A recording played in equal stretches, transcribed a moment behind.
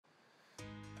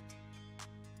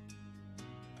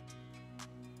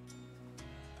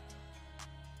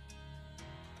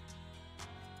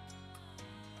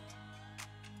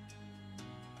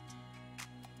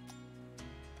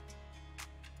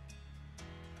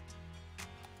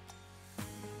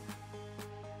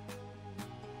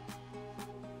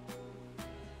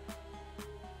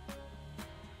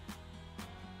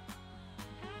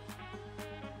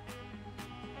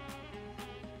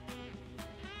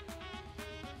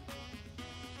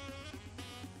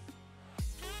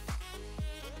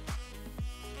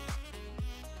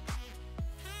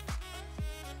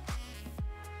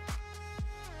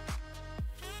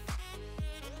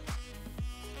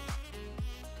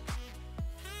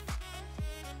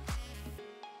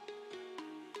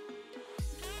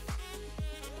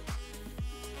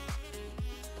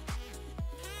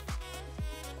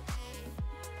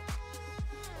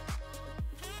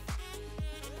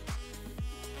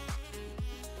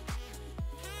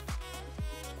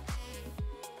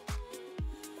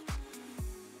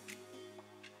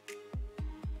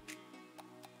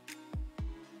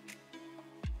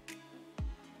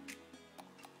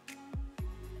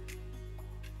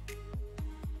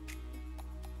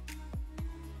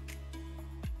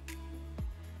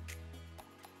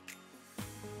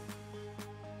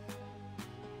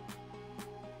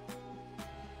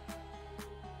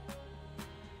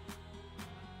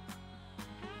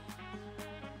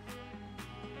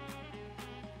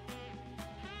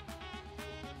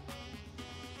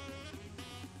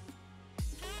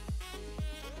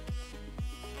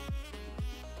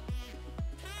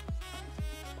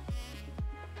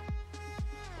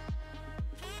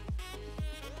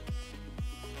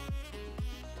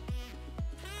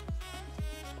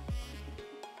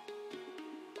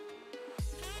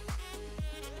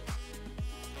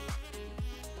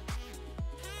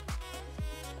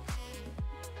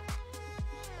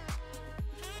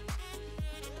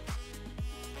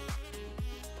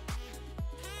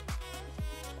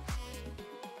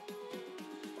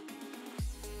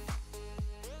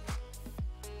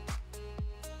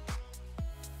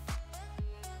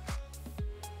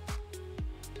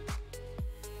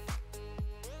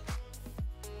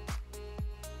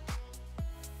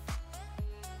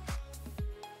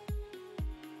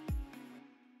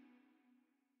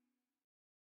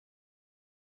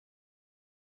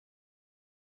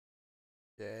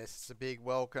Yes, it's a big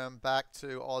welcome back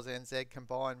to ANZ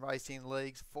Combined Racing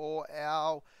Leagues for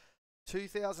our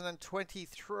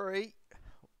 2023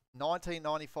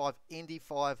 1995 Indy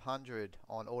 500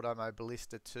 on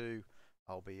Automobilista 2.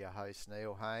 I'll be your host,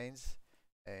 Neil Haynes,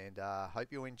 and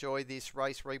hope you enjoy this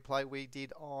race replay we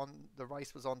did on. The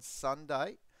race was on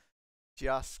Sunday,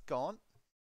 just gone,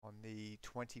 on the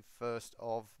 21st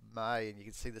of May, and you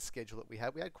can see the schedule that we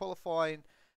had. We had qualifying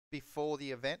before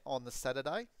the event on the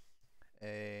Saturday,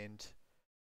 and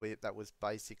that was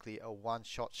basically a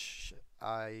one-shot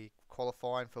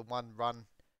qualifying for one run,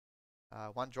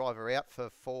 one driver out for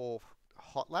 4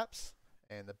 hot laps,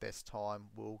 and the best time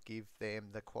will give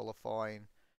them the qualifying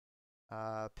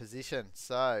position.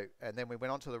 So, and then we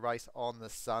went on to the race on the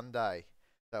Sunday.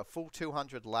 So, full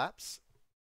 200 laps,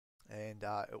 and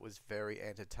it was very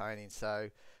entertaining.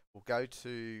 So, we'll go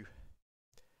to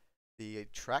the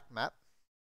track map,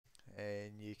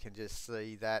 and you can just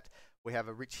see that we have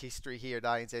a rich history here at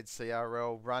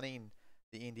ANZCRL running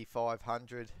the Indy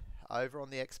 500 over on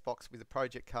the Xbox with the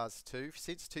Project Cars 2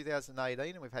 since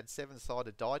 2018, and we've had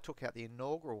 7-sided die. Took out the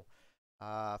inaugural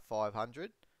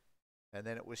 500, and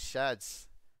then it was Shads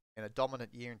in a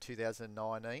dominant year in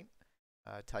 2019,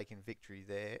 taking victory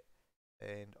there.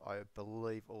 And I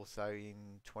believe also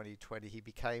in 2020 he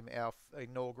became our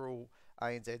inaugural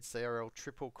ANZCRL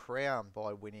Triple Crown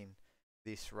by winning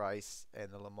this race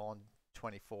and the Le Mans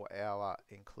 24-hour,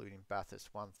 including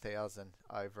Bathurst 1000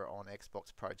 over on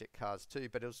Xbox Project Cars 2.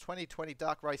 But it was 2020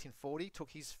 Dark Racing 40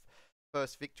 took his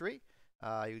first victory.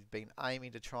 He'd been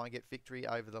aiming to try and get victory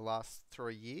over the last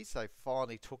 3 years, so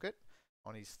finally took it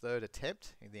on his third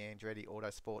attempt in the Andretti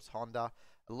Autosports Honda.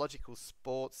 Logical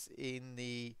Sports in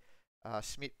the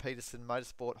Schmidt-Peterson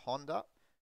Motorsport Honda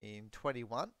in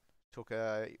 21 took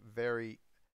a very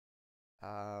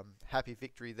happy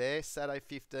victory there. Saturday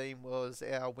 15 was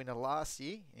our winner last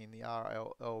year in the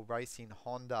RLL Racing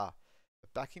Honda.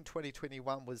 Back in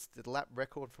 2021 was the lap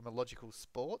record from a Logical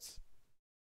Sports,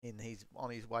 on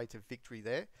his way to victory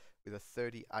there with a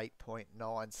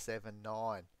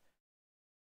 38.979.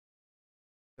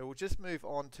 So we'll just move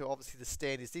on to obviously the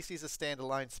standards. This is a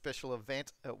standalone special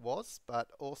event, it was,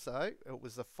 but also it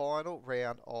was the final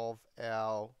round of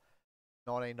our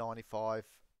 1995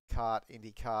 Kart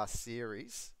IndyCar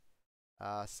series.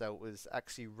 So it was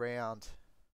actually round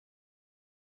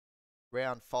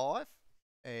 5,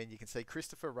 and you can see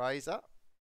Christopher Razor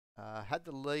had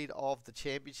the lead of the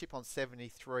championship on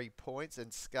 73 points,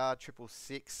 and Scar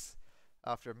 666,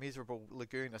 after a miserable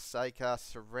Laguna Seca,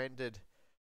 surrendered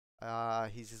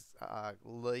his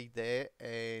lead there,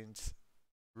 and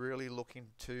really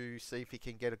looking to see if he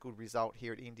can get a good result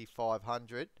here at Indy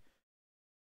 500,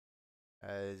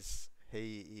 as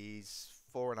he is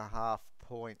 4.5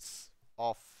 points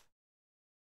off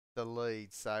the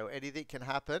lead. So anything can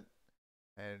happen,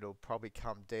 and it'll probably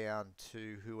come down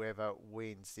to whoever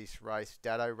wins this race.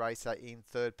 Dado Racer in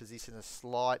third position, a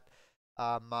slight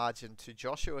margin to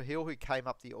Joshua Hill, who came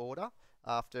up the order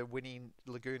after winning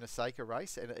Laguna Seca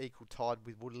race, and equal tied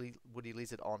with Woody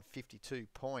Lizard on 52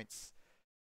 points.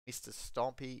 Mr.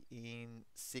 Stompy in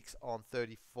 6 on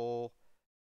 34.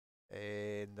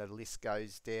 And the list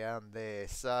goes down there.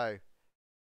 So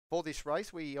for this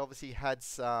race, we obviously had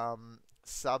some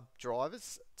sub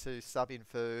drivers to sub in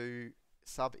for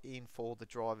the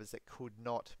drivers that could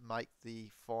not make the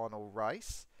final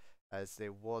race, as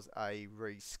there was a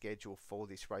reschedule for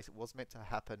this race. It was meant to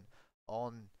happen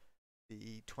on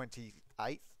the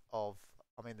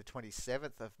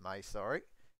 27th of May, sorry,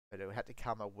 but it had to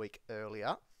come a week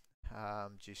earlier,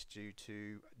 just due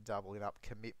to doubling up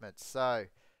commitments. So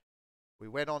we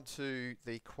went on to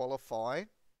the qualifying,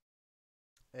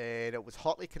 and it was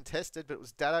hotly contested, but it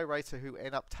was Dado Racer who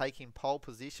ended up taking pole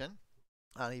position,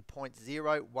 only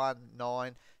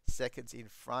 0.019 seconds in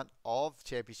front of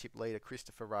championship leader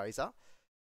Christopher Razor.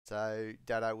 So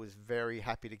Dado was very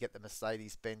happy to get the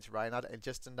Mercedes-Benz Reynard. And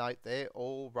just to note there,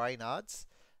 all Reynards,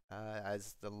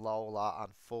 as the Lola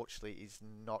unfortunately is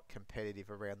not competitive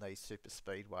around these super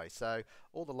speedways. So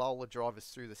all the Lola drivers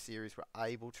through the series were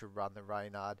able to run the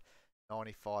Reynard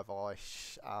 95i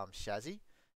chassis,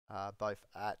 both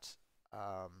at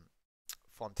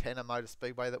Fontana Motor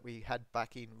Speedway that we had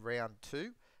back in round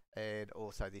 2, and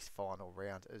also this final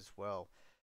round as well.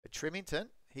 But Trimington,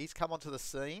 he's come onto the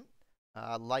scene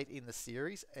late in the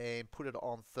series and put it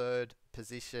on third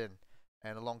position,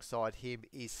 and alongside him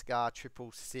is Scar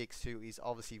 666, who is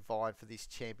obviously vying for this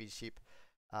championship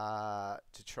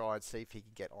to try and see if he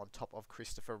can get on top of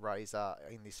Christopher Razor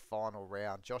in this final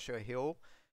round. Joshua Hill,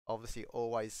 obviously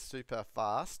always super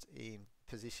fast, in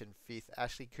position 5th.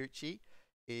 Ashley Cucci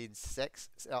in sixth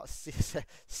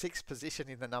position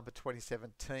in the number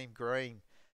 27 Team Green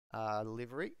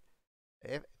livery.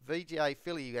 VGA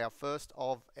Philly, our first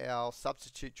of our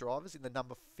substitute drivers in the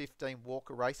number 15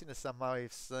 Walker Racing, as some may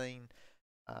have seen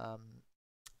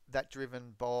that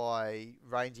driven by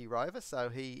Rangy Rover. So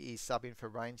he is subbing for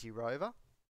Rangy Rover.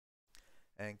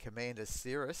 And Commander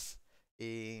Cirrus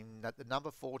in at the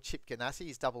number 4 Chip Ganassi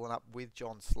is doubling up with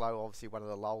John Slow, obviously one of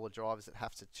the Lola drivers that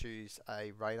have to choose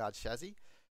a Reynard chassis.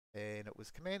 And it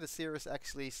was Commander Cirrus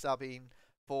actually subbing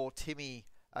for Timmy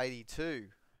 82,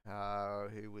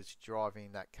 who was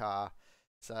driving that car.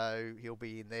 So he'll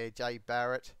be in there. Jay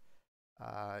Barrett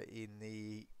in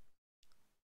the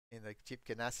Chip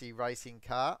Ganassi racing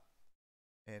car.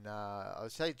 And I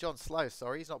would say John Slow,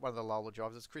 sorry, he's not one of the Lola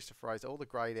drivers. It's Christopher Rose. All the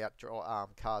greyed out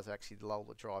cars are actually the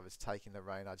Lola drivers taking the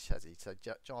Reynard chassis. So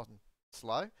John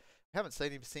Slow, we haven't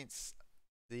seen him since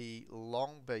the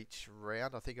Long Beach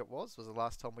round, I think it was the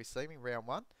last time we seen him, round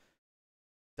 1.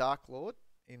 Dark Lord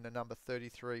in the number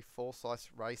 33 Forsyth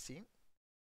Racing.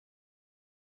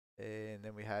 And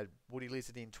then we had Woody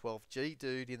Lizard in 12, G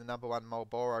Dude in the number 1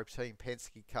 Marlboro Team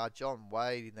Penske car, John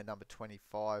Wade in the number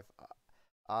 25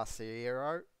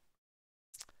 ANZCRL,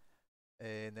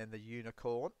 and then the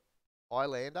Unicorn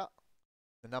Highlander,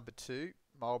 the number 2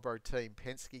 Marlboro Team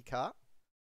Penske car,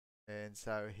 and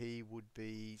so he would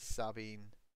be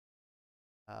subbing.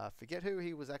 Forget who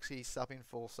he was actually subbing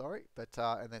for, sorry, but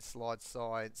and then Slide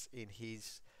Science in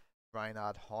his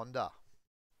Reynard Honda.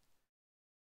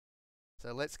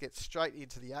 So let's get straight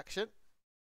into the action,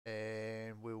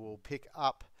 and we will pick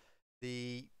up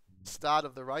the start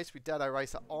of the race with Dado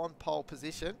Racer on pole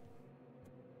position.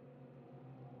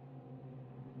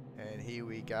 And here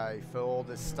we go for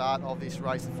the start of this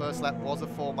race. The first lap was a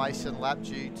formation lap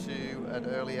due to an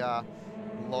earlier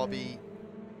lobby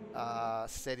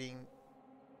setting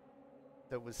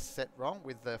that was set wrong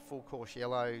with the full course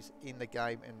yellows in the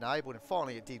game enabled. And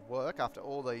finally it did work after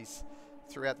all these,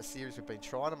 throughout the series we've been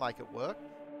trying to make it work.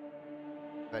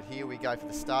 But here we go for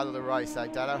the start of the race. So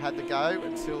Dado had to go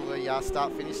until the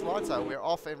start-finish line. So we're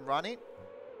off and running.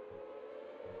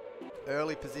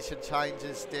 Early position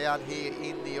changes down here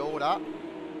in the order.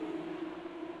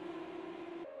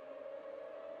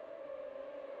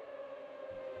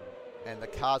 And the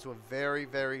cars were very,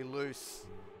 very loose.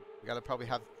 We're going to probably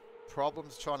have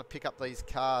problems trying to pick up these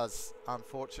cars,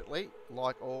 unfortunately,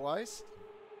 like always.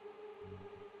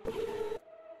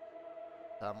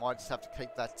 I might just have to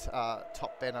keep that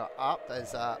top banner up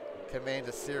as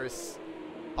Commander Cirrus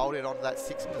holding on to that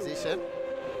 6th position.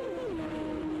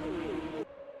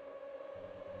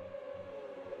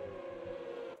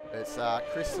 It's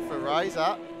Christopher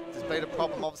Razor. There's been a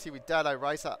problem obviously with Dado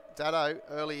Racer. Dado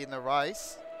early in the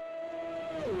race,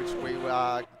 which we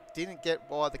didn't get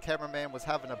while the cameraman was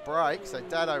having a break. So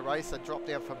Dado Racer dropped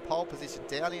down from pole position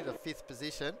down into 5th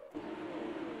position.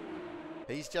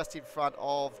 He's just in front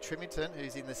of Trimington,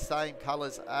 who's in the same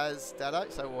colours as Dado,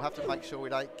 so we'll have to make sure we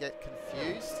don't get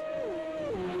confused.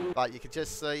 But you can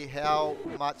just see how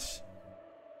much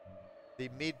the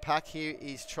mid-pack here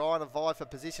is trying to vie for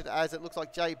position, as it looks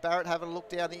like Jay Barrett having a look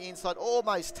down the inside,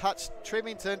 almost touched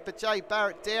Trimington, but Jay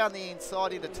Barrett down the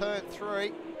inside into turn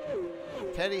 3.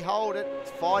 Can he hold it?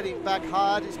 It's fighting back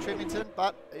hard is Trimington,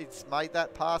 but it's made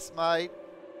that pass made.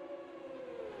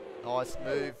 Nice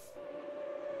move.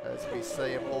 As we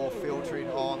see them all filtering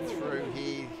on through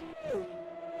here.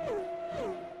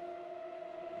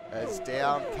 As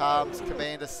down comes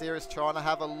Commander Cirrus trying to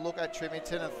have a look at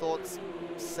Trimington and thought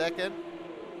second.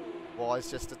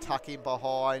 Wise just to tuck in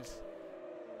behind.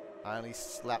 Only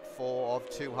lap 4 of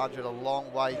 200, a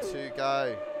long way to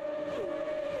go.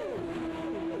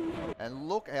 And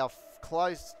look how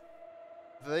close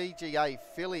VGA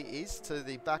Philly is to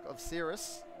the back of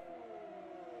Cirrus.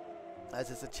 As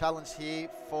it's a challenge here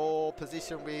for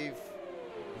position with,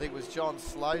 I think it was John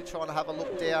Slow trying to have a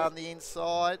look down the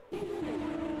inside.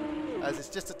 As it's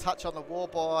just a touch on the wall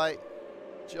by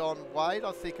John Wade,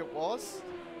 I think it was.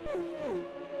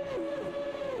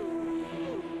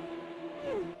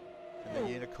 And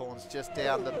the Unicorn's just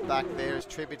down the back there as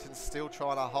Trimington's still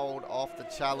trying to hold off the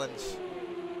challenge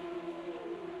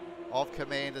of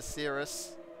Commander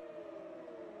Cirrus.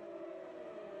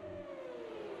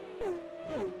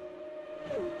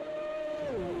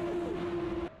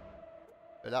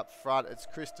 But up front, it's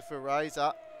Christopher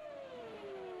Razor.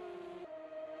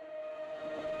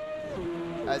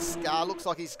 As Scar looks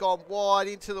like he's gone wide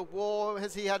into the wall.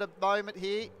 Has he had a moment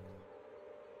here?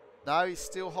 No, he's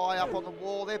still high up on the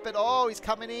wall there. But oh, he's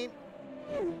coming in.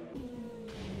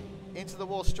 Into the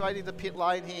wall, straight into pit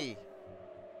lane here.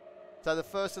 So the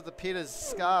first of the pitters,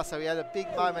 Scar. So he had a big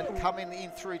moment coming in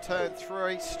through turn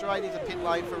 3. Straight into pit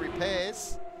lane for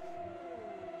repairs.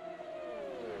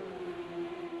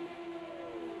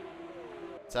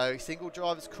 So single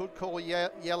drivers could call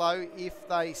yellow if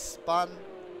they spun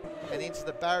and into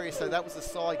the barrier. So that was the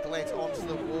side glance onto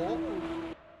the wall.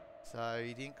 So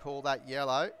he didn't call that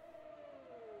yellow.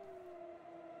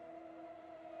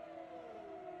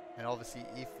 And obviously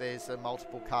if there's a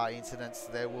multiple car incidents,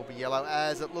 there will be yellow,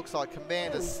 as it looks like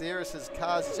Commander Cirrus's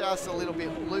car's just a little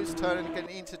bit loose turning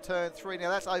into turn 3. Now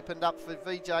that's opened up for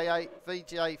VJ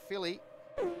Philly.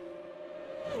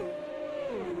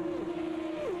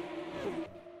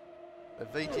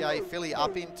 The VGA Philly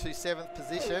up into 7th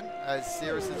position as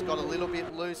Cirrus has got a little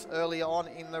bit loose early on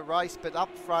in the race. But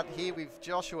up front here with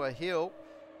Joshua Hill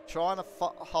trying to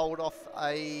hold off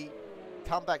a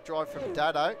comeback drive from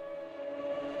Dado.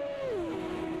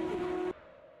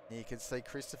 You can see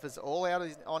Christopher's all out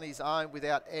on his own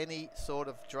without any sort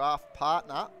of draft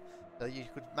partner. So you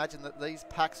could imagine that these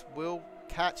packs will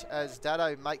catch as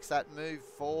Dado makes that move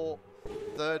for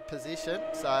 3rd position.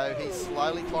 So he's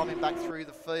slowly climbing back through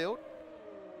the field.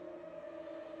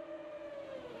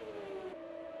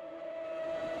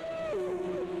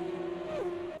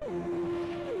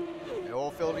 They're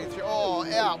all filtering through. Oh,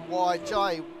 out wide,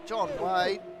 John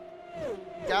Wade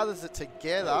gathers it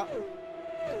together.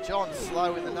 And John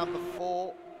Slow in the number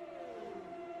 4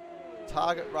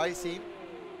 Target Racing,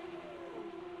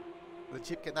 the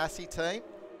Chip Ganassi team.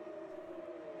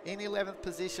 In 11th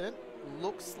position,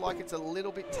 looks like it's a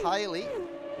little bit taily.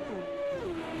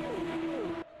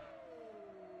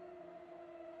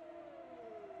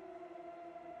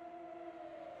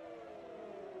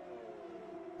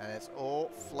 And it's all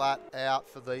flat out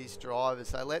for these drivers.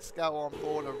 So let's go on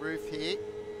board a roof here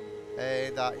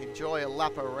and enjoy a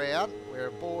lap around. We're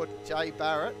aboard Jay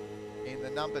Barrett in the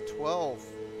number 12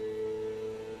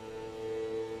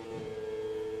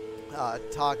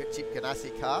 Target Chip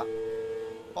Ganassi car.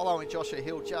 Following Joshua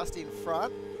Hill just in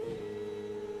front.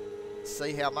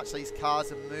 See how much these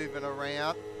cars are moving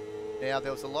around. Now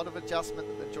there was a lot of adjustment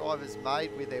that the drivers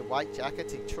made with their weight jacket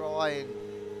to try and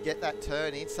get that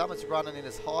turn in. Someone's running in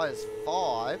as high as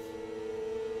 5.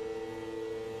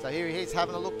 So here he is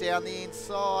having a look down the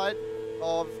inside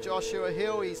of Joshua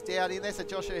Hill. He's down in there, so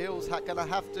Joshua Hill's going to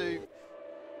have to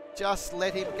just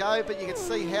let him go. But you can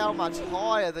see how much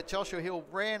higher that Joshua Hill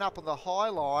ran up on the high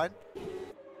line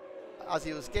as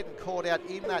he was getting caught out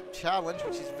in that challenge,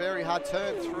 which is very hard.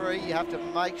 Turn 3, you have to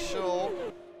make sure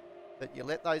that you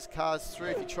let those cars through.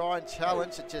 If you try and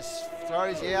challenge, it just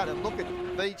throws you out. And look at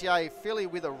VJ Philly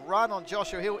with a run on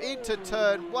Joshua Hill into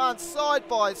turn 1, side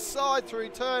by side through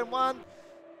turn 1.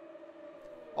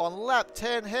 On lap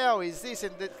 10, how is this?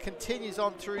 And it continues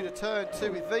on through to turn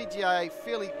 2 with VGA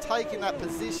Philly taking that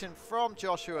position from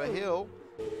Joshua Hill.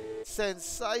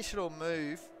 Sensational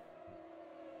move.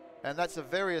 And that's a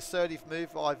very assertive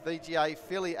move by VGA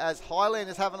Philly as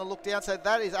Highlander's having a look down. So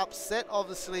that is upset,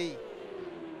 obviously,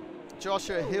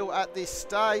 Joshua Hill at this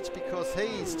stage because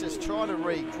he's just trying to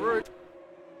regroup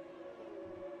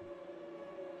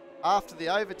after the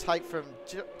overtake from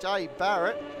Jay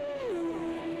Barrett.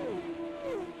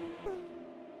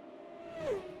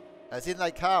 As in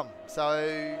they come.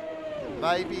 So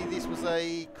maybe this was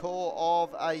a call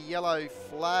of a yellow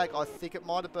flag. I think it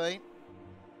might have been.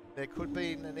 There could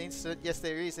be an incident. Yes,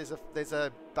 there is. There's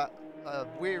a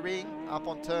rear-ing up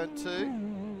on turn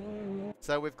 2.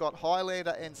 So we've got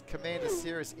Highlander and Commander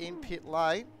Cirrus in pit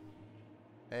lane.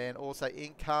 And also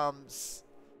in comes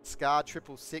Scar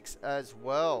 666 as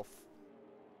well.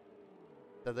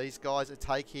 So these guys are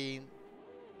taking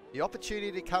the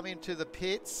opportunity to come into the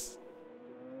pits.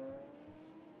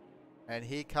 And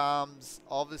here comes,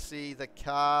 obviously, the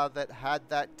car that had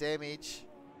that damage.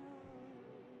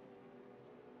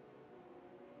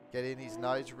 Getting his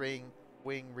nose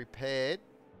wing repaired.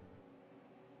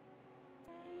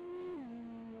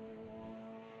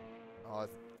 I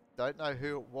don't know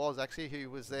who it was, actually, who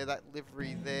was there. That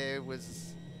livery there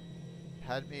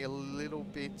had me a little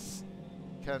bit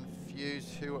confused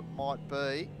who it might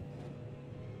be.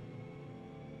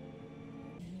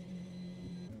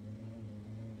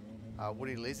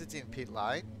 Woody Lizard's in pit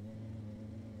lane.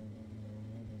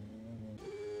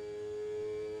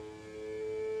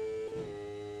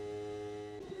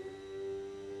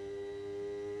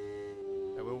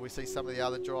 And will we see some of the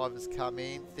other drivers come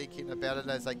in, thinking about it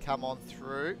as they come on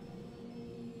through?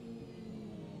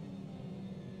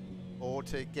 Or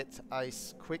to get a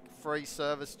quick free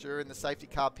service during the safety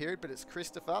car period, but it's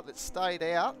Christopher that stayed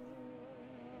out.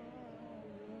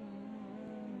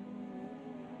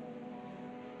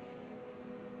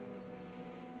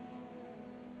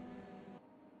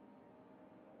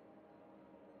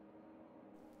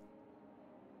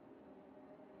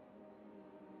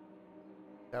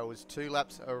 That was 2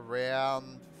 laps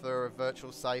around for a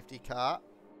virtual safety car.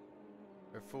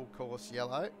 for full course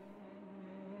yellow.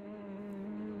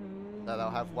 So they'll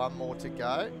have one more to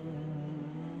go.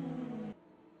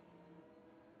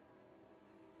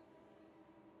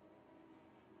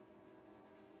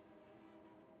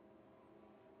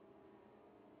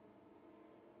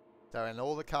 So, and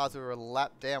all the cars who are a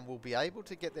lap down will be able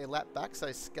to get their lap back. So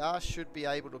Scar should be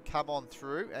able to come on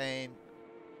through and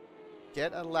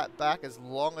get a lap back as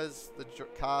long as the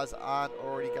cars aren't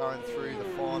already going through the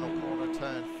final corner,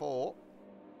 turn 4.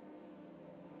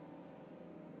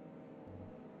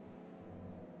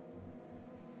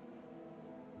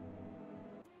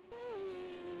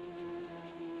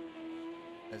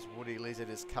 As Woody Lizard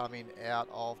is coming out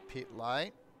of pit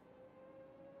lane.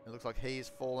 It looks like he's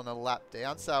fallen a lap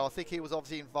down. So I think he was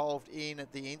obviously involved in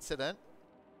the incident.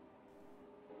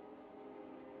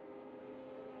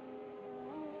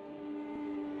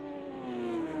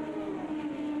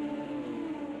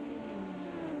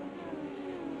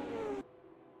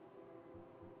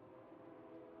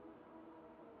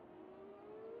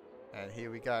 And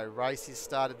here we go. Race is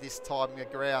started this time in the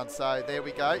ground. So there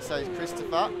we go. So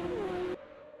Christopher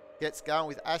gets going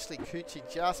with Ashley Cucci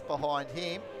just behind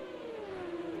him.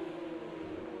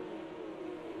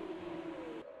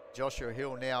 Joshua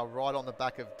Hill now right on the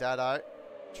back of Dado,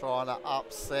 trying to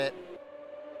upset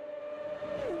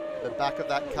the back of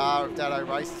that car of Dado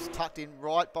Races, tucked in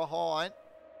right behind.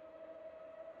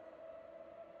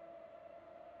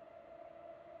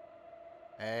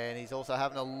 And he's also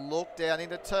having a look down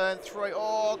into turn 3.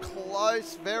 Oh,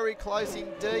 close, very close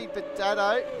indeed, but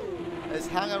Dado has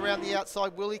hung around the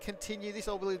outside. Will he continue this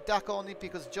or will he duck on it,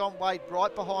 because John Wade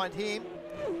right behind him?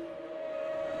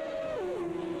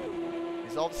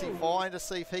 He's obviously vying to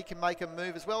see if he can make a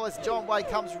move, as well as John Wade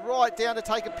comes right down to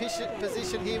take a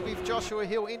position here with Joshua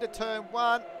Hill into turn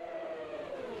 1.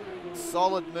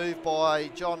 Solid move by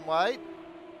John Wade,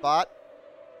 but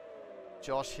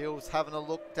Josh Hill's having a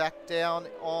look back down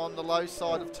on the low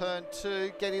side of turn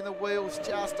 2, getting the wheels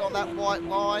just on that white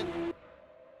line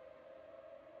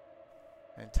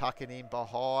and tucking in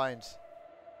behind.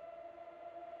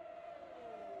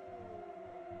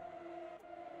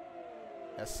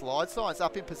 Now Slide Sign's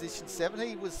up in position 7.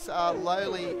 He was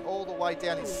lowly all the way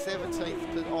down in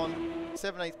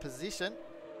 17th position.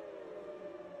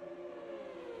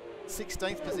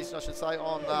 16th position, I should say,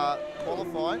 on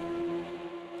qualifying.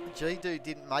 G-Do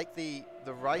didn't make the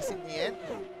race in the end.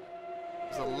 It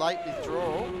was a late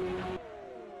withdrawal.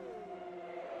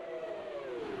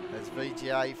 As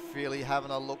VGA really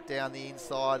having a look down the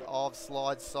inside of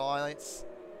Slide Silence.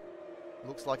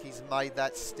 Looks like he's made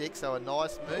that stick, so a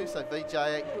nice move. So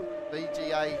VGA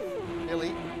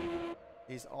Philly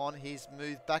is on his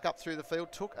move back up through the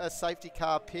field. Took a safety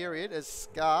car period as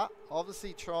Scar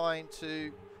obviously trying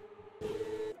to...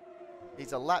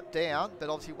 He's a lap down, but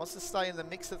obviously wants to stay in the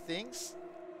mix of things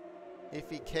if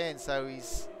he can. So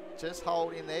he's just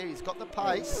holding there. He's got the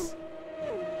pace.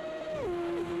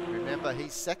 Remember,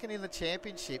 he's second in the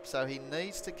championship, so he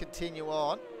needs to continue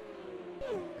on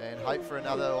and hope for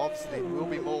another. Obviously, there will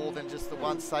be more than just the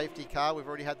one safety car. We've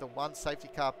already had the one safety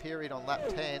car period on lap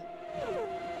 10.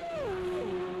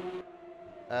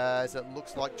 As it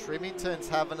looks like Trimington's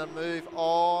having a move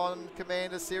on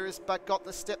Commander Sirius, but got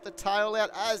the step the tail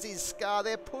out, as is Scar.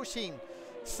 They're pushing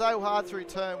so hard through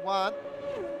turn 1.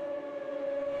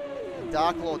 And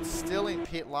Dark Lord's still in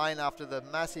pit lane after the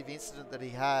massive incident that he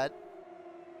had.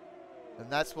 And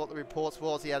that's what the reports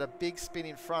was. He had a big spin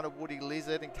in front of Woody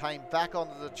Lizard and came back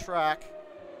onto the track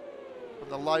from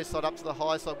the low side up to the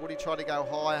high side. Woody tried to go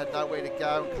high, had nowhere to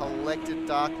go, and collected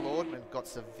Dark Lord and got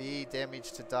severe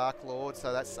damage to Dark Lord,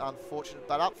 so that's unfortunate.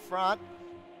 But up front,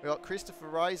 we've got Christopher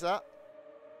Razor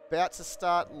about to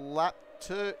start lap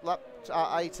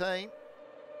 18.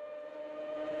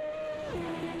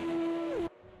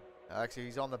 Actually,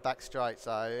 he's on the back straight,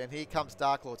 so, and here comes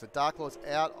Dark Lord. So Dark Lord's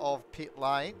out of pit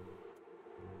lane.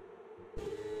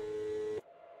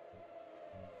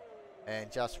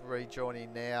 And just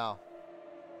rejoining now.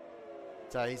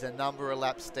 So he's a number of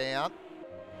laps down.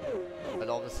 But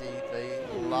obviously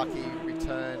the lucky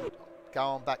return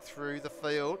going back through the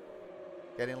field,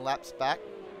 getting laps back.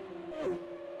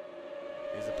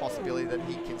 There's a possibility that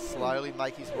he can slowly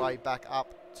make his way back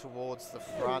up towards the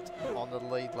front on the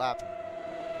lead lap.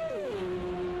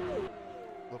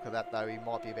 Look at that though, he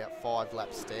might be about 5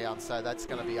 laps down, so that's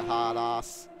going to be a hard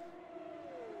ass.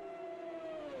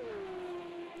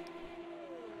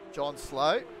 John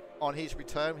Slow on his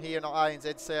return here in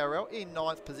ANZCRL in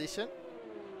 9th position.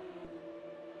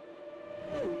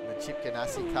 The Chip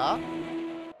Ganassi car.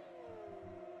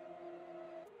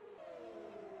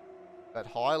 But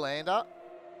Highlander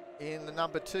in the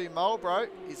number 2 Marlboro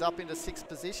is up into 6th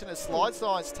position as Slide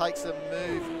Science takes a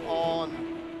move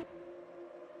on.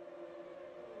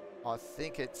 I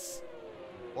think it's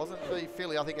wasn't V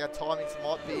Philly. I think our timings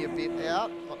might be a bit out.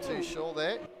 Not too sure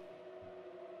there.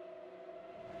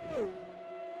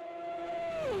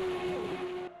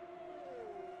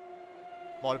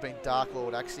 Might have been Dark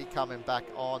Lord actually coming back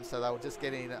on, so they were just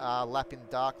getting a lap in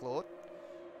Dark Lord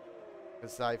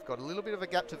because they've got a little bit of a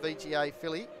gap to VGA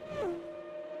Philly.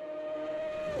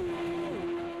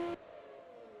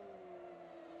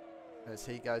 As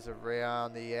he goes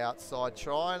around the outside,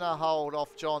 trying to hold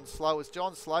off John Slow. As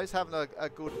John Slow's having a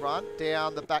good run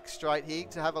down the back straight here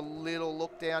to have a little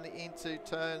look down into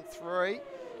turn 3.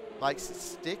 Makes it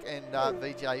stick, and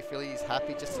VGA Philly is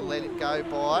happy just to let it go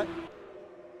by.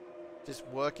 Just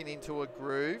working into a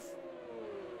groove.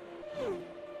 And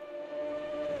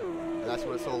that's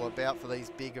what it's all about for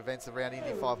these big events around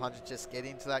Indy 500. Just get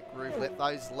into that groove. Let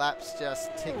those laps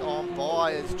just tick on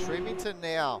by. As Trimington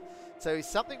now. So is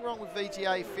something wrong with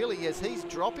VGA Philly as he's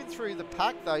dropping through the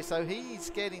pack though. So he's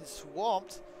getting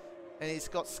swamped. And he's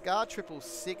got Scar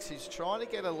 666 who's trying to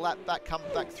get a lap back, come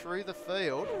back through the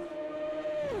field.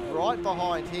 Right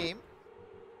behind him.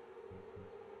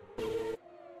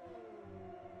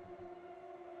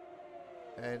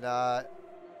 And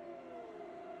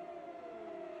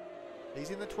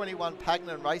he's in the 21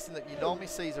 Pagnan Racing that you normally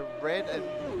see is a red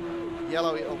and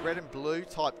yellow or red and blue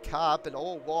type car, but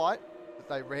all white that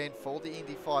they ran for the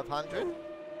Indy 500.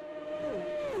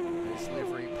 This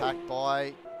livery packed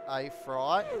by A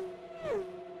Fry.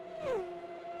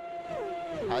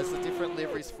 Has the different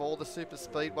liveries for the Super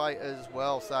Speedway as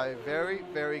well. So very,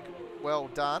 very well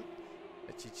done.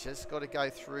 But you just got to go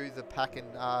through the pack and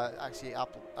actually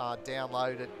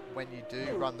download it when you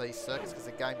do run these circuits because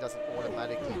the game doesn't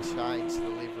automatically change the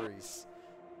liveries.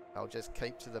 They'll just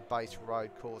keep to the base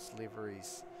road course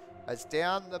liveries. As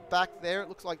down the back there, it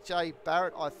looks like Jay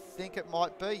Barrett, I think it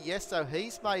might be. Yes, so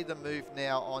he's made the move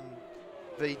now on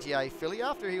VGA Philly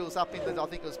after he was up in the, I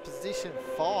think it was position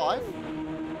 5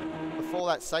 before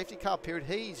that safety car period.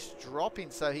 He's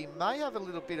dropping, so he may have a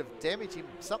little bit of damage.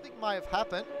 Something may have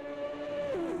happened.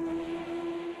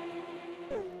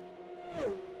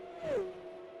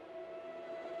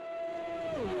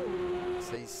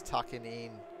 So he's tucking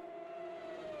in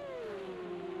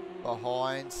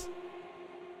behind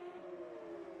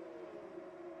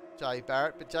Jay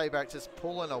Barrett, but Jay Barrett just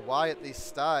pulling away at this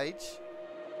stage.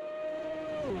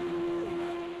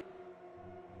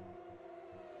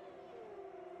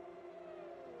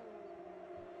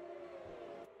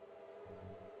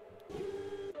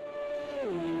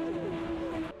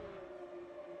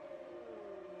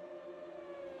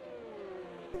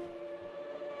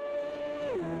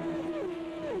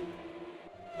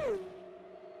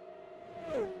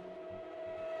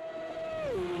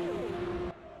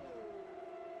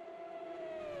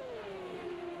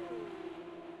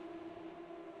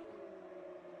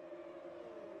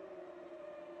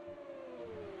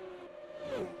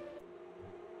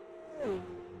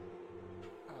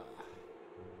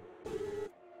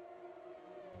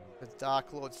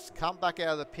 Dark Lord's come back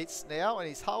out of the pits now and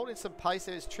he's holding some pace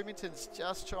there as Trimington's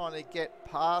just trying to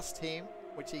get past him,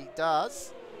 which he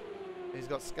does. He's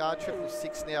got Scar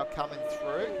 666 now coming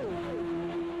through.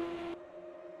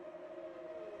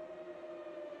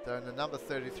 So in the number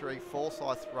 33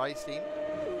 Forsyth Racing,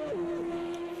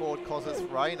 Ford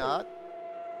Cosworth Reynard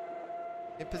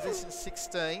in position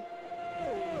 16.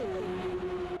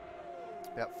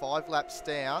 About 5 laps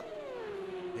down.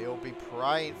 He'll be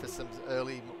praying for some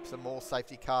more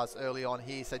safety cars early on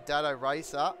here. So Dado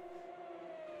Racer.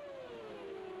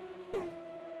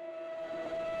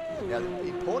 Now,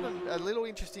 a little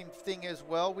interesting thing as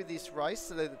well with this race,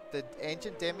 so the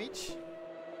engine damage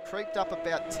creeped up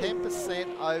about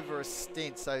 10% over a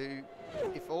stint. So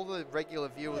if all the regular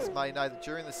viewers may know that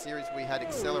during the series we had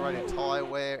accelerated tyre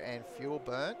wear and fuel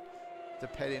burn,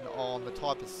 depending on the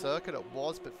type of circuit it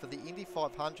was, but for the Indy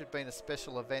 500 being a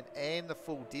special event and the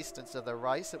full distance of the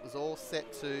race, it was all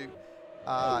set to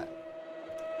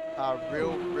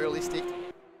realistic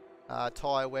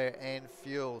tyre wear and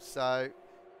fuel. So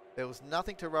there was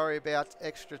nothing to worry about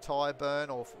extra tyre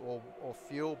burn or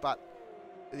fuel, but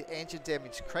the engine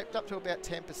damage crept up to about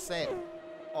 10%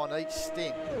 on each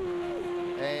stint.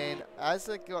 And as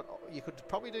it got, you could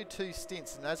probably do 2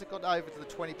 stints, and as it got over to the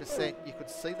 20%, you could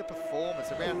see the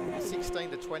performance around 16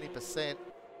 to 20%.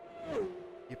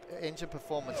 Your engine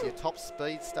performance, your top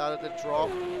speed started to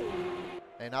drop,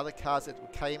 and other cars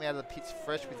that came out of the pits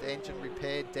fresh with engine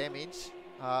repaired damage,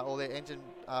 or their engine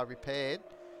repaired,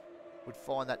 would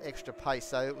find that extra pace.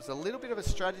 So it was a little bit of a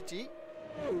strategy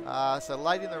So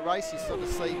late in the race, you sort of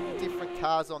see different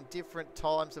cars on different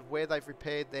times of where they've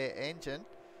repaired their engine.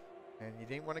 And you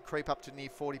didn't want to creep up to near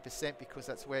 40% because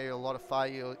that's where a lot of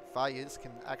failures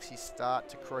can actually start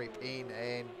to creep in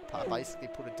and basically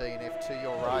put a DNF to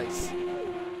your race.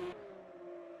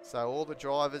 So all the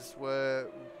drivers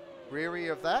were weary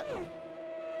of that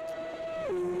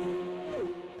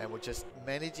and were just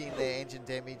managing their engine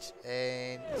damage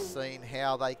and seeing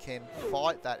how they can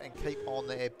fight that and keep on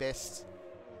their best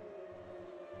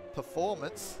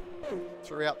performance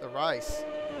throughout the race.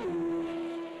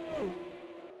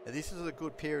 Now this is a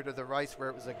good period of the race where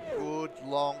it was a good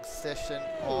long session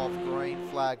of green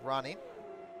flag running.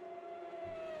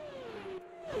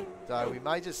 So we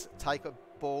may just take a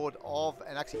board of,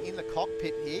 and actually in the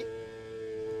cockpit here,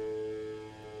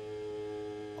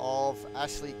 of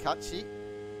Ashley Cutchy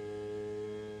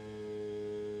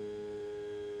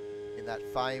in that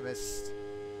famous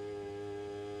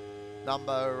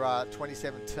number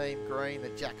 27 team green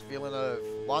that Jacques Villeneuve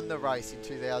won the race in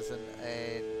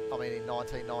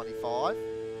 1995.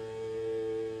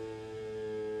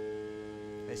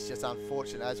 It's just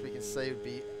unfortunate, as we can see. It would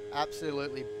be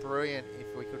absolutely brilliant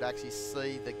if we could actually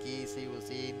see the gears he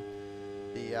was in,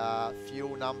 the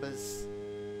fuel numbers.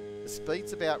 The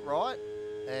speed's about right,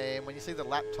 and when you see the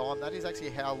lap time, that is actually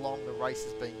how long the race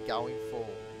has been going for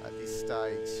at this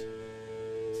stage.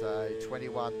 So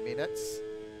 21 minutes.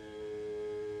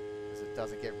 It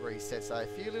doesn't get reset, so a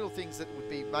few little things that would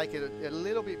be make it a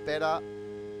little bit better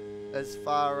as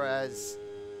far as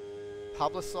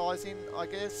publicising, I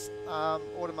guess,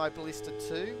 Automobilista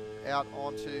 2 out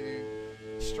onto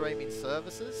streaming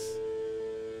services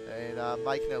and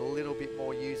making it a little bit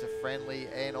more user friendly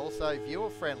and also viewer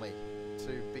friendly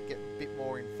to get a bit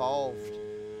more involved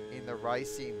in the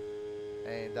racing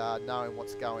and knowing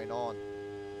what's going on.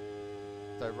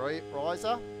 So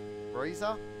Reeser,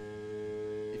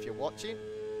 if you're watching,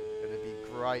 it'd be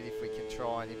great if we can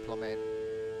try and implement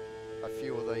a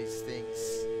few of these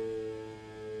things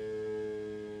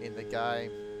in the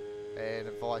game, and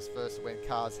vice versa when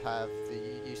cars have the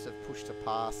use of push to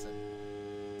pass and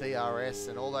DRS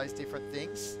and all those different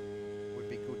things. Would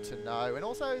be good to know, and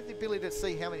also the ability to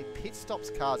see how many pit stops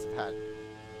cars have had.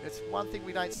 It's one thing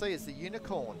we don't see is the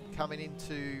unicorn coming in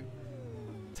to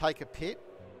take a pit.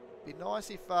 Be nice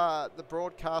if the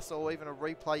broadcast or even a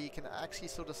replay, you can actually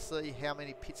sort of see how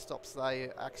many pit stops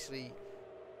they actually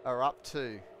are up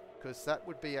to, because that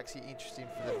would be actually interesting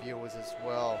for the viewers as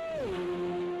well.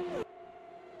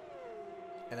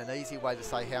 And an easy way to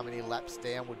say how many laps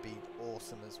down would be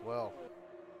awesome as well.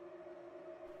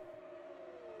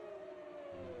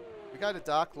 We go to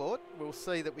Dark Lord, we'll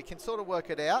see that we can sort of work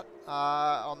it out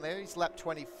on there. He's lap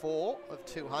 24 of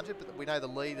 200, but we know the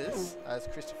leaders, as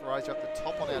Christopher Rosa up the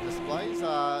top on our displays,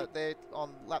 they're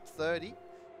on lap 30.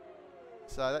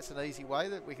 So that's an easy way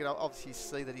that we can obviously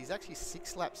see that he's actually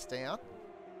 6 laps down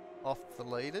off the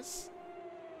leaders.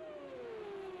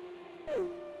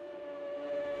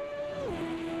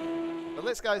 But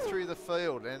let's go through the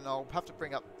field, and I'll have to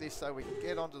bring up this so we can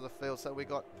get onto the field. So we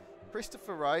got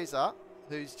Christopher Rosa,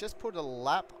 who's just put a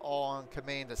lap on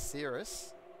Commander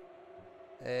Cirrus.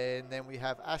 And then we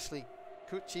have Ashley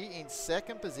Cutchy in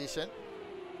second position,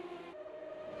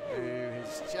 who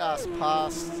has just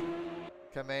passed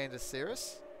Commander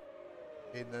Cirrus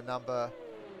in the number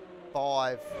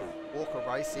 5 Walker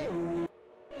Racing.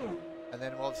 And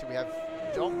then obviously we have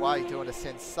John Way doing a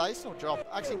sensational job,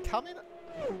 actually coming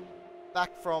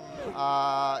back from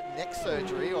neck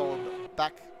surgery, or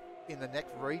back in the neck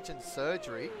region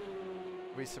surgery,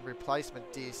 with some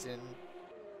replacement discs, and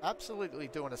absolutely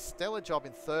doing a stellar job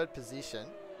in third position,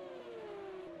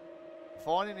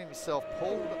 finding himself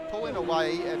pulling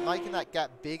away and making that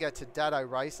gap bigger to Dado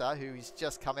Racer, who has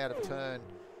just come out of turn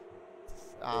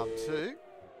 2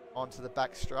 onto the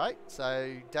back straight.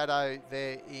 So Dado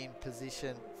there in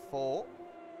position 4.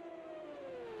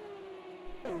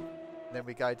 Then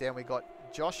we go down, we got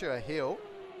Joshua Hill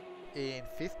in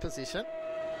 5th position,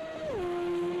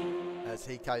 as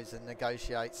he goes and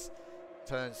negotiates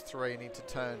turns 3 and into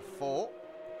turn 4.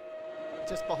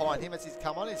 Just behind him as he's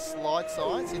come on is Slide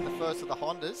Signs in the first of the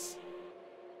Hondas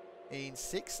in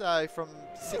 6th. So from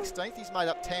 16th, he's made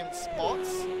up 10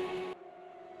 spots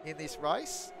in this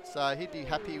race. So he'd be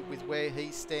happy with where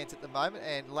he stands at the moment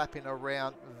and lapping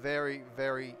around very,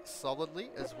 very solidly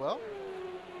as well.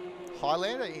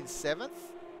 Highlander in 7th.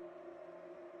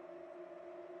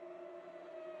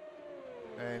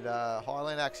 And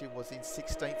Highlander actually was in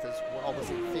 16th as well, was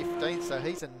in 15th, so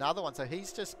he's another one. So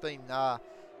he's just been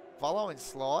following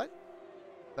Slide,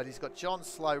 but he's got John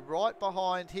Slow right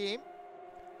behind him,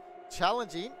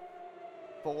 challenging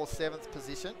for 7th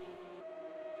position.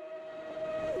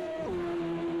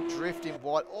 drifting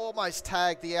wide, almost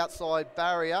tagged the outside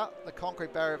barrier, the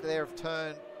concrete barrier there of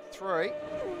turn 3.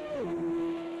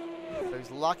 So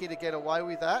he's lucky to get away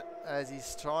with that as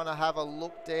he's trying to have a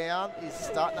look down. He's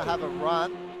starting to have a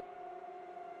run.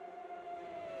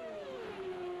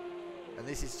 And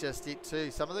this is just it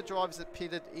too. Some of the drivers that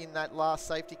pitted in that last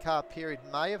safety car period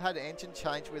may have had an engine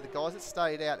change, where the guys that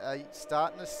stayed out are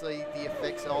starting to see the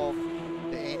effects of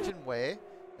the engine wear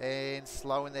and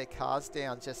slowing their cars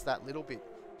down just that little bit.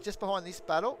 Just behind this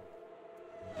battle,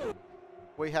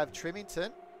 we have Trimington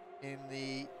in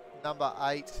the number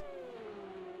 8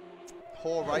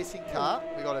 Hoare racing car.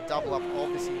 We got a double up,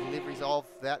 obviously, liveries of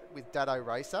that with Dado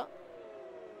Racer.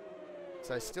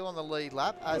 So still on the lead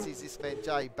lap, as is this man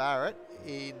Jay Barrett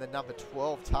in the number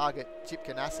 12 Target Chip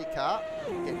Ganassi car,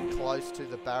 getting close to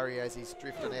the barrier as he's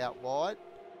drifting out wide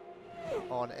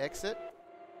on exit.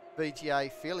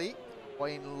 VGA Philly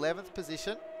in 11th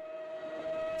position,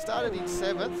 started in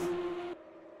 7th,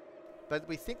 but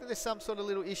we think that there's some sort of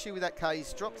little issue with that car.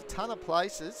 He's dropped a ton of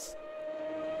places.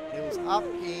 He was up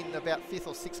in about 5th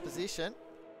or 6th position.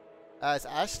 As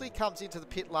Ashley comes into the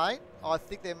pit lane, I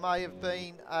think there may have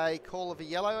been a call of a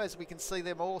yellow, as we can see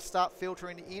them all start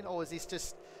filtering in. Or is this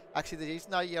just, actually there is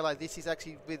no yellow, this is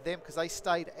actually with them because they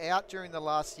stayed out during the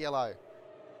last yellow.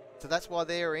 So that's why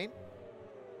they're in.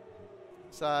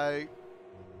 So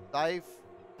they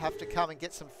have to come and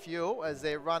get some fuel as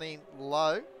they're running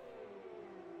low.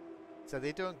 So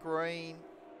they're doing green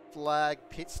flag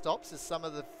pit stops as some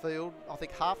of the field, I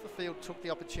think half the field took the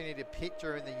opportunity to pit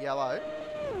during the yellow.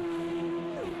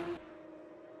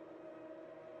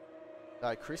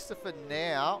 So Christopher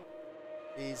now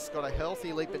is got a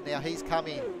healthy lead, but now he's come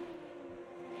in.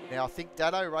 Now I think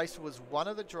Dado Racer was one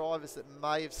of the drivers that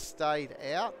may have stayed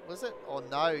out, was it? Or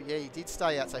no, yeah, he did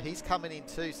stay out, so he's coming in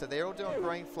too. So they're all doing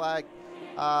green flag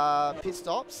pit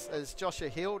stops as Joshua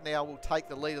Hill now will take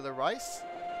the lead of the race.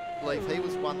 I believe he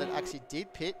was one that actually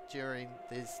did pit during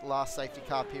this last safety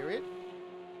car period.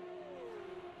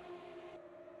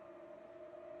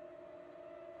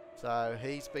 So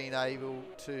he's been able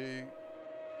to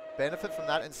benefit from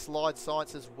that, and Slide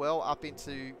Science as well up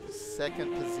into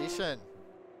 2nd position.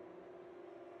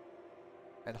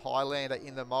 And Highlander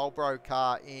in the Marlboro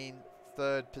car in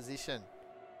 3rd position.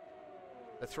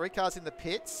 The 3 cars in the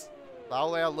pits, they're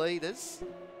all our leaders.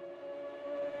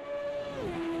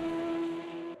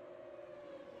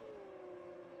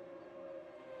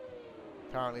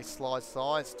 Currently Slide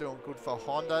Science doing good for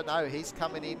Honda. No, he's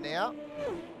coming in now.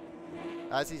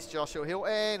 As is Joshua Hill,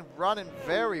 and running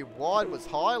very wide was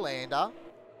Highlander.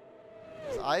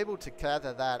 Was able to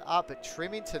gather that up, but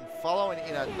Trimington following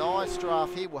in a nice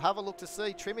draft here. We'll have a look to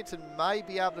see. Trimington may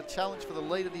be able to challenge for the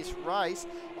lead of this race.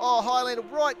 Oh, Highlander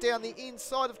right down the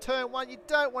inside of turn 1. You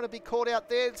don't want to be caught out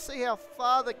there. See how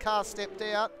far the car stepped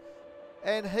out.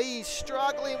 And he's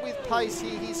struggling with pace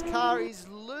here. His car is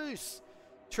loose.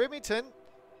 Trimington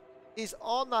is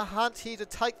on the hunt here to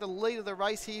take the lead of the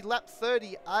race here. Lap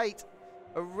 38.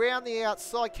 Around the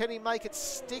outside, can he make it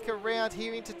stick around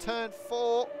here into turn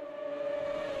 4?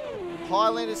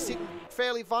 Highlander's sitting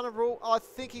fairly vulnerable. I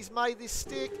think he's made this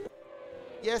stick.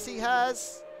 Yes, he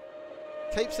has.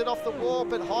 Keeps it off the wall,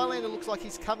 but Highlander looks like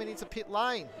he's coming into pit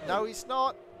lane. No, he's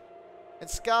not. And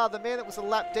Scar, the man that was a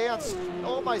lap down,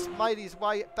 almost made his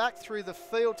way back through the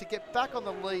field to get back on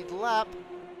the lead lap.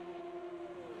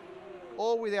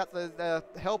 All without the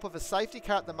help of a safety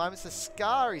car at the moment. So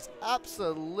Scar is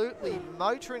absolutely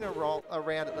motoring around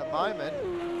at the moment.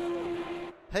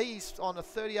 He's on a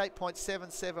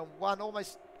 38.771,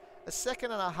 almost a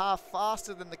second and a half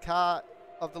faster than the car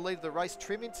of the lead of the race,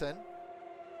 Trimington.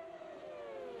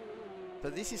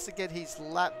 But this is to get his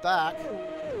lap back.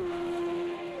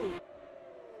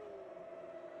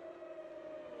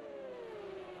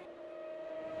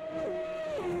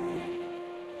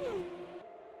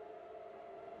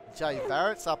 Jay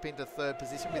Barrett's up into 3rd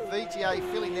position with VGA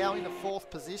Philly now in the 4th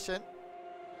position.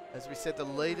 As we said, the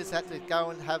leaders had to go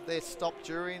and have their stop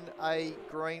during a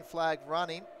green flag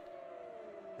running.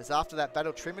 As after that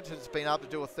battle, Trimington's been able to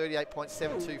do a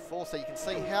 38.724, so you can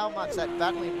see how much that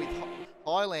battling with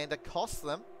Highlander cost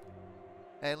them.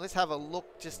 And let's have a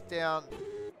look just down,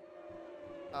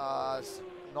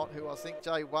 not who I think,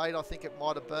 Jay Wade I think it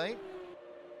might have been.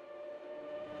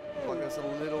 Like there was a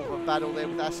little of a battle there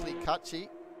with Ashley Cutchy.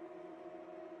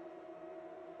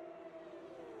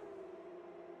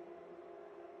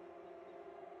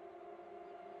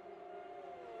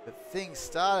 But things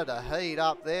started to heat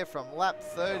up there from lap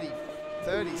 30,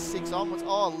 36 onwards.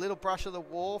 Oh, a little brush of the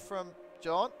wall from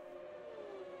John.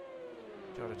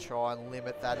 Got to try and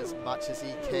limit that as much as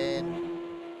he can.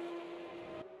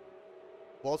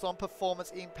 Was on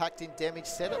performance, impact and damage,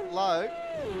 set it low.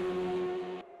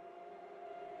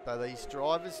 So these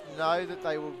drivers know that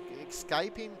they will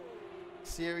escaping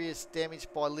serious damage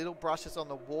by little brushes on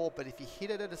the wall, but if you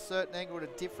hit it at a certain angle in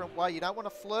a different way, you don't want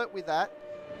to flirt with that,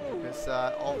 because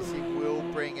obviously will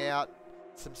bring out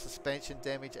some suspension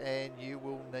damage and you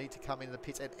will need to come into the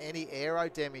pits, and any aero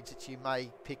damage that you may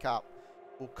pick up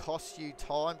will cost you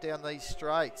time down these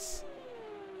straights.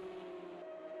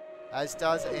 As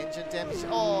does engine damage.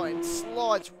 Oh, and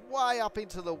slides way up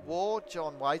into the wall,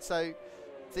 John Wade. So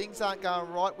things aren't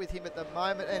going right with him at the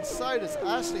moment, and so does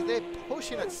Ashley. They're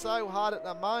pushing it so hard at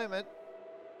the moment.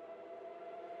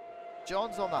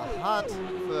 John's on the hunt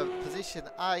for position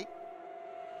 8.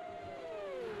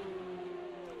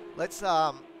 Let's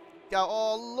go.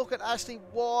 Oh, look at Ashley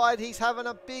wide. He's having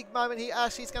a big moment here.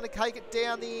 Ashley's going to take it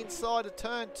down the inside of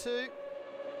turn 2.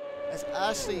 As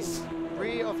Ashley's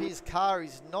rear of his car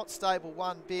is not stable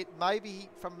one bit. Maybe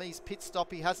from his pit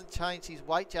stop he hasn't changed his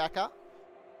weight jacker.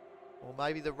 Or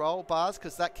maybe the roll bars,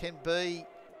 because that can be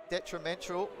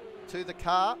detrimental to the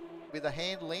car with the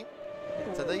handling.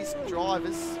 So these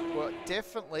drivers were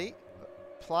definitely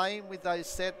playing with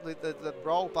those the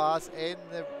roll bars and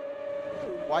the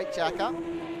weight jacker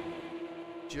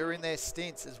during their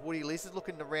stints, as Woody Liz is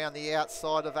looking around the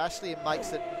outside of Ashley and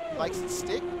makes it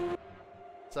stick.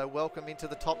 So welcome into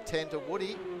the top 10 to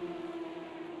Woody.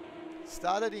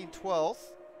 Started in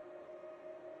 12th.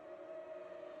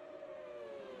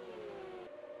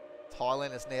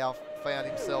 Thailand has now found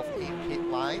himself in pit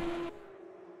lane.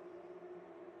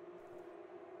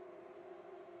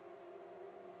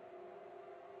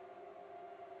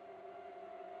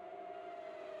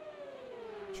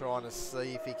 Trying to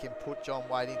see if he can put John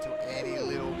Wade into any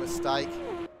little mistake.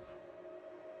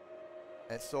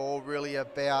 It's all really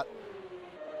about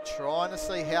trying to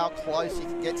see how close you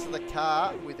can get to the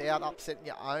car without upsetting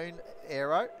your own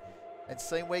aero, and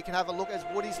seeing where you can have a look as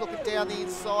Woody's looking down the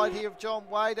inside here of John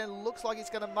Wade, and looks like he's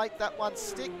going to make that one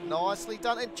stick. Nicely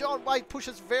done. And John Wade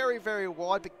pushes very, very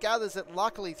wide, but gathers it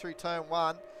luckily through turn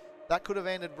 1. That could have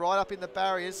ended right up in the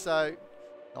barriers, so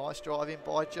nice drive in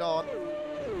by John.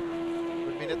 For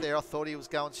a minute there, I thought he was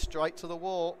going straight to the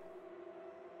wall.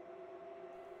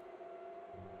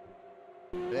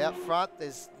 But out front,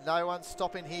 there's no one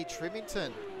stopping here.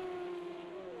 Trimington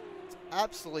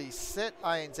absolutely set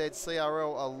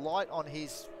ANZCRL alight on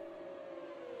his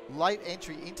late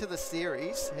entry into the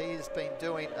series. He has been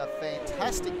doing a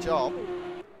fantastic job.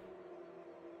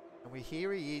 And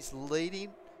here he is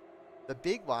leading the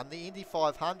big one, the Indy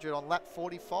 500, on lap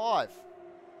 45.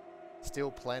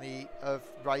 Still plenty of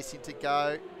racing to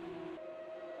go.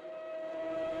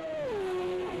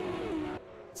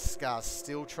 Scar's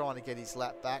still trying to get his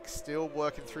lap back, still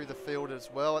working through the field as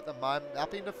well at the moment,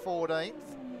 up into 14th,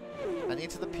 and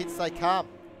into the pits they come.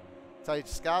 So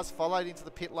Scar's followed into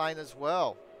the pit lane as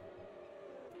well.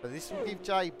 But this will give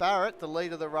Jay Barrett the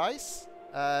lead of the race,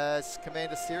 as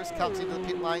Commander Cirrus comes into the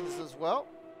pit lanes as well.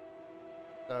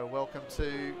 So welcome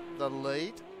to the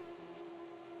lead,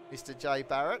 Mr. Jay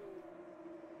Barrett.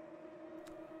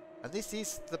 And this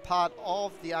is the part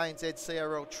of the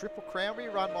ANZCRL Triple Crown we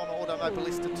run on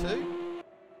Automobilista 2,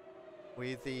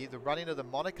 with the running of the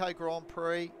Monaco Grand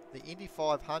Prix, the Indy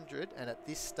 500, and at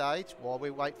this stage, while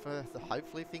we wait for the,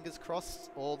 hopefully, fingers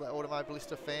crossed, all the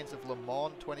Automobilista fans of Le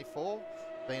Mans 24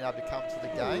 being able to come to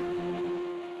the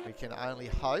game, we can only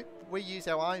hope. We use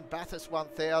our own Bathurst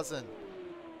 1000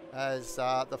 as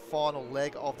the final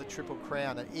leg of the Triple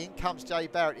Crown. And in comes Jay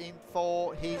Barrett in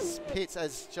for his pits,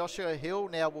 as Joshua Hill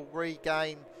now will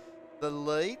regain the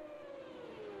lead.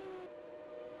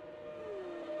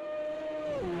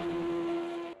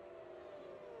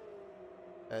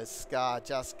 As Scar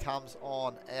just comes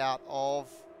on out of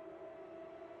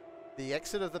the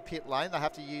exit of the pit lane. They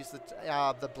have to use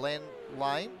the blend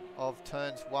lane of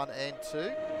turns 1 and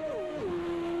 2.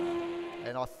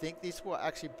 And I think this will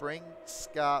actually bring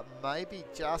Scar maybe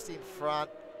just in front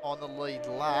on the lead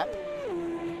lap,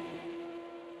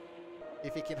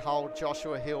 if he can hold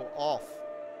Joshua Hill off.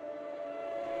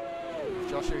 If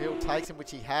Joshua Hill takes him,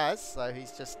 which he has, so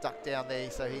he's just stuck down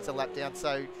there, so he's a lap down.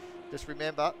 So just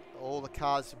remember, all the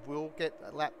cars will get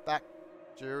a lap back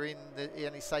during the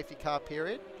any safety car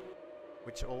period,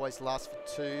 which always lasts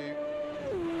for 2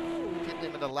 pit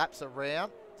limiter laps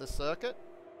around the circuit.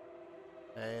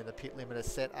 And the pit limit is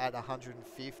set at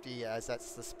 150, as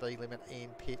that's the speed limit in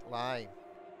pit lane.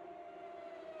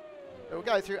 We'll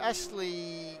go through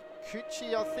Ashley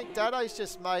Cucci. I think Dado's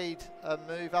just made a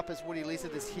move up as Woody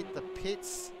Lizard has hit the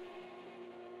pits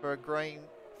for a green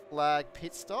flag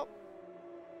pit stop.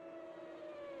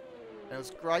 And it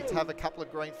was great to have a couple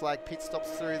of green flag pit stops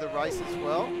through the race as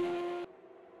well,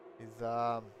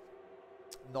 with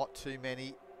not too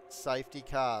many safety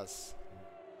cars.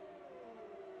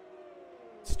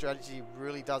 Strategy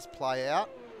really does play out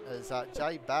as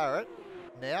Jay Barrett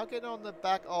now getting on the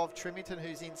back of Trimington,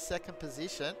 who's in second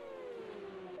position.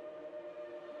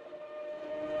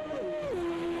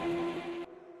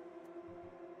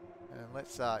 And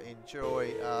let's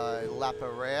enjoy a lap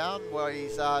around where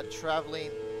he's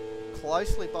travelling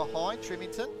closely behind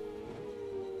Trimington.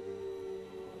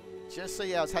 Just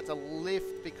see how he's had to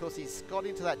lift because he's got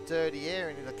into that dirty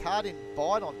area and the car didn't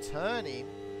bite on turning.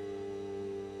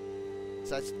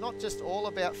 So it's not just all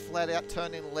about flat out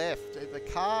turning left.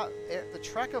 The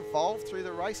track evolved through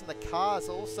the race, and the cars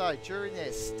also during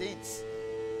their stints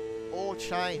all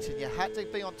changed, and you had to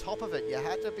be on top of it. You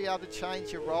had to be able to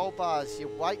change your roll bars, your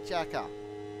weight jacker,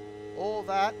 all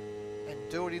that, and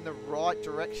do it in the right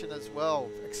direction as well.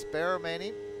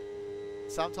 Experimenting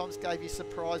sometimes gave you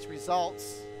surprise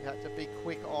results. You had to be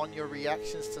quick on your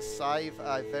reactions to save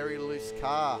a very loose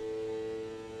car,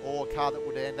 or a car that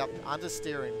would end up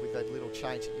understeering with a little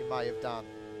change that you may have done.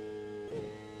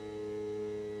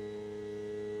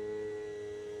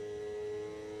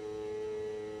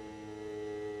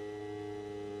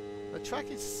 The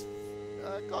track is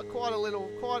got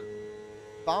quite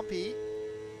bumpy,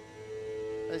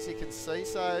 as you can see,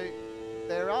 so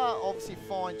there are obviously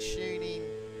fine-tuning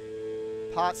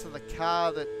parts of the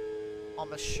car that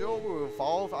I'm sure will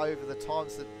evolve over the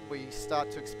times that we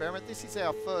start to experiment. This is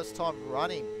our first time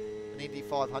running an Indy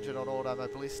 500 on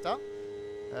Automobilista,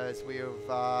 as we have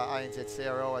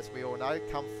ANZCRL, as we all know,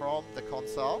 come from the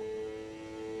console.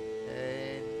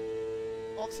 And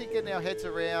obviously getting our heads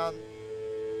around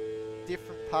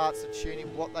different parts of tuning,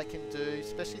 what they can do,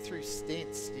 especially through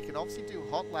stints. You can obviously do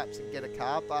hot laps and get a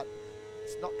car, but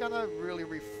it's not going to really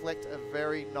reflect a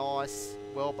very nice,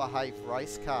 well-behaved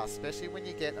race car, especially when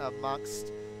you get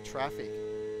amongst traffic.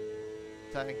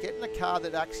 So getting a car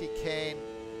that actually can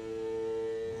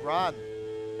run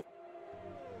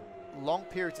long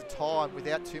periods of time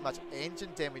without too much engine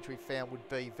damage, we found would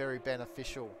be very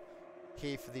beneficial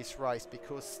here for this race,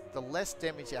 because the less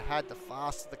damage you had, the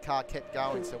faster the car kept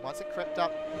going. So once it crept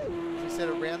up, as we said,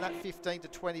 around that 15 to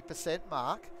 20%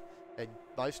 mark, and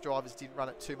most drivers didn't run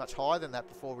it too much higher than that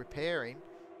before repairing,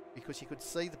 because you could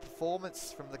see the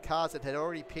performance from the cars that had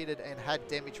already pitted and had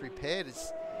damage repaired,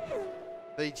 as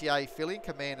VGA Philly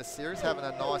Commander Series having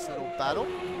a nice little battle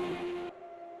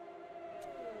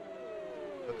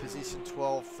for position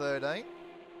 12-13.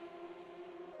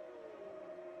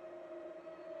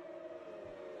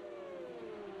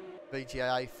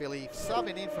 VGA Philly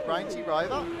subbing in for Rangy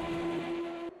Rover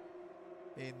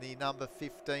in the number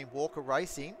 15 Walker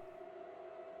Racing.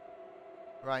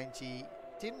 Rangy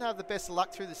didn't have the best of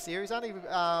luck through the series, only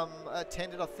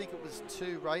attended, I think it was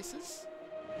 2 races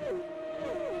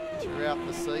throughout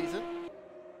the season.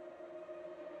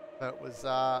 But it was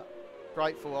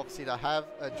grateful obviously to have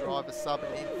a driver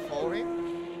subbing in for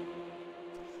him.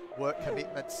 Work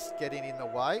commitments getting in the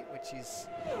way, which is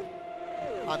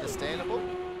understandable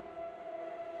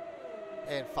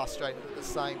and frustrating at the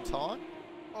same time.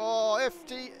 Oh,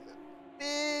 FD,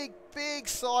 big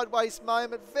sideways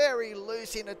moment, very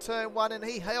loose into turn 1, and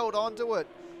he held on to it.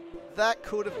 That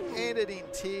could have ended in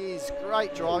tears.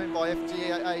 Great driving by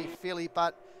FGA Philly,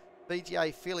 but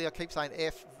VGA Philly, I keep saying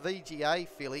VGA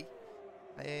Philly,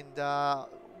 and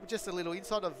just a little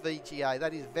insight of VGA,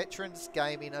 that is Veterans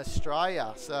Gaming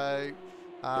Australia. So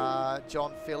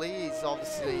John Philly is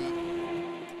obviously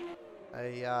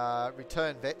a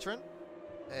returned veteran,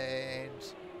 and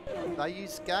they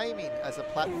use gaming as a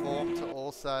platform to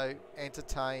also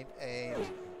entertain and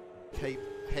keep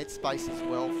headspace as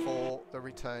well for the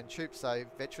return troops. So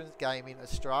Veterans Gaming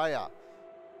Australia,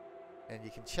 and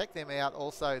you can check them out.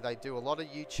 Also, they do a lot of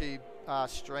YouTube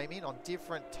streaming on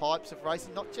different types of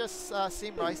racing, not just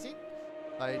sim racing.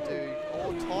 They do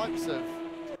all types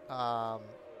of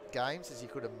games, as you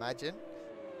could imagine.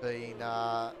 Being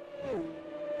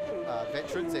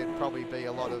veterans, there'd probably be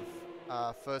a lot of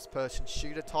first-person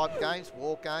shooter type games,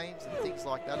 war games and things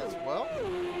like that as well.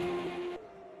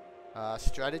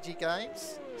 Strategy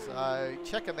games, so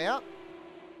check them out.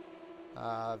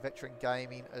 Veteran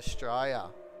Gaming Australia.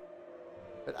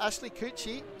 But Ashley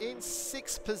Cucci in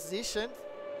 6th position,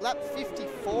 lap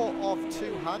 54 of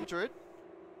 200,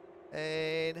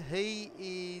 and he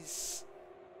is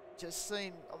just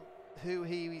seen who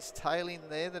he is tailing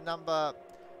there, the number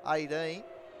 18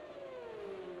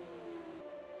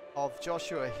 of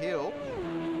Joshua Hill.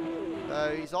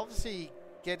 So he's obviously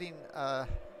getting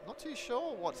not too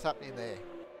sure what's happening there.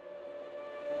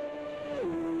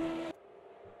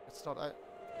 It's not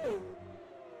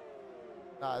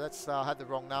No, that's I had the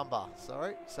wrong number.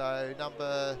 Sorry. So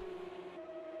number,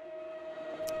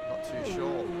 not too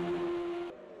sure.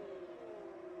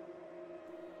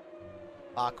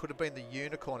 Could have been the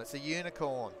unicorn. It's a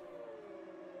unicorn.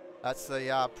 That's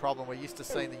the problem. We're used to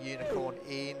seeing the unicorn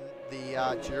in the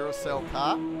Duracell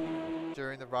car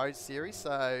during the road series.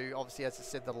 So obviously, as I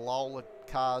said, the Lola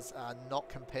cars are not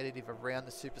competitive around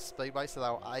the super speedway, so they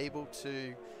were able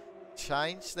to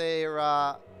change their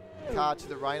car to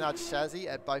the Reynard chassis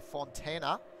at both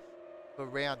Fontana for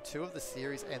round 2 of the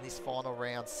series and this final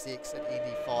round 6 at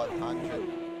Indy 500.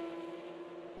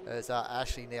 There's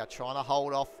Ashley now trying to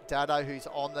hold off Dado, who's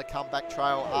on the comeback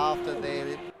trail after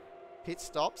their pit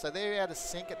stop. So they're out of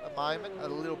sync at the moment, a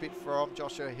little bit from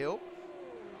Joshua Hill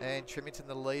and Trimington,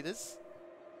 the leaders,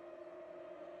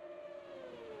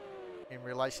 in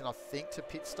relation, I think, to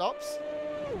pit stops.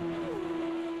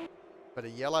 But a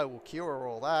yellow will cure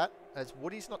all that, as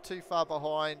Woody's not too far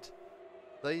behind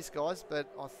these guys, but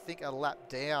I think a lap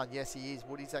down. Yes, he is.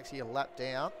 Woody's actually a lap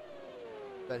down,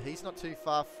 but he's not too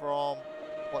far from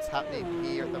what's happening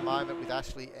here at the moment with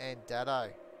Ashley and Dado.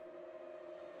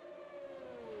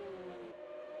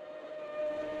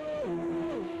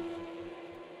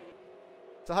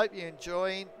 So I hope you're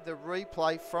enjoying the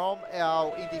replay from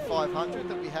our Indy 500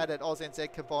 that we had at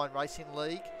ANZCRL Combined Racing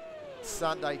League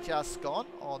Sunday just gone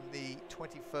on the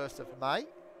 21st of May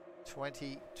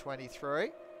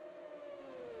 2023.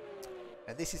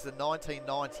 And this is the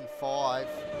 1995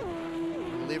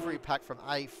 livery pack from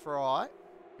A Fry,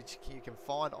 which you can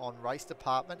find on Race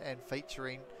Department, and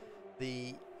featuring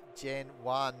the Gen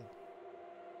 1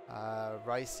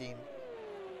 racing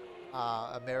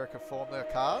America Formula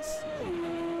cars,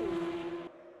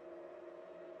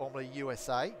 formerly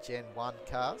USA Gen 1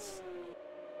 cars.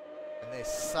 And they're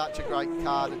such a great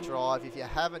car to drive. If you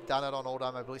haven't done it on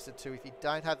Automobilista 2, if you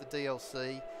don't have the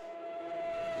DLC,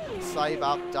 save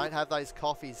up, don't have those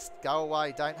coffees, go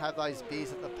away, don't have those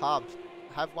beers at the pub,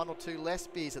 have 1 or 2 less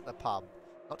beers at the pub.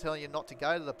 Not telling you not to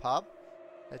go to the pub,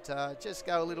 but just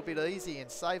go a little bit easy and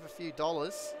save a few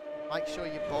dollars. Make sure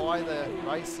you buy the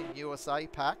Racing USA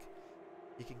pack.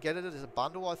 You can get it as a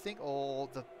bundle, I think, or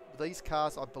these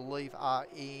cars, I believe, are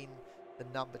in the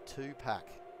number 2 pack.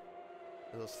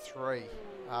 There's 3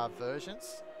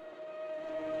 versions.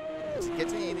 To get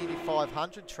to the Indy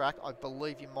 500 track, I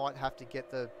believe you might have to get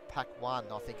the pack 1,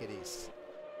 I think it is.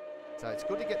 So it's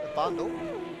good to get the bundle,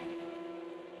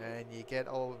 and you get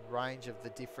a range of the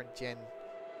different Gen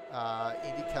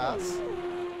Indy cars.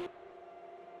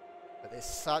 But there's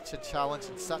such a challenge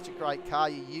and such a great car.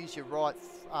 You use your right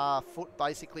foot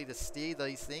basically to steer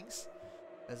these things,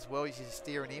 as well as your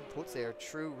steering inputs. They're a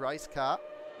true race car.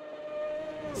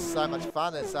 So much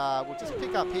fun. As we'll just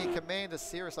pick up here Commander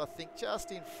Cirrus, I think,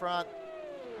 just in front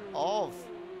of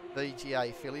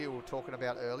VGA Philly, we were talking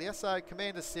about earlier. So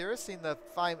Commander Cirrus in the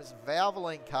famous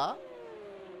Valvoline car.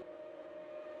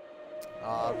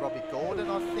 Robbie Gordon,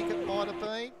 I think it might have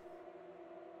been.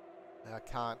 I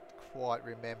can't quite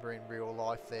remember in real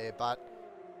life there, but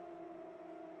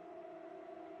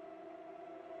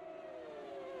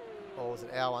or was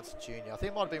it Al Unser Jr.? I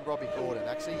think it might have been Robbie Gordon,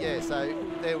 actually. Yeah, so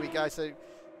there we go. So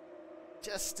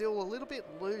just still a little bit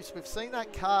loose. We've seen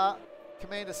that car,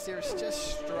 Commander Cirrus,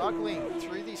 just struggling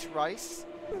through this race.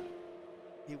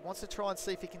 He wants to try and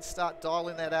see if he can start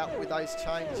dialing that out with those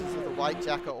changes of the weight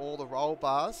jacker or the roll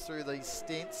bars through these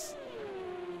stints.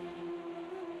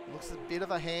 Looks a bit of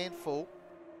a handful.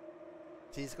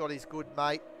 He's got his good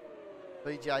mate,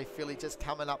 BJ Philly, just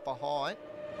coming up behind.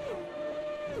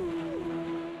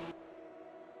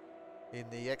 In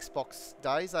the Xbox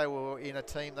days, they were in a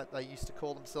team that they used to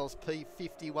call themselves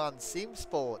P51 Sim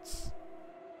Sports.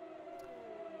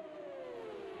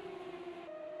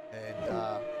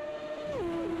 And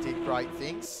did great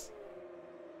things.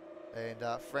 And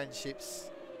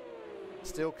friendships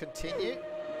still continue.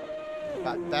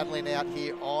 But battling out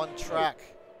here on track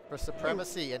for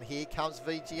supremacy. And here comes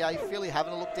VGA Philly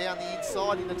having a look down the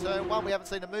inside into turn 1. We haven't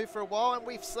seen a move for a while, and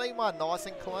we've seen one nice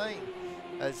and clean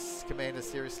as Commander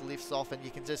Cirrus lifts off, and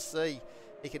you can just see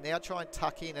he can now try and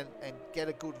tuck in and get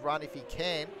a good run if he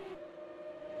can.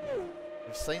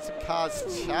 We've seen some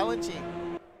cars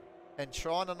challenging and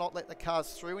trying to not let the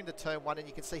cars through into turn 1, and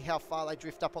you can see how far they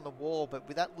drift up on the wall. But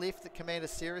with that lift that Commander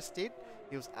Cirrus did,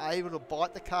 he was able to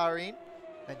bite the car in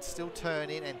and still turn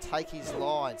in and take his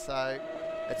line. So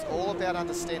it's all about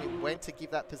understanding when to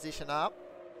give that position up.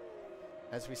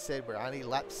 As we said, we're only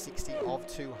lap 60 of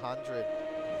 200.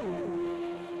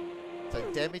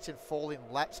 So damage and falling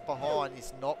laps behind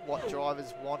is not what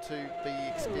drivers want to be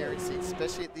experiencing,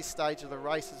 especially at this stage of the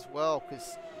race as well,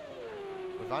 because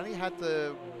we've only had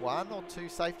the 1 or 2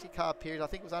 safety car period. I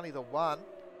think it was only the 1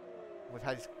 We've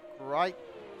had this great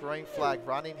green flag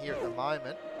run in here at the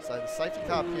moment. So the safety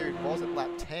car period was at lap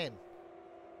 10.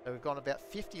 So we've gone about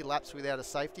 50 laps without a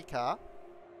safety car.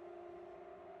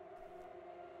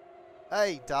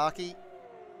 Hey, Darky.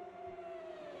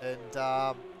 And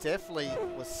definitely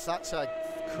was such a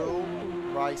cool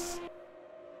race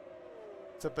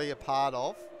to be a part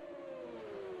of.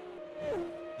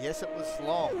 Yes, it was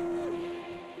long,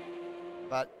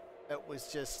 but it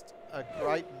was just a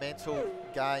great mental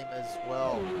game as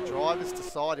well. Drivers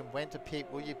deciding when to pit.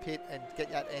 Will you pit and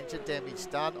get that engine damage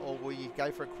done, or will you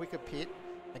go for a quicker pit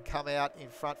and come out in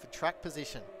front for track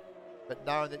position? But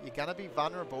knowing that you're going to be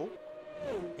vulnerable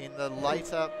in the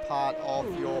later part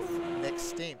of your next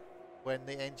stint, when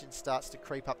the engine starts to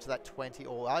creep up to that 20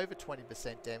 or over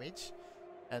 20% damage,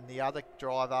 and the other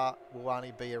driver will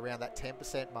only be around that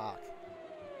 10% mark.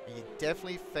 And you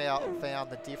definitely found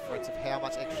the difference of how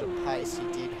much extra pace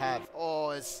you did have. Oh,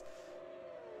 as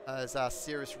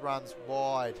Cirrus runs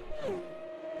wide.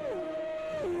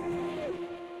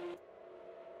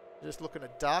 Just looking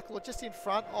at Darkler, just in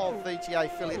front of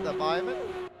VGA Philly at the moment.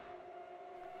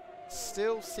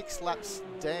 Still 6 laps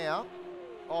down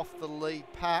off the lead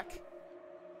pack.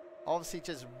 Obviously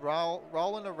just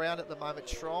rolling around at the moment,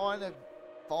 trying to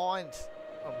find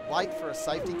and wait for a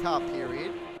safety car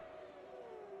period.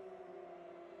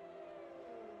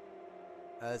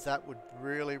 As that would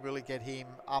really, really get him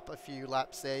up a few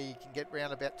laps there. You can get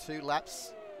round about 2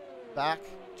 laps back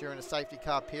during a safety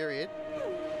car period.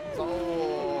 So,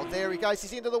 oh, there he goes.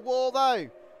 He's into the wall though.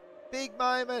 Big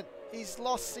moment. He's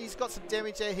lost. He's got some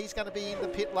damage there. He's going to be in the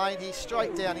pit lane. He's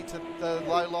straight down into the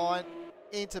low line,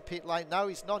 into pit lane. No,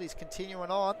 he's not. He's continuing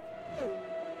on.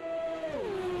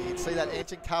 You can see that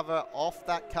engine cover off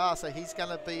that car. So he's going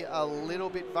to be a little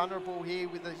bit vulnerable here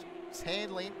with his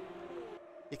handling.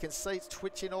 You can see it's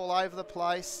twitching all over the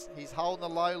place. He's holding the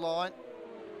low line.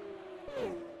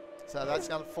 So that's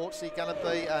unfortunately going to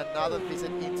be another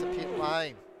visit into pit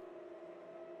lane.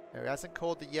 Now he hasn't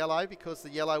called the yellow because the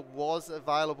yellow was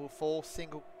available for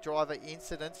single driver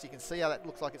incidents. You can see how that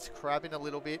looks like it's crabbing a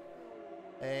little bit.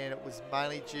 And it was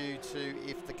mainly due to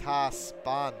if the car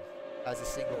spun as a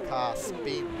single car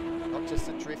spin, not just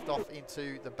a drift off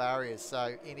into the barriers.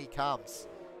 So in he comes.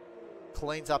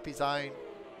 Cleans up his own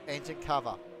engine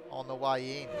cover on the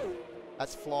way in.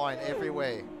 That's flying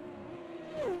everywhere.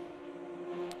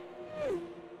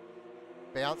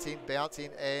 Bounce in,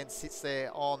 and sits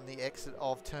there on the exit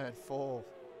of turn 4.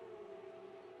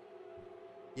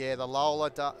 Yeah, the Lola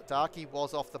Darky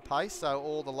was off the pace, so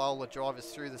all the Lola drivers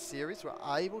through the series were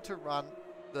able to run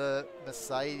the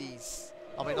Mercedes,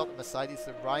 I mean not the Mercedes,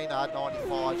 the Reynard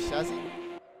 95 chassis,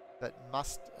 but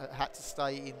had to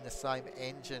stay in the same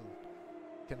engine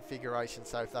configuration.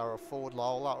 So if they were a Ford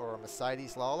Lola or a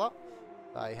Mercedes Lola,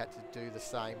 they had to do the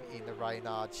same in the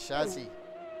Reynard chassis.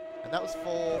 And that was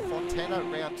for Fontana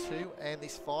round 2 and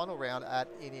this final round at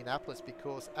Indianapolis,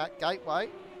 because at Gateway,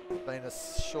 being a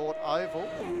short oval,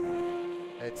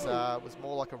 it was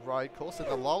more like a road course, and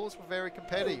the Lolas were very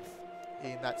competitive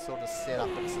in that sort of setup.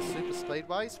 But it's the super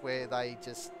speedways where they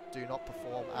just do not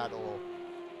perform at all.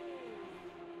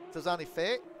 So it was only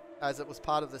fair, as it was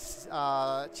part of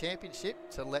the championship,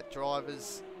 to let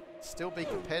drivers still be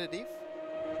competitive.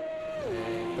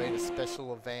 And being a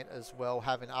special event as well,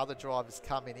 having other drivers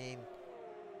coming in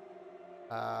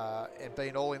and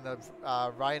being all in the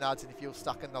Reynards, and if you're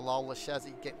stuck in the Lola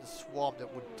chassis getting swamped,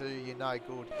 it would do you no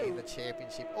good in the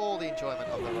championship or the enjoyment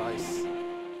of the race.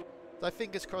 So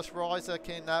fingers crossed Reza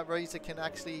can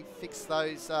actually fix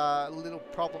those little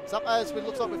problems up, as it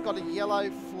looks like we've got a yellow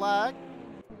flag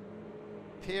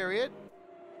period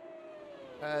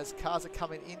as cars are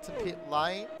coming into pit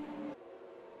lane.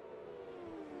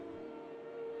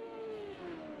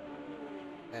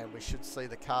 And we should see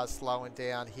the cars slowing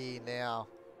down here now.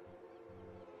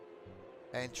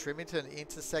 And Trimington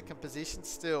into second position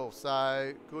still.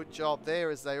 So good job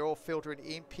there as they're all filtering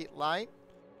in pit lane.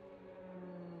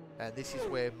 And this is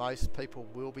where most people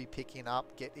will be picking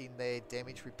up, getting their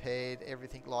damage repaired,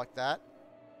 everything like that.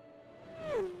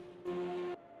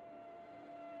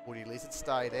 Woody Lizard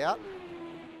stayed out,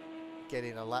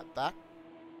 getting a lap back.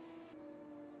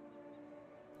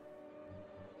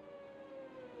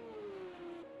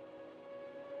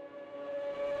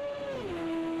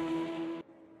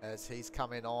 As he's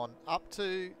coming on up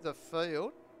to the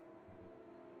field,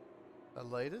 the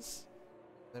leaders.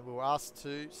 Then we were asked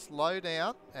to slow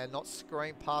down and not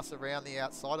scream pass around the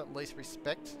outside, at least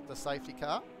respect the safety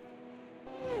car.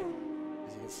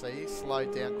 As you can see,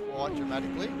 slowed down quite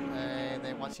dramatically, and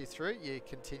then once you're through, you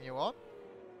continue on.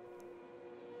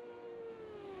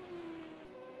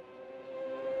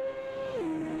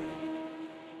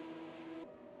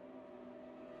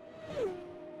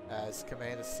 As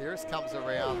Commander Cirrus comes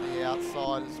around the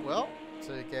outside as well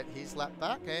to get his lap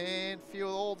back, and feel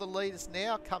all the leaders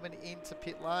now coming into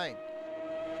pit lane.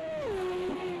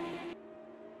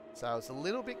 So it's a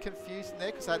little bit confusing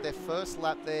there because they had their first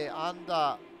lap there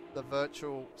under the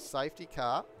virtual safety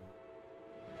car.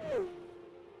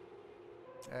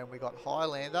 And we got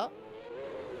Highlander.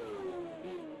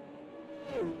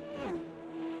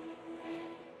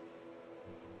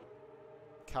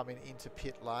 Coming into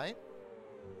pit lane.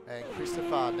 And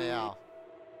Christopher now.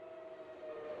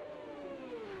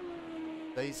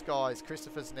 These guys,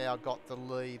 Christopher's now got the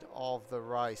lead of the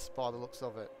race by the looks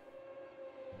of it.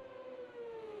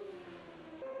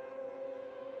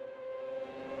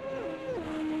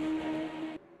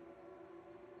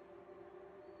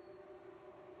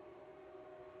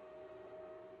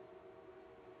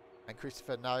 And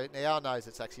Christopher now knows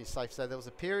it's actually safe. So there was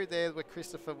a period there where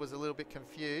Christopher was a little bit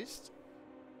confused.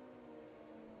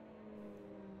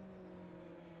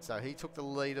 So he took the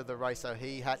lead of the race, so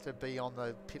he had to be on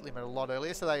the pit limit a lot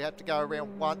earlier. So they have to go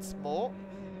around once more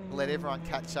to let everyone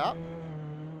catch up.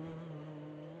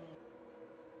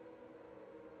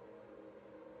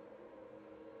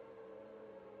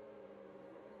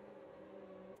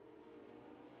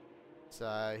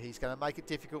 So he's going to make it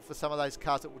difficult for some of those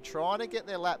cars that were trying to get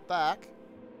their lap back.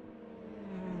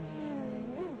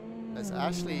 As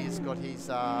Ashley has got his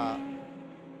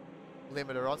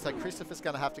limiter on, so Christopher's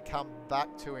going to have to come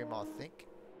back to him, I think.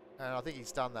 And I think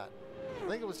he's done that. I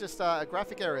think it was just a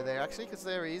graphic error there, actually, because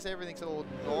there he is. Everything's all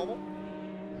normal.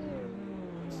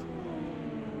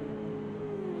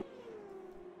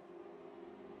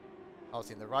 I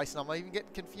was in the race and I'm even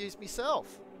getting confused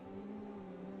myself.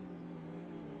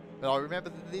 But I remember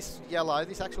that this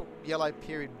actual yellow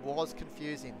period was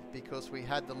confusing because we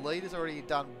had the leaders already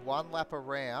done one lap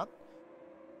around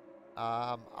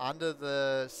under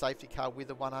the safety car with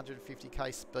the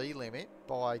 150k speed limit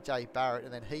by Jay Barrett,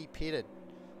 and then he pitted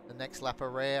the next lap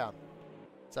around.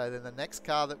 So then the next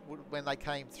car that when they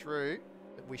came through,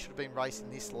 we should have been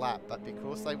racing this lap, but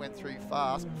because they went through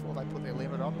fast before they put their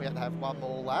limit on, we had to have one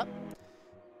more lap.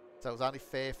 So it was only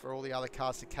fair for all the other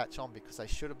cars to catch on because they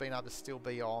should have been able to still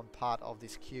be on part of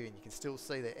this queue. And you can still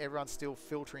see that everyone's still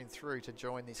filtering through to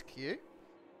join this queue.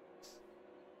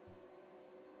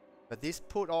 But this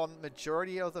put on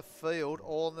majority of the field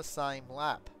all in the same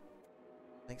lap.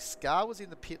 I think Scar was in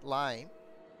the pit lane.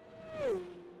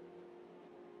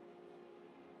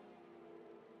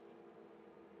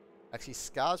 Actually,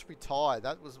 Scar's retired.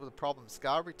 That was the problem.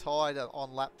 Scar retired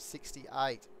on lap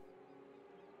 68.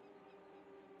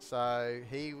 So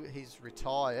he's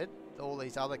retired. All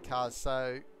these other cars.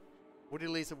 So Woody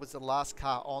Lizard was the last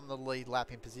car on the lead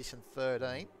lap in position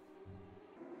 13.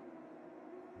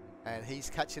 And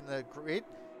he's catching the grid.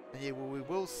 And yeah, well, we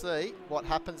will see what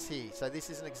happens here. So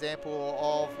this is an example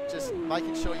of just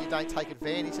making sure you don't take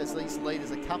advantage as these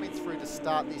leaders are coming through to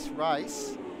start this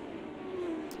race.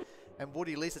 And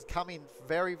Woody Lizard's coming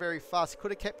very, very fast. He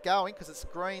could have kept going because it's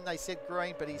green. They said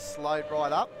green, but he slowed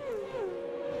right up.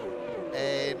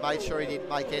 And made sure he didn't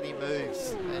make any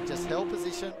moves. And just held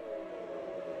position.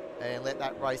 And let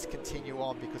that race continue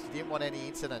on because he didn't want any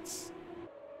incidents.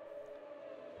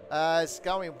 It's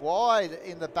going wide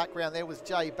in the background there was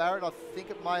Jay Barrett, I think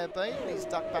it may have been. He's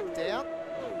ducked back down.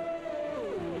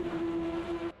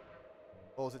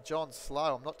 Or was it John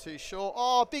Slow? I'm not too sure.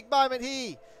 Oh, big moment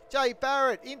here. Jay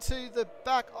Barrett into the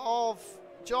back of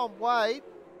John Wade.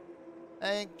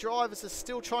 And drivers are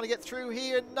still trying to get through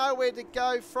here. Nowhere to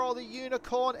go for the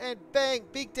Unicorn. And bang,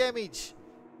 big damage.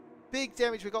 Big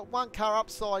damage. We've got one car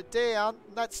upside down.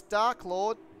 And that's Dark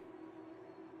Lord.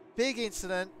 Big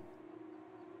incident.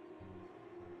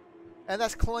 And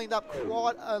that's cleaned up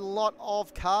quite a lot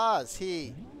of cars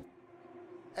here.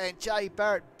 And Jay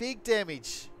Barrett, big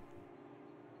damage.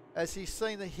 As you've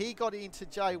seen that he got into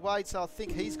Jay Wade, so I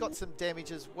think he's got some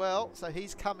damage as well. So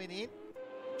he's coming in.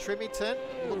 Trimington,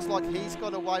 looks like he's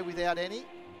got away without any.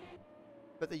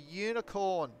 But the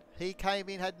Unicorn, he came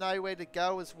in, had nowhere to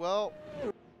go as well.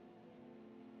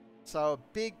 So a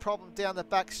big problem down the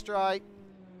back straight.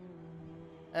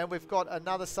 And we've got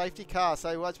another safety car.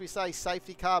 So as we say,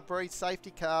 safety car breeds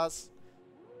safety cars.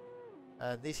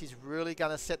 And this is really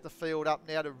going to set the field up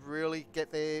now to really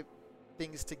get their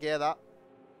things together.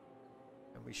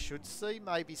 And we should see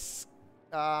maybe... this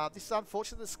is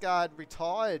unfortunate that Scar had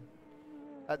retired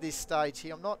at this stage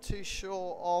here. I'm not too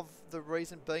sure of the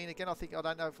reason being. Again, I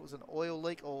don't know if it was an oil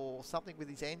leak or something with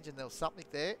his engine. There was something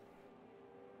there.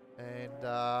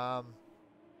 And...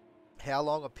 how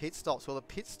long are pit stops? Well, the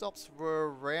pit stops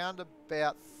were around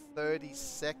about 30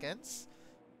 seconds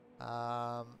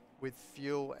with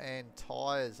fuel and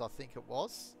tyres, I think it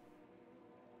was.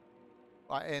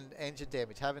 and engine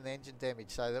damage, having engine damage.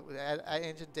 So that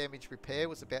engine damage repair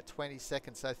was about 20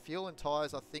 seconds. So fuel and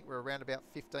tyres, I think, were around about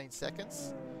 15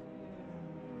 seconds.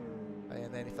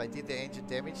 And then if they did the engine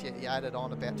damage, you added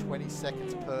on about 20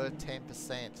 seconds per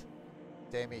 10%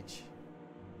 damage.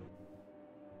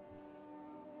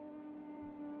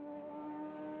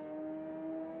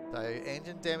 So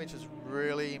engine damage is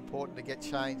really important to get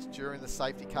changed during the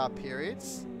safety car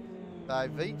periods. So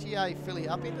VGA Philly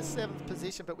up into 7th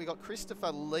position, but we got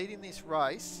Christopher leading this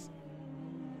race.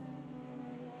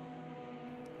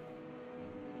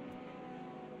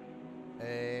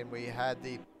 And we had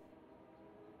the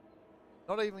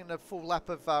not even a full lap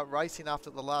of racing after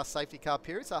the last safety car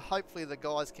period, so hopefully the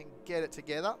guys can get it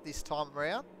together this time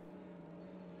around.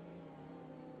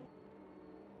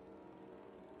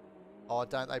 Oh,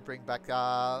 don't they bring back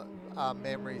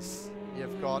memories?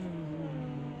 You've got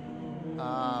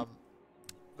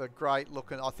the great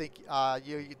looking, I think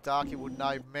you Darky would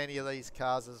know many of these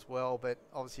cars as well, but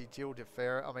obviously Gilles de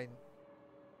Ferrer, I mean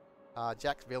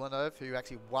Jacques Villeneuve, who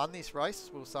actually won this race,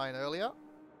 we were saying earlier,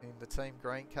 in the Team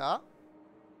Green car.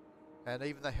 And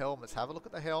even the helmets, have a look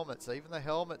at the helmets. Even the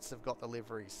helmets have got the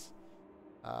liveries.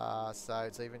 So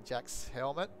it's even Jack's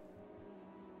helmet.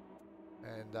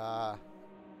 And I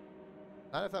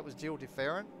don't know if that was Gilles de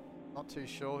Ferrer. Not too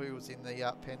sure who was in the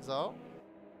Pennzoil.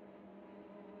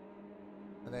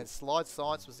 And then Slide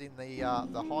Science was in the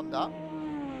Honda.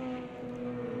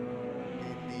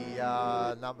 In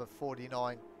the number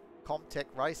 49 Comtech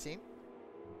Racing.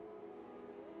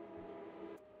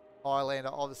 Highlander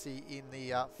obviously in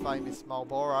the famous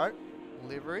Marlboro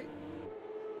livery.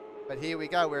 But here we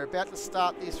go, we're about to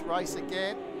start this race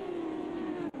again.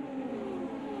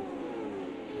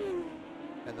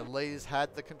 And the leaders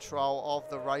had the control of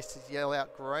the race to yell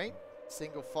out green.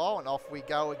 Single file, and off we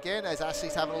go again as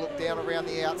Ashley's having a look down around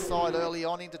the outside early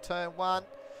on into turn 1.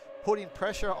 Putting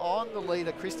pressure on the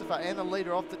leader, Christopher, and the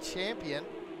leader of the champion.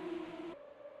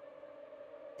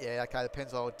 Yeah, okay, the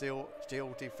Pennzoil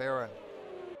Gilles de Ferrer.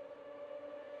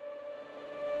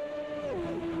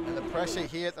 And the pressure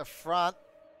here at the front.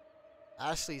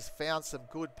 Ashley's found some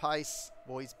good pace.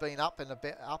 Well, he's been up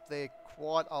there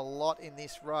quite a lot in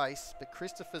this race, but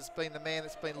Christopher's been the man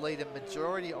that's been leading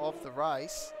majority of the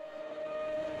race.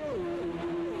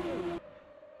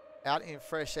 Out in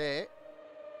fresh air.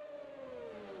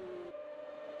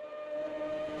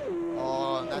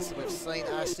 Oh, and that's we've seen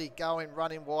Ashley going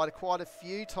running wide quite a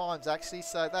few times actually,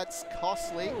 so that's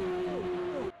costly.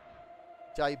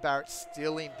 Jay Barrett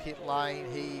still in pit lane.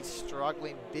 He's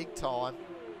struggling big time.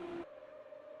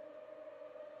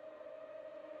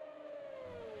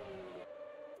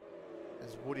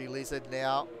 There's Woody Lizard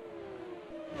now.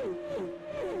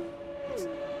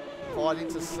 Fighting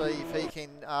to see if he can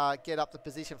get up the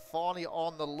position. Finally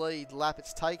on the lead lap.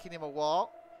 It's taken him a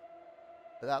while.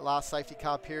 But that last safety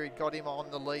car period got him on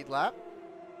the lead lap.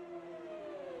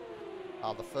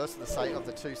 The first of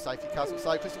the two safety cars.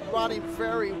 So he's running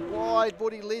very wide,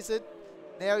 Woody Lizard.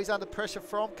 Now he's under pressure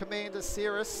from Commander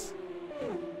Cirrus.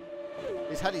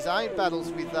 He's had his own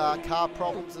battles with car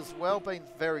problems as well, been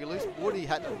very loose. Woody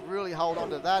had to really hold on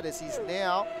to that as he's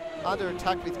now under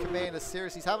attack with Commander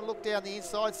Cirrus. He's having a look down the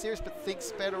inside, Cirrus, but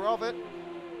thinks better of it.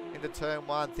 Into turn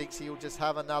 1, thinks he'll just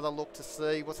have another look to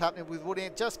see what's happening with Woody.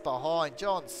 And just behind,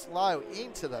 John Slow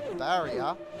into the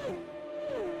barrier.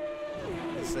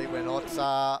 You see, we're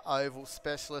not oval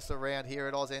specialists around here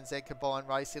at ANZCRL Combined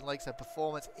Racing League, so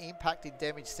performance impacting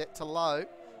damage set to low.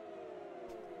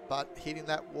 But hitting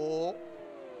that wall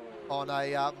on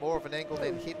a more of an angle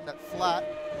than hitting it flat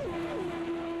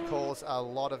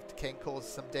can cause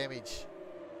some damage,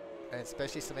 and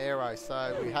especially some aero.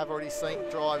 So we have already seen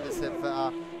drivers have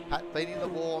been in the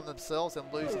wall on themselves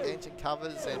and lose engine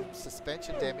covers and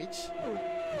suspension damage.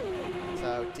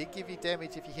 So it did give you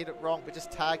damage if you hit it wrong, but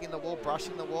just tagging the wall,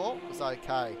 brushing the wall was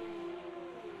okay.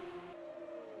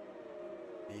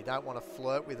 You don't want to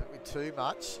flirt with it too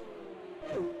much.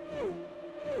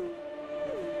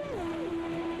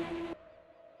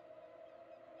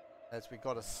 As we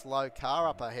got a slow car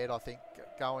up ahead, I think,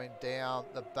 going down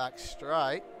the back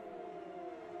straight.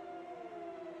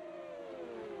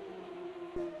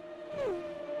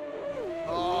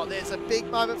 Oh, there's a big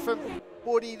moment from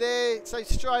Woody there. So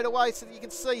straight away, so you can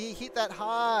see he hit that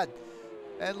hard.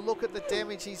 And look at the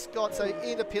damage he's got. So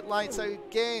into pit lane. So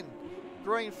again,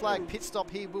 green flag pit stop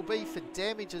here will be for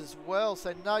damage as well.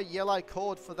 So no yellow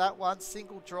cord for that one.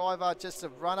 Single driver just to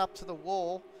run up to the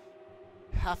wall.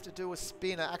 Have to do a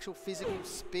spin, an actual physical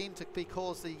spin to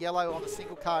cause the yellow on the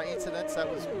single car incident, so it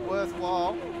was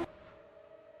worthwhile.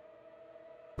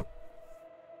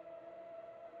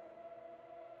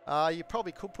 You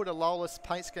probably could put a Lolas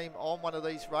paint scheme on one of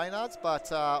these Reynards,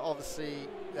 but obviously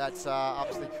that's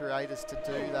up to the creators to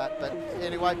do that. But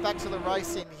anyway, back to the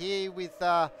racing here with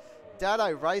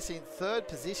Dado racing third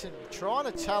position, trying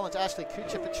to challenge Ashley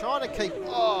Kutcher, but trying to keep,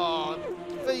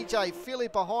 VJ Philly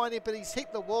behind him, but he's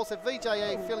hit the wall, so VJ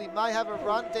Philly may have a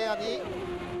run down here,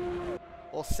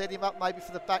 or set him up maybe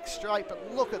for the back straight.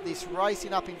 But look at this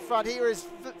racing up in front. Here is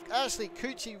Ashley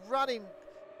Kutcher running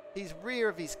his rear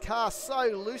of his car so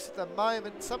loose at the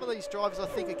moment. Some of these drivers, I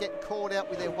think, are getting caught out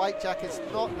with their weight jackets,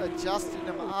 not adjusting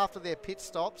them after their pit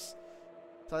stops.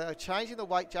 So they're changing the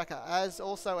weight jacket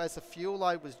also as the fuel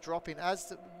load was dropping,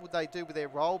 as would they do with their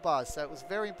roll bars. So it was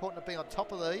very important to be on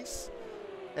top of these.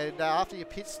 And after your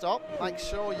pit stop, make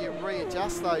sure you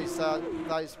readjust those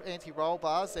anti-roll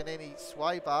bars and any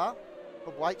sway bar,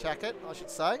 or weight jacket, I should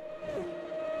say.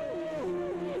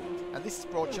 And this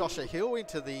has brought Joshua Hill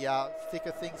into the thick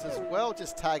of things as well,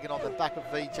 just tagging on the back of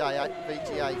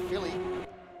VGA Philly.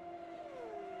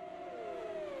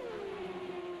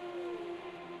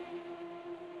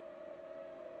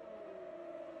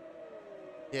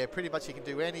 Yeah, pretty much you can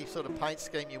do any sort of paint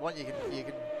scheme you want. You can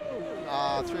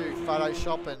through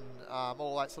Photoshop and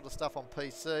all that sort of stuff on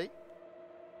PC.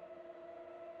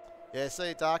 Yeah, see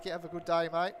you, Darky. Have a good day,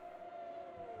 mate.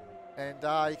 And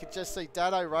you can just see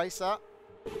Dado Racer.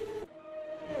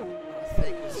 I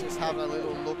think was just having a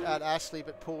little look at Ashley,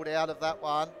 but pulled out of that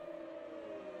one.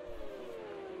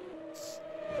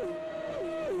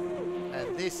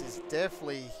 And this is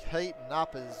definitely heating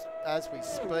up as we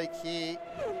speak here.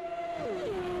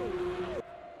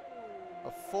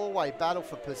 A four-way battle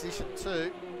for position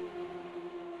 2.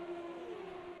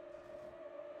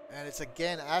 And it's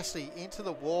again Ashley into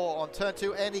the wall on turn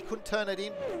 2, and he couldn't turn it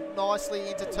in nicely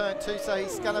into turn 2, so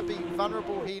he's going to be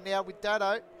vulnerable here now with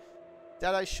Dado.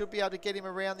 Dado should be able to get him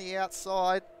around the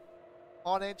outside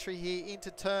on entry here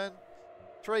into turn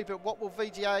 3, but what will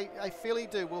VGA Philly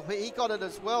do? Well, he got it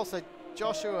as well, so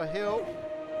Joshua Hill,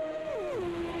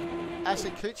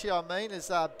 Ashley Kutcher, I mean,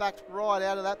 is backed right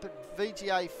out of that, but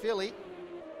VGA Philly,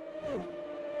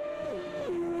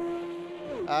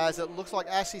 as it looks like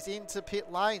Ashley's into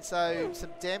pit lane, so some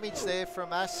damage there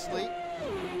from Ashley.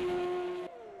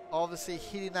 Obviously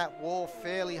hitting that wall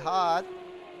fairly hard.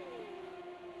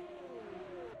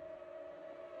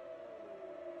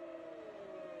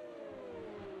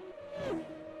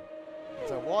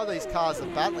 So while these cars are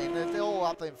battling, they're all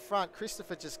up in front.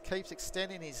 Christopher just keeps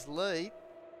extending his lead.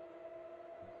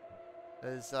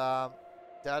 As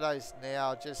Dado's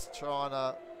now just trying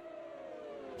to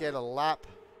get a lap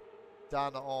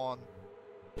done on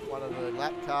one of the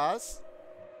lap cars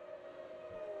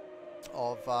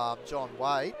of John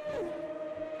Wade.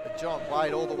 But John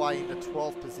Wade all the way into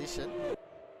 12th position.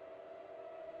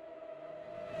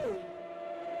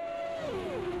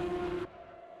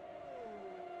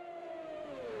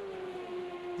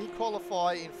 He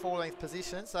qualified in 14th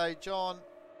position, so John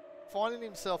finding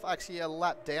himself actually a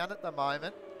lap down at the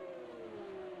moment.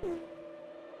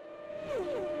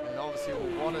 And obviously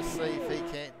we'll want to see if he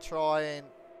can try and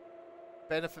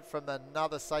benefit from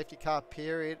another safety car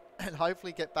period and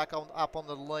hopefully get back up on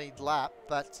the lead lap.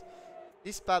 But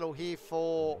this battle here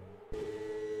for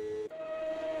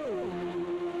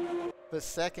the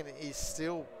second is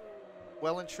still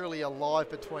well and truly alive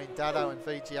between Dado and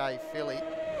VGA Philly.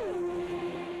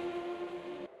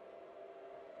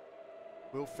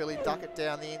 Will Philly duck it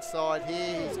down the inside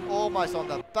here? He's almost on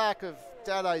the back of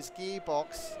Dado's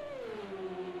gearbox.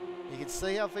 You can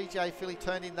see how VJ Philly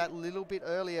turned in that little bit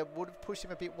earlier. Would have pushed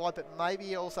him a bit wide, but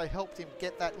maybe it also helped him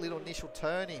get that little initial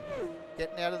turn in.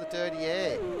 Getting out of the dirty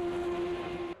air.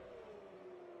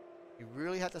 You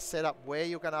really had to set up where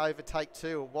you're going to overtake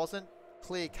to. It wasn't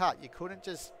clear cut. You couldn't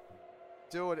just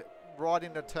do it right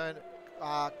into turn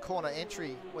corner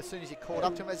entry as soon as you caught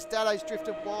up to him. As Dado's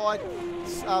drifted wide,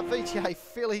 VGA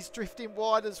Philly's drifting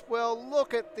wide as well.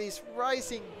 Look at this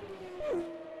racing.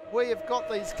 We have got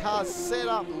these cars set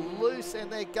up loose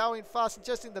and they're going fast. And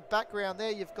just in the background there,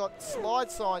 you've got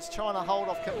Slide Science trying to hold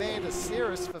off Commander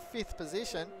Cirrus for 5th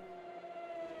position.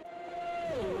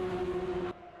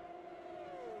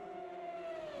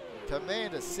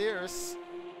 Commander Cirrus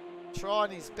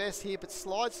trying his best here, but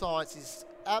Slide Science is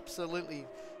absolutely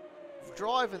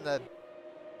driving the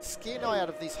skin out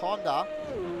of this Honda.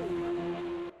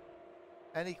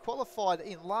 And he qualified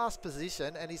in last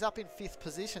position and he's up in 5th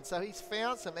position, so he's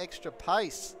found some extra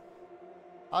pace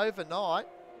overnight.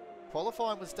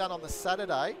 Qualifying was done on the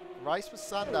Saturday, race was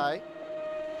Sunday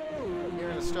here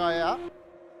in Australia.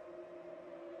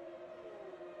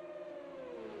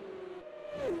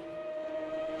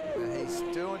 And he's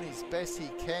doing his best he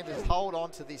can to hold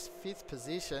on to this 5th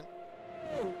position.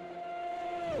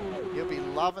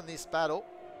 loving this battle.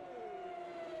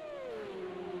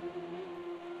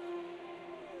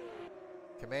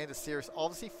 Commander Cirrus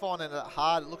obviously finding it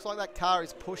hard. It looks like that car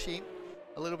is pushing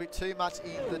a little bit too much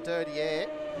in the dirty air.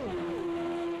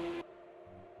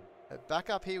 Back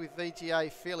up here with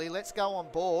VGA Philly. Let's go on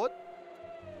board.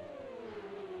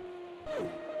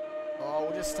 Oh,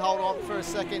 we'll just hold on for a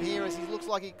second here as he looks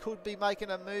like he could be making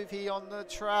a move here on the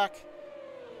track.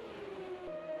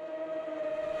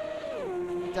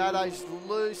 Dado's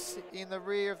loose in the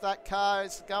rear of that car.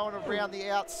 It's going around the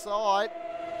outside.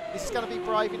 This is going to be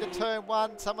brave into turn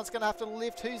one. Someone's going to have to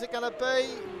lift. Who's it going to be?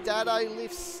 Dado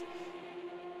lifts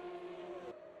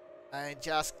and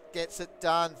just gets it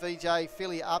done. VJ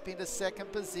Philly up into second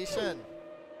position.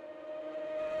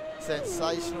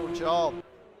 Sensational job.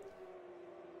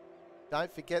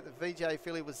 Don't forget that VJ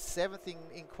Philly was 7th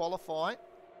in qualifying.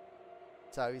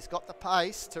 So he's got the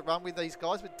pace to run with these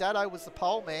guys, but Dado was the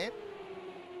pole man.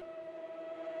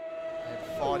 And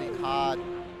fighting hard.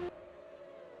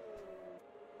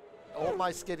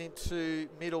 Almost getting to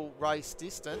middle race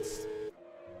distance.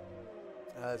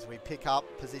 As we pick up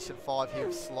position 5 here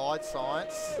of Slide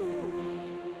Science.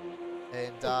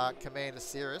 And Commander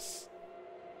Cirrus.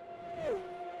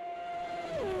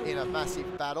 In a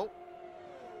massive battle.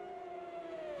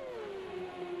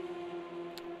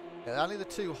 Now, only the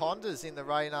 2 Hondas in the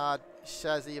Reynard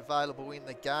chassis available in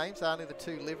the game, so only the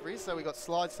 2 liveries. So we've got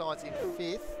Slide Science in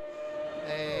 5th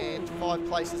and 5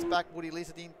 places back, Woody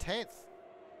Lizard in 10th.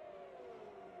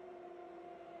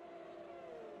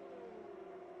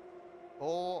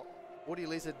 Or Woody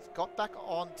Lizard got back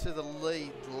onto the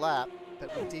lead lap,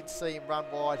 but we did see him run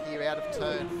wide here out of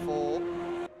turn 4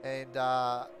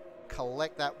 and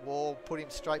collect that wall, put him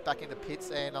straight back into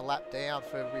pits and a lap down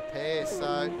for repair.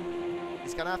 So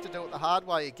he's going to have to do it the hard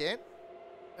way again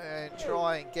and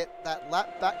try and get that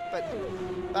lap back.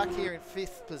 But back here in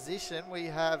 5th position, we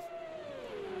have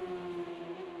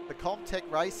the Comtech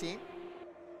Racing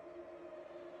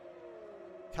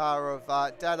car of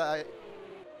Dado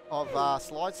of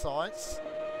Slide Science.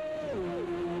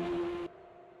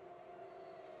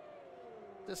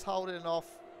 Just holding off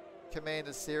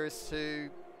Commander Cirrus, who,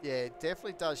 yeah,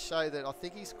 definitely does show that. I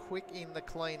think he's quick in the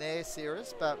clean air,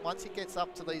 Cirrus, but once he gets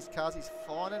up to these cars, he's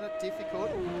finding it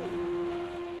difficult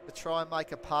to try and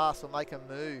make a pass or make a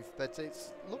move. But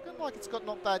it's looking like it's got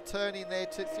not bad turn in there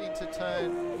into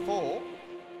turn 4.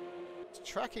 It's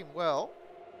tracking well.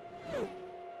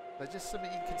 But just some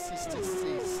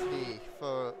inconsistencies here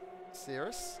for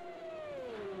Cirrus.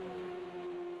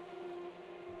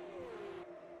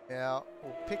 Now,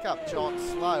 we'll pick up John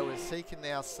Slow as he can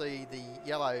now see the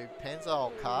yellow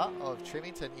Pennzoil car of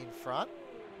Trimington in front.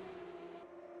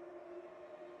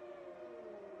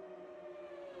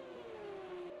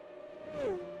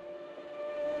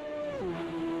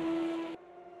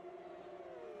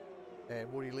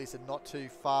 And Woody Lizard not too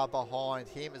far behind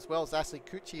him, as well as Ashley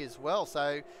Cucci as well.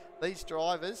 So these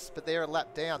drivers, but they're a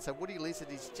lap down. So Woody Lizard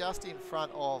is just in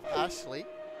front of Ashley.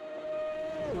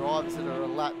 Drivers that are a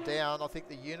lap down. I think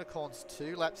the Unicorn's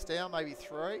 2 laps down, maybe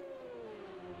 3.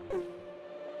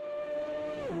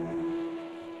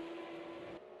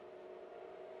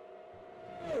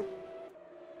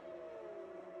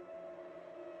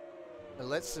 But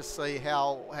let's just see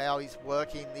how he's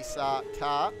working this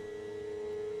car.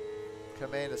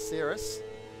 Commander Cirrus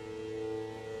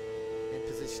in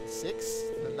position 6,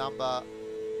 the number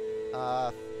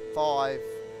 5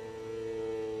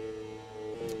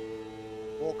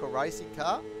 Walker Racing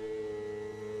car.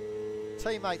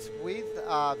 Teammates with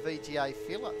VGA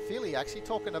Philly, actually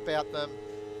talking about them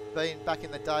being back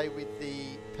in the day with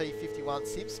the P51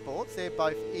 Sim Sports. They're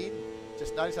both in,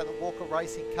 just notice that, the Walker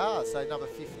Racing cars, so number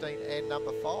 15 and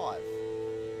number 5.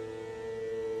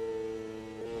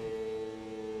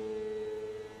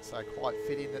 So quite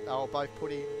fitting that they were both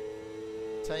put in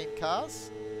team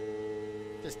cars,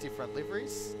 just different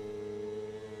liveries.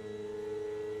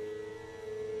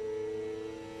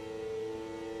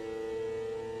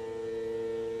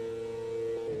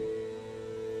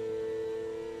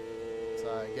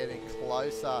 So getting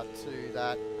closer to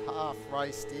that half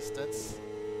race distance.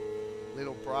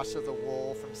 Little brush of the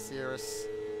wall from Cirrus.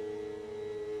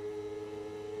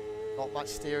 Not much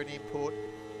steering input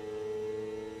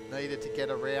needed to get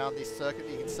around this circuit.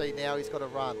 You can see now he's got to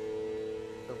run.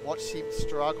 But watch him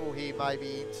struggle here,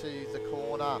 maybe into the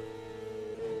corner.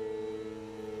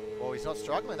 Well, he's not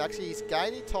struggling. Actually, he's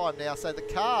gaining time now. So the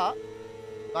car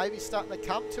maybe starting to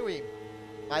come to him.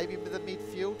 Maybe with the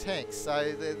mid-fuel tanks.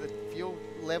 So the fuel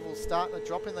level's starting to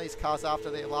drop in these cars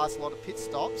after their last lot of pit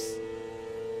stops.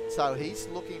 So he's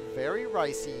looking very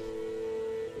racy.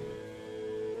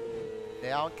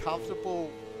 Now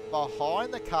uncomfortable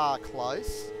behind the car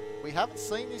close. We haven't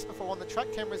seen this before on the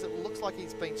track cameras. It looks like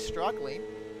he's been struggling.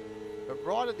 But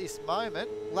right at this moment,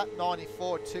 lap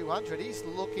 94 at 200, he's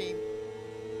looking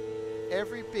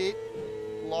every bit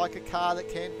like a car that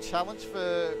can challenge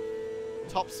for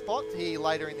top spot here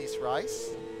later in this race.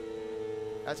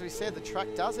 As we said, the track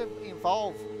does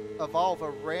evolve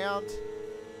around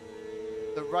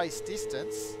the race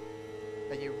distance,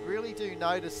 and you really do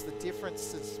notice the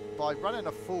differences by running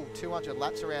a full 200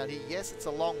 laps around here. Yes, it's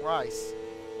a long race,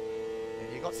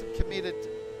 and you've got some committed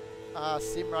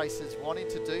sim racers wanting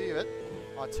to do it.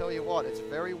 I tell you what, it's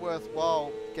very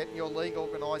worthwhile getting your league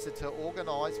organiser to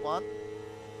organise one,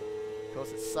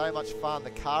 because it's so much fun.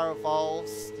 The car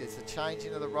evolves, there's a change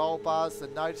into the roll bars, the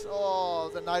notice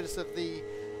of the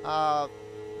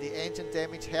engine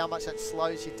damage, how much that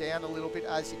slows you down a little bit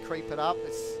as you creep it up.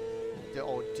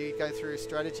 Or do you go through a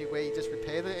strategy where you just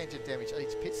repair the engine damage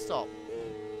each pit stop?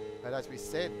 But as we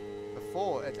said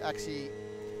before, it actually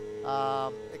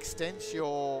extends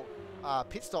your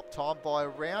pit stop time by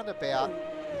around about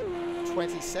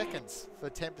 20 seconds for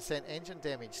 10% engine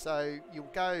damage. So you'll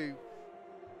go,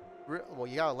 well,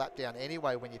 you go a lap down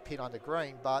anyway when you pit under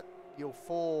green, but you'll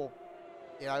fall,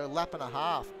 a lap and a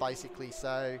half basically.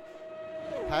 So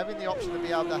having the option to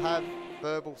be able to have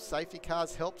verbal safety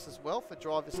cars helps as well for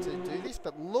drivers to do this.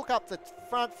 But look up the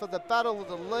front for the battle of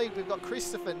the lead. We've got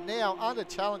Christopher now under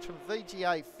challenge from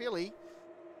VGA Philly.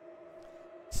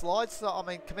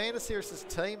 Commander Cirrus's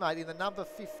teammate in the number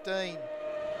 15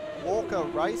 Walker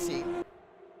Racing.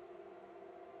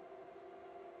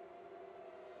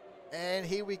 And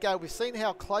here we go. We've seen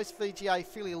how close VGA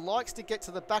Philly likes to get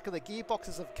to the back of the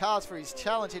gearboxes of cars for his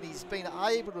challenge, and he's been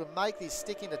able to make this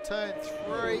stick into turn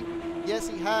 3. Yes,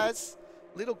 he has.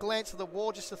 Little glance of the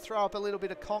wall just to throw up a little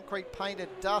bit of concrete painted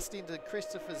dust into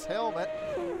Christopher's helmet.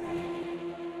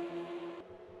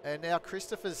 And now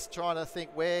Christopher's trying to think,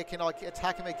 where can I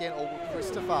attack him again? Or will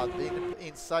Christopher,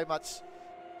 in so much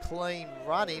clean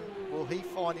running, will he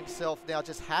find himself now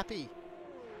just happy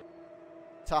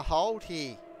to hold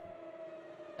here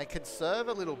and conserve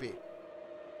a little bit,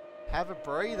 have a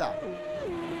breather?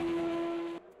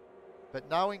 But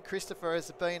knowing Christopher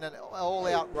has been an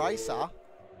all-out racer,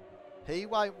 he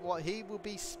will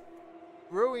be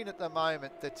screwing at the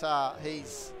moment that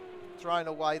he's thrown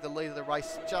away the lead of the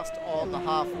race just on the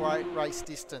halfway race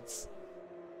distance.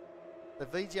 The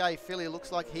VGA Philly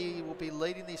looks like he will be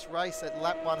leading this race at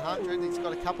lap 100. He's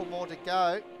got a couple more to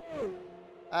go.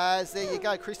 As there you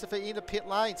go, Christopher into pit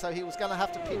lane, so he was going to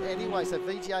have to pit anyway. So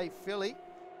VGA Philly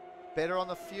better on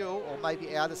the fuel, or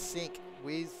maybe out of sync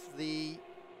with the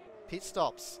pit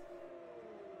stops.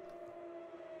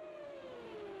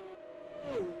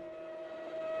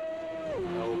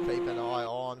 We'll keep an eye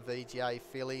on VGA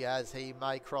Philly as he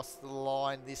may cross the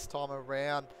line this time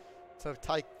around to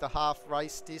take the half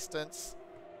race distance.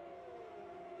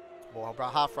 Well,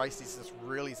 half race distance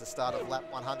really is the start of lap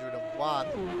 101.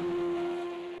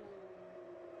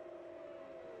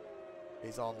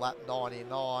 He's on lap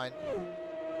 99.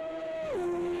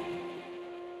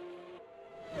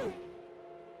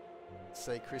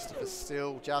 See Christopher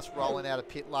still just rolling out of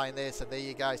pit lane there. So there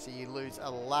you go. So you lose a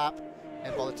lap.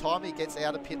 And by the time he gets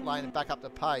out of pit lane and back up to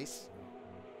pace,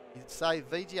 you'd say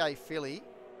VGA Philly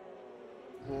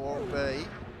will be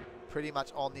pretty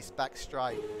much on this back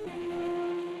straight.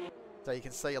 So you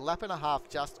can see a lap and a half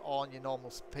just on your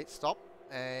normal pit stop.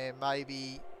 And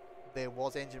maybe there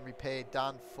was engine repair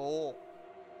done for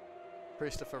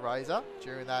Christopher Razor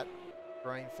during that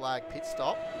green flag pit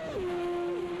stop.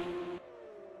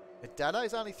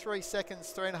 Dado's only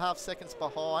 3.5 seconds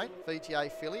behind VGA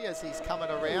Philly as he's coming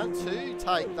around to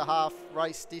take the half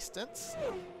race distance,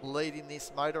 leading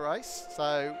this motor race.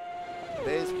 So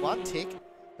there's one tick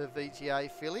for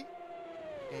VGA Philly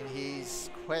in his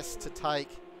quest to take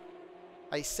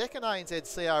a second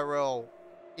ANZCRL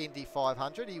Indy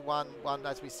 500. He won one,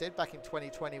 as we said, back in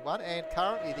 2021, and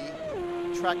currently the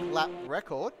track lap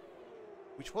record,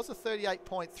 which was a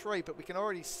 38.3, but we can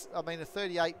already, a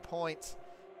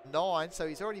 38.9, so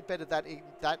he's already bettered that in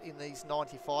these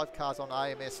 95 cars on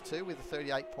AMS2 with a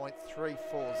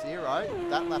 38.340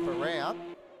 that lap around.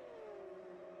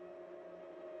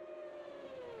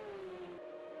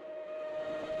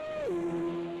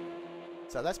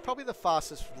 So that's probably the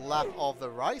fastest lap of the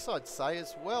race, I'd say,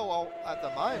 as well at the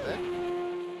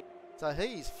moment. So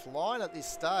he's flying at this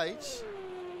stage.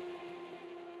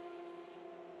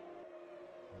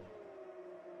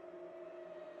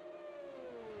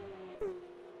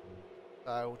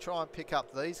 So we'll try and pick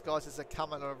up these guys as they're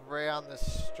coming around the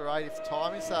straight if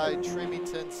timing. So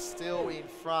Trimington's still in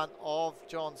front of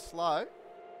John Slow.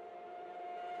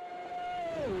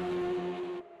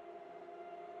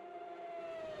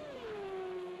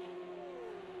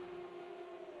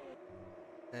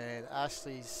 And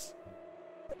Ashley's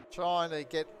trying to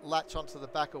get latch onto the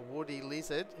back of Woody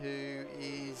Lizard, who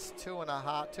is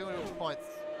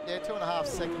 2.5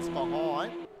 seconds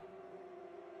behind.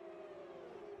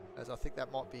 As I think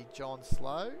that might be John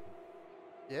Slow.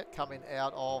 Yeah, coming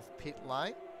out of pit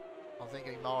lane. I think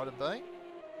he might have been.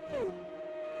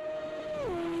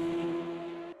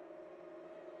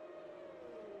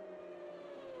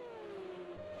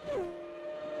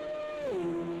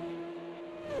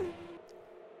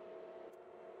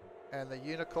 And the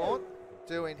Unicorn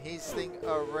doing his thing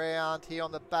around here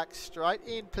on the back straight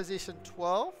in position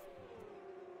 12.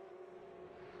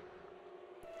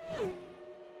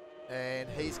 And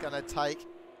he's going to take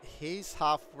his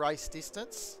half race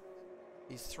distance.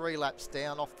 He's 3 laps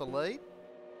down off the lead.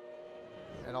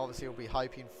 And obviously he'll be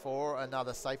hoping for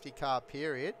another safety car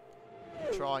period.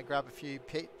 Try and grab a few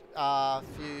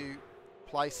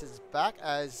places back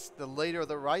as the leader of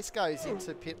the race goes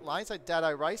into pit lane. So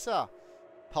Dado Racer,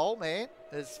 pole man,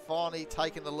 has finally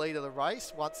taken the lead of the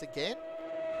race once again.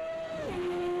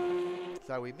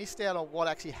 So we missed out on what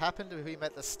actually happened to him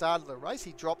at the start of the race.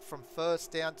 He dropped from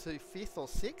first down to 5th or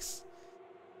 6th.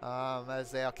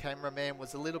 As our cameraman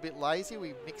was a little bit lazy,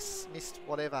 we missed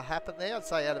whatever happened there. I'd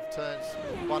say out of turns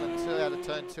 1 and 2, out of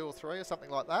turn 2 or 3 or something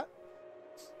like that.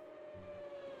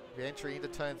 The entry into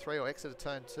turn 3 or exit of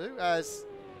turn 2 as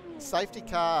safety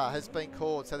car has been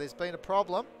called. So there's been a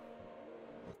problem,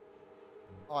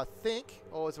 I think,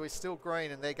 or is we still green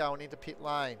and they're going into pit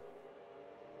lane?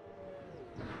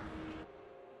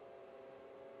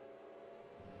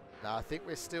 No, I think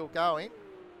we're still going.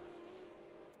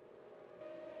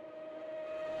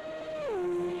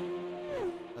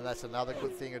 And that's another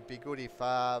good thing. It'd be good if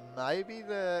maybe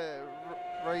the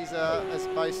Reza, as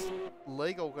most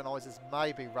league organisers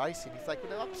may be racing, if they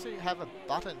could absolutely have a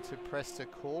button to press to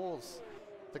call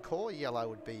yellow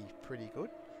would be pretty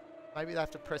good. Maybe they have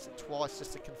to press it twice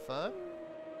just to confirm.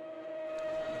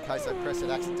 In case they press it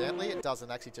accidentally, it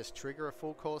doesn't actually just trigger a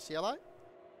full course yellow.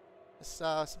 There's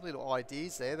some little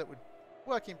ideas there that would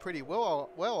work in pretty well,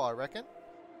 I reckon.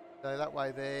 So that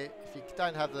way there, if you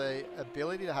don't have the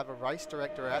ability to have a race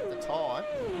director at the time,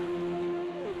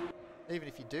 even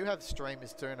if you do have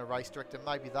streamers doing a race director,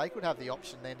 maybe they could have the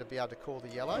option then to be able to call the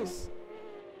yellows.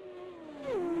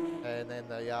 And then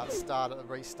the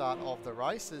restart of the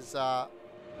race is Dado,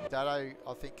 I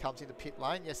think, comes into pit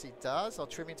lane. Yes, he does.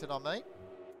 Trimington, I mean.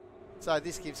 So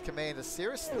this gives Commander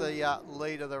Cirrus the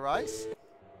lead of the race.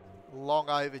 Long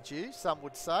overdue, some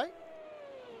would say,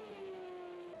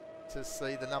 to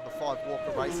see the number 5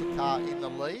 Walker Racing car in the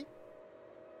lead.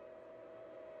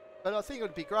 But I think it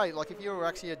would be great, like if you were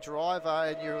actually a driver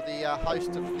and you're the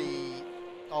host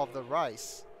of the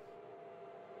race,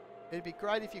 it'd be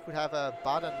great if you could have a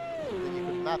button that you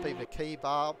could map either key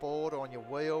bar board or on your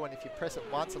wheel, and if you press it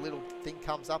once, a little thing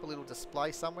comes up, a little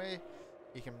display somewhere.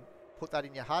 You can put that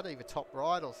in your HUD, either top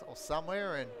right or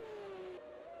somewhere, and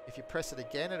if you press it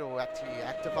again, it'll actually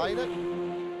activate it.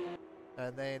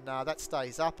 And then that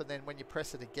stays up, and then when you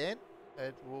press it again,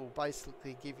 it will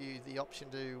basically give you the option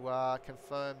to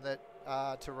confirm that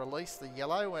to release the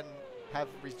yellow and have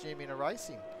resuming a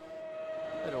racing.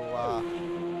 It'll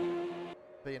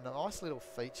be a nice little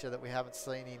feature that we haven't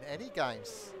seen in any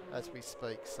games as we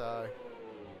speak. So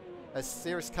as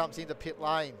Cirrus comes into pit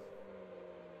lane,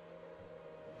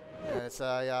 and it's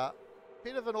a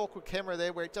bit of an awkward camera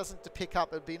there where it doesn't pick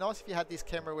up. It'd be nice if you had this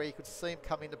camera where you could see him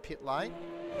come into pit lane.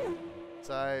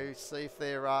 So see if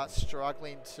they're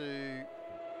struggling to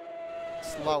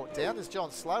slow it down. As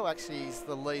John Slow actually is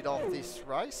the lead of this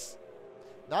race.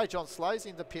 No, John Slow's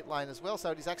in the pit lane as well. So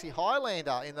it is actually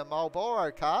Highlander in the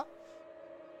Marlboro car.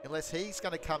 Unless he's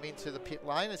going to come into the pit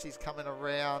lane as he's coming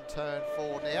around turn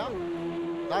 4 now.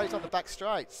 No, he's on the back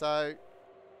straight. So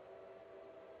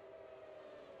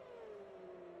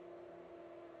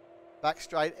back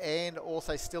straight and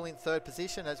also still in 3rd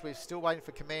position as we're still waiting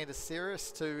for Commander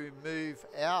Cirrus to move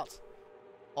out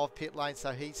of pit lane.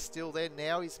 So he's still there.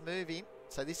 Now he's moving.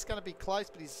 So this is going to be close,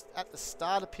 but he's at the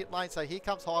start of pit lane. So here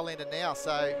comes Highlander now.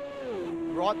 So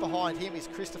right behind him is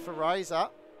Christopher Razor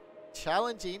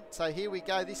challenging. So here we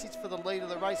go. This is for the lead of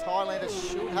the race. Highlander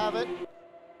should have it.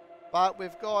 But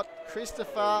we've got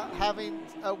Christopher having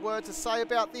a word to say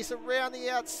about this around the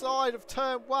outside of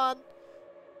turn 1.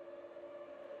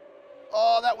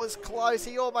 Oh, that was close.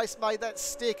 He almost made that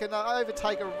stick, and an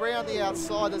overtake around the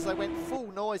outside as they went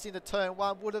full noise into turn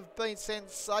 1 would have been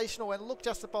sensational. And look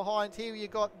just behind here, you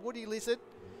got Woody Lizard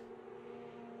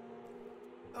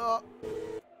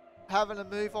having a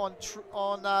move on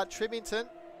Trimington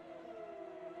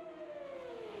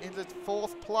into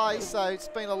 4th place. So it's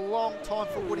been a long time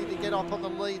for Woody to get up on the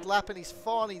lead lap, and he's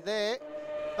finally there.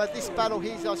 But this battle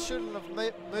here, I shouldn't have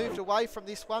moved away from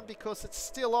this one because it's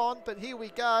still on, but here we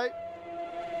go.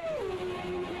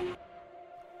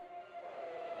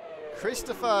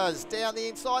 Christopher's down the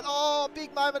inside. Oh,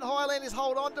 big moment. Highlanders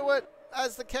hold on to it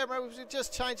as the camera was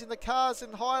just changing the cars,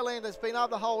 and Highlander's been able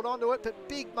to hold on to it, but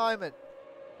big moment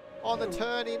on the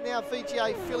turn in. Now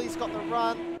VGA Philly's got the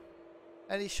run,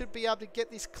 and he should be able to get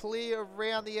this clear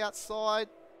around the outside,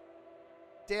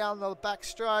 down the back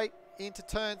straight, into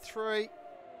turn 3.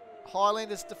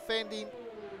 Highlanders defending,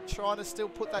 trying to still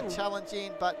put that challenge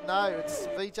in, but no, it's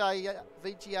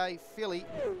VGA Philly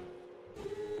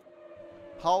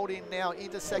holding now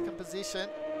into second position.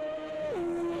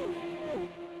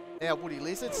 Now Woody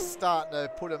Lizard's starting to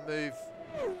put a move,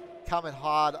 coming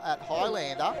hard at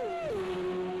Highlander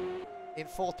in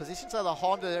 4th position. So the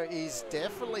Honda is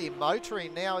definitely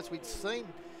motoring now, as we'd seen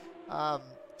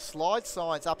slide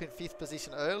signs up in 5th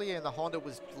position earlier, and the Honda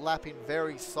was lapping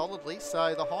very solidly.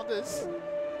 So the Hondas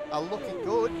are looking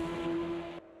good.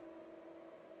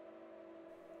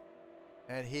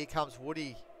 And here comes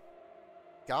Woody,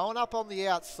 going up on the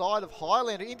outside of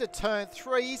Highlander into turn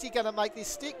 3. Is he going to make this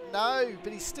stick? No,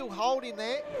 but he's still holding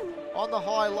there on the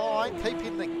high line,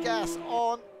 keeping the gas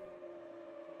on.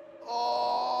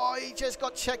 Oh, he just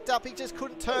got checked up. He just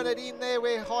couldn't turn it in there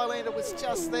where Highlander was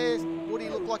just there. Woody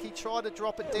looked like he tried to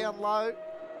drop it down low.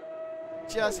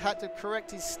 Just had to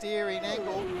correct his steering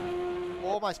angle.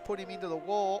 Almost put him into the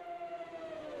wall.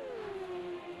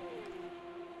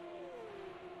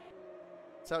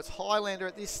 So it's Highlander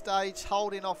at this stage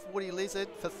holding off Woody Lizard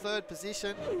for 3rd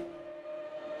position.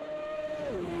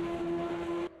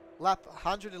 Lap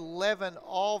 111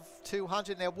 of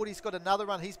 200. Now Woody's got another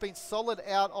run. He's been solid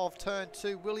out of turn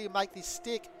 2. Will he make this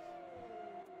stick?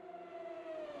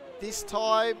 This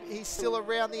time he's still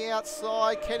around the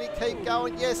outside. Can he keep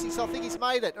going? Yes, I think he's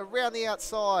made it around the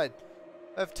outside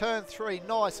of turn 3.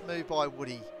 Nice move by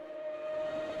Woody.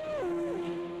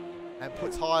 And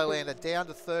puts Highlander down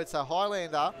to 3rd. So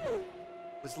Highlander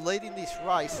was leading this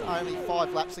race only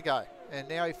 5 laps ago, and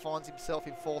now he finds himself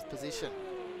in 4th position.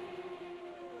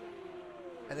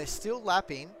 And they're still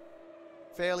lapping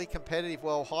fairly competitive.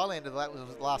 Well, Highlander,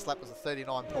 the last lap was a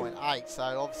 39.8, so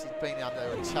obviously he's been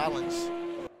under a challenge.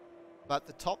 But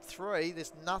the top 3,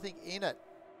 there's nothing in it,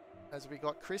 as we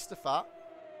got Christopher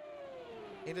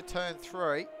into turn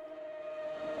 3.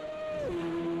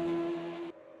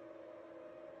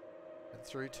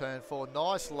 Through turn 4.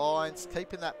 Nice lines,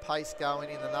 keeping that pace going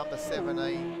in the number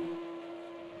 17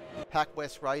 Pac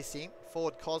West Racing,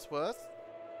 Ford Cosworth.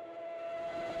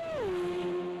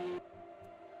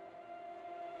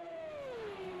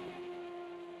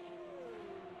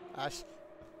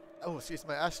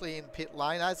 Ashley in pit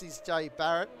lane, as is Jay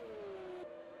Barrett.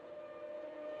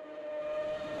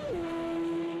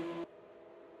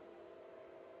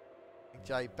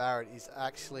 Jay Barrett is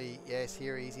actually, yes,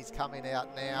 here he is, he's coming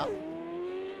out now.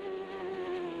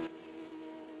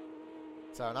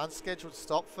 So an unscheduled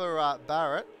stop for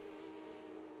Barrett.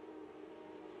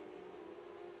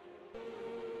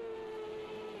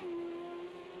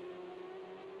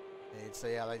 And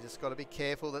see how they just got to be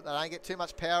careful that they don't get too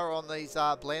much power on these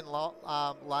blend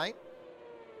lane.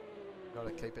 Got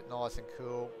to keep it nice and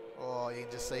cool. Oh, you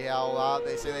can just see how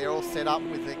they're all set up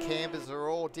with the cambers are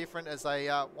all different as they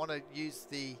want to use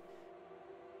the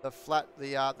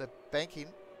banking.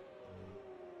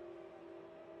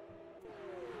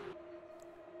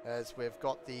 As we've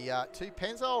got the 2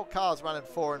 Pennzoil cars running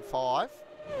 4 and 5.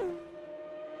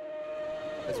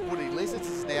 As Woody Lizards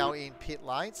is now in pit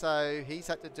lane, so he's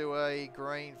had to do a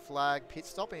green flag pit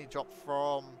stop, and he dropped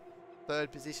from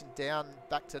 3rd position down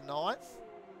back to 9th.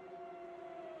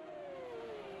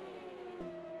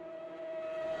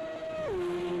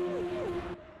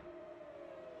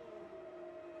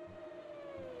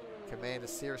 Commander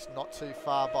Cirrus not too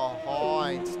far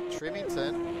behind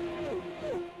Trimington.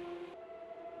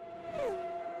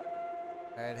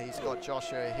 And he's got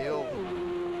Joshua Hill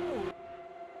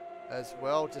as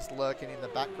well, just lurking in the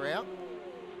background.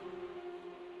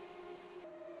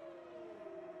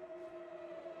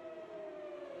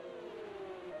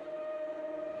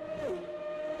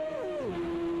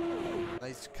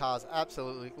 These cars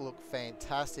absolutely look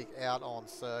fantastic out on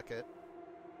circuit.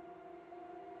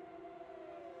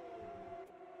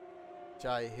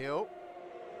 Jay Hill.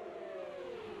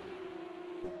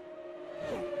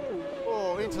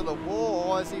 Oh, into the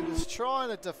wall as he was trying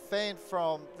to defend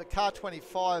from the car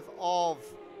 25 of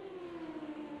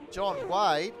John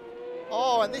Wade.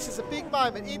 Oh, and this is a big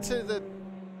moment into the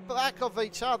back of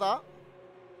each other.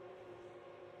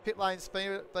 Pit lane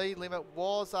speed limit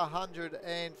was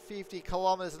 150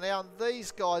 kilometres an hour, and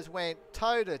these guys went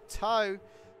toe to toe.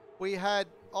 We had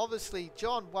obviously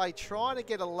John Wade trying to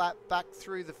get a lap back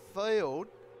through the field.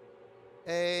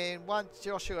 And once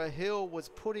Joshua Hill was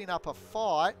putting up a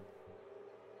fight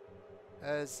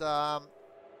as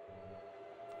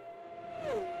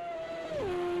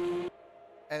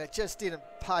and it just didn't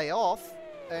pay off,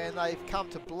 and they've come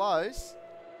to blows.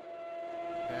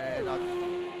 And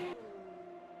I'm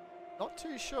not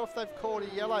too sure if they've caught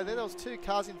a yellow there. There was 2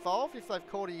 cars involved. If they've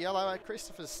caught a yellow,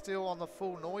 Christopher's still on the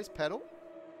full noise pedal.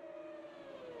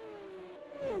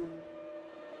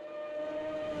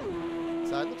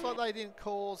 So it looks like they didn't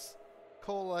call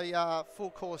a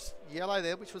full course yellow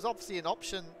there, which was obviously an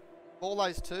option for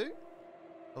those 2.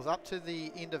 It was up to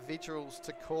the individuals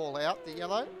to call out the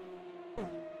yellow.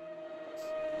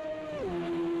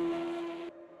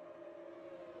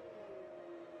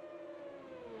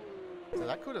 So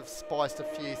that could have spiced a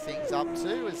few things up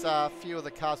too, as a few of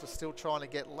the cars were still trying to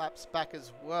get laps back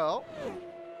as well.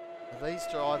 These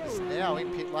drivers now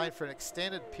in pit lane for an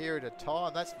extended period of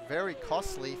time. That's very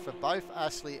costly for both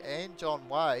Ashley and John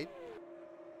Wade.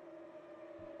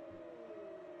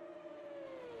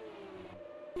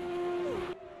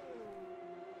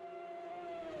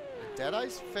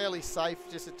 Dado's fairly safe,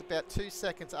 just at about 2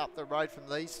 seconds up the road from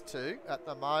these 2 at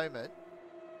the moment.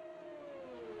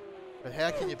 But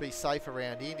how can you be safe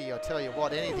around Indy? I tell you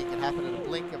what, anything can happen in a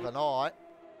blink of an eye,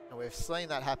 and we've seen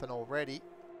that happen already.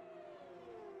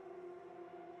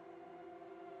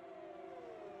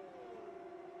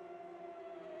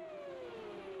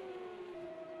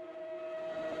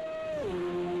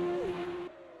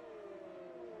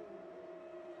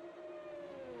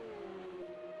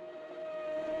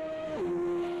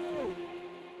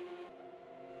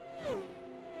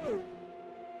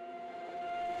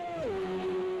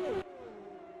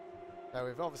 So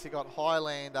we've obviously got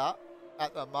Highlander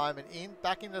at the moment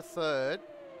back into 3rd,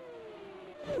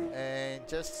 and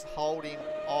just holding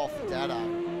off Dado.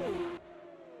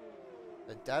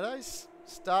 The Dado's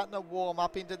starting to warm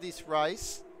up into this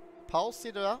race. Pole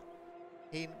sitter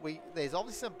there's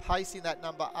obviously some pace in that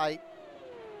number 8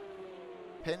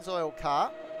 Pennzoil car.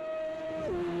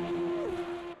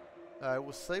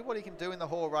 We'll see what he can do in the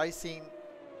Hall Racing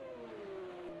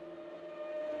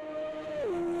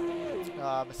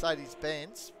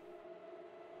Mercedes-Benz.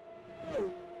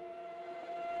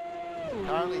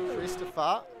 Currently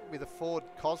Christopher with a Ford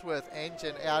Cosworth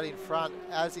engine out in front,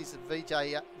 as is the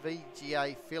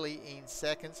VGA Philly in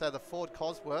 2nd. So the Ford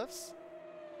Cosworths.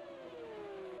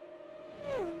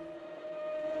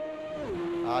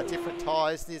 Different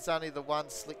tyres. There's only the one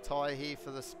slick tyre here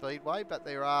for the Speedway, but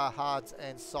there are hards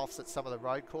and softs at some of the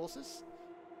road courses.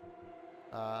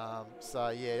 So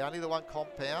yeah, only the one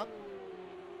compound.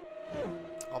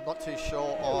 I'm not too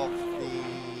sure of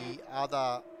the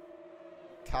other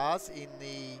cars in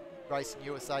the Racing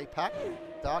USA pack,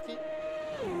 Darky,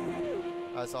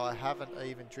 as I haven't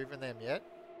even driven them yet.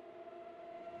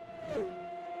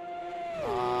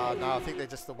 No, I think they're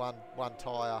just the one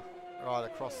tyre right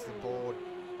across the board,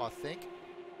 I think.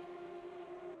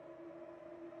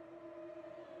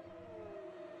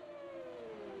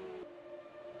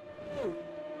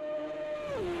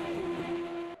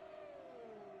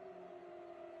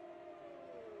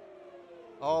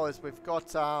 Oh, as we've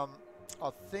got, I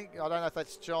don't know if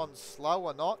that's John Slow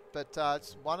or not, but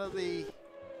it's one of the,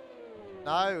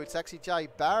 no, it's actually Jay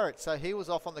Barrett. So he was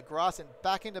off on the grass and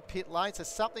back into pit lane. So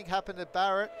something happened to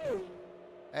Barrett,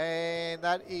 and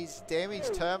that is damage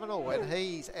terminal, and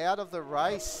he's out of the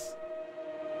race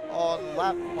on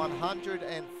lap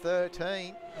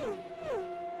 113.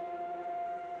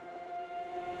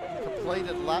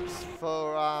 Completed laps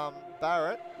for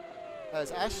Barrett.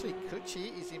 As Ashley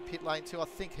Kutchi is in pit lane 2, I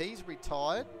think he's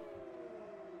retired.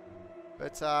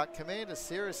 But Commander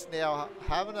Cirrus now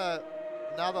having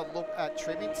another look at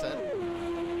Trimington.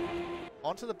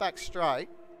 Onto the back straight.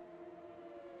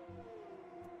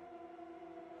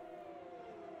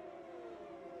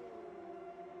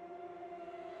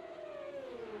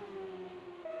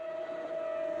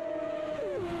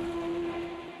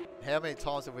 How many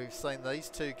times have we seen these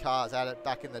 2 cars at it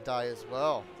back in the day as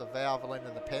well? The Valvoline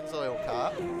and the Pennzoil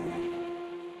car.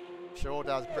 Sure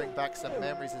does bring back some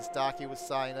memories, as Darky was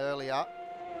saying earlier.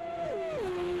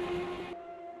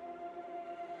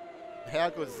 How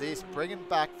good is this? Bringing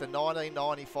back the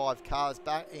 1995 cars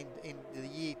back in the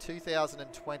year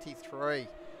 2023.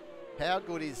 How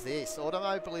good is this?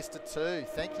 Automobilista 2,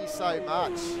 thank you so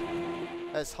much.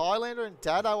 As Highlander and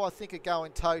Dado, I think, are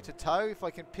going toe-to-toe. If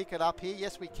I can pick it up here.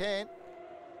 Yes, we can.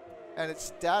 And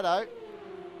it's Dado.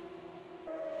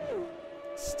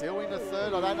 Still into 3rd.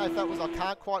 I don't know if that was, I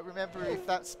can't quite remember if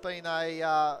that's been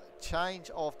a change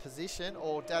of position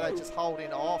or Dado just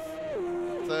holding off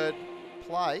 3rd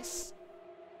place.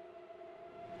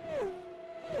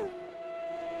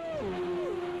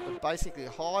 basically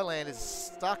Highland is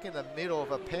stuck in the middle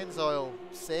of a Pennzoil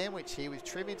sandwich here with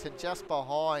Trimington just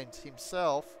behind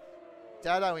himself.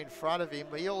 Dado in front of him,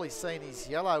 but all he's seen is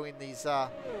yellow in his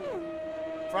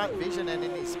front vision and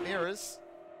in his mirrors.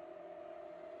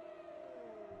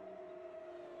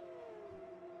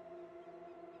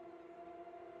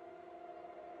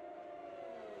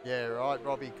 Yeah, right,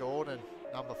 Robbie Gordon,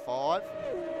 number 5.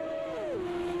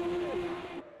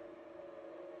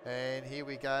 And here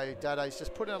we go, Dado's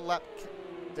just putting a lap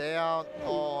down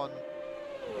on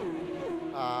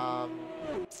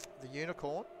the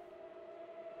Unicorn.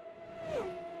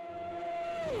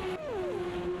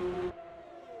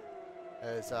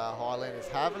 As Highland is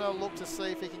having a look to see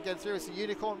if he can get through as the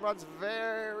Unicorn runs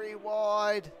very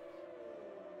wide.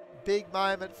 Big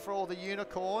moment for the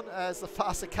Unicorn as the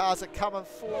faster cars are coming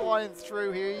flying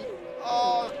through here.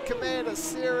 Oh, Commander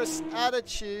Cirrus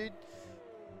attitude.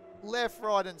 Left,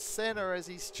 right and centre as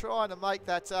he's trying to make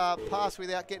that pass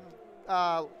without getting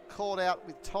caught out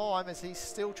with time, as he's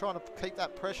still trying to keep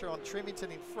that pressure on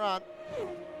Trimington in front.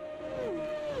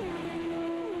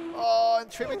 Oh, and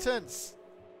Trimington's.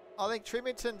 I think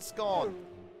Trimington's gone.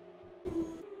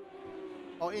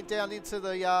 Oh, down into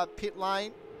the pit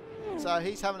lane. So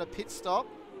he's having a pit stop.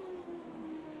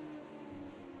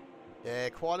 Yeah,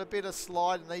 quite a bit of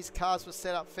slide, and these cars were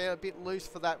set up fair, a bit loose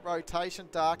for that rotation,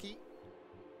 Darky.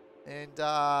 And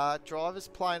drivers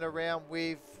playing around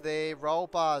with their roll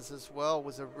bars as well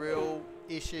was a real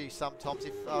issue sometimes,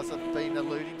 as I've been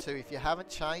alluding to. If you haven't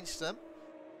changed them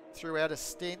throughout a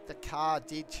stint, the car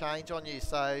did change on you.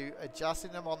 So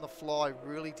adjusting them on the fly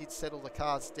really did settle the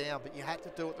cars down, but you had to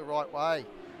do it the right way.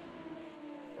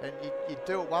 And you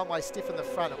do it one way, stiff in the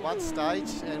front at one stage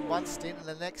and one stint, and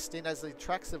the next stint as the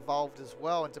track's evolved as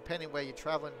well, and depending where you're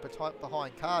travelling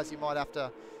behind cars, you might have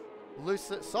to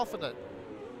soften it.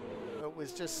 It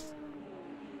was just,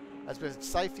 as with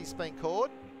safety's been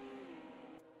called,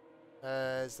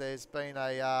 as there's been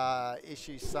a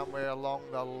issue somewhere along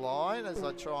the line, as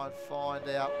I try and find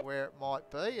out where it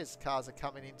might be, as cars are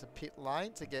coming into pit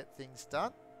lane to get things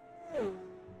done.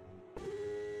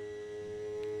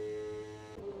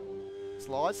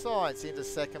 Slide Science into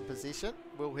second position.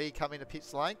 Will he come into pit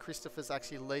lane? Christopher's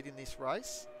actually leading this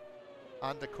race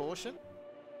under caution.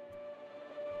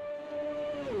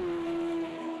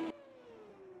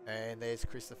 And there's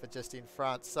Christopher just in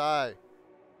front. So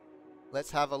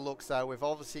let's have a look. So we've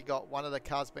obviously got one of the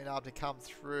cars being able to come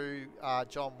through,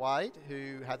 John Wade,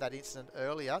 who had that incident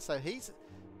earlier. So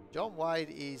John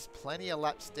Wade is plenty of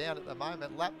laps down at the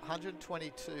moment. Lap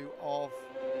 122 of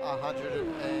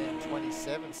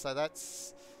 127. So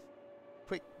that's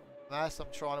quick maths. I'm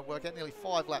trying to work out nearly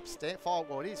 5 laps down. 5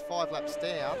 laps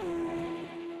down.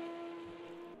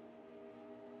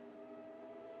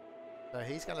 So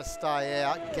he's going to stay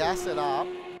out, gas it up,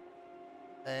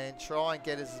 and try and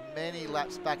get as many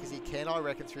laps back as he can, I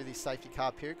reckon, through this safety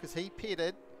car period, because he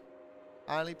pitted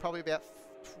only probably about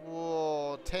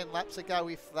 10 laps ago,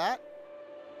 if that,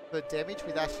 for damage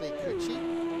with Ashley Cucci.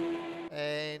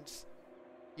 And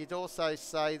you'd also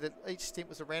say that each stint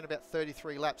was around about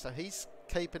 33 laps, so he's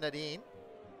keeping it in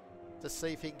to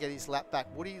see if he can get his lap back.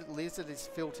 Woody Lizard is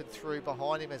filtered through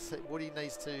behind him, as Woody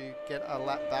needs to get a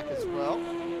lap back as well,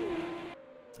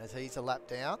 as he's a lap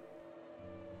down.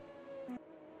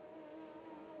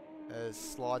 As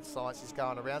Slide Science is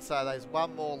going around, so there's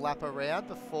one more lap around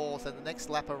before, so the next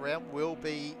lap around will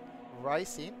be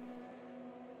racing.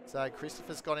 So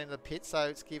Christopher's gone into the pit, so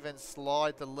it's given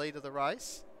Slide the lead of the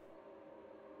race.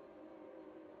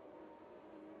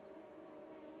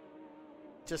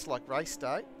 Just like race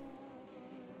day.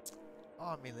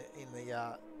 I'm in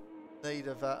the need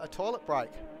of a toilet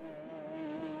break.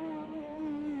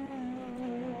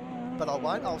 But I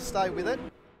won't, I'll stay with it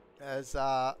as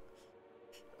a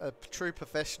true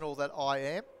professional that I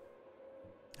am.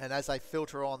 And as they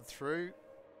filter on through,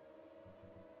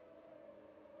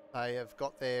 they have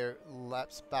got their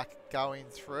laps back going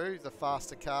through the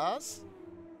faster cars.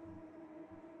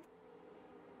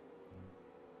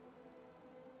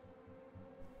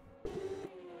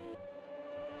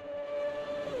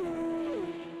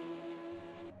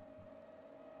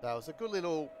 That was a good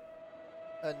little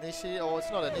initiative, or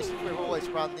it's not an initiative, we've always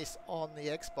run this on the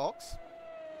Xbox.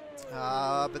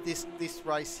 But this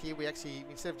race here, we actually,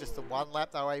 instead of just the one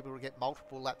lap, they were able to get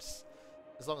multiple laps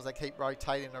as long as they keep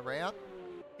rotating around.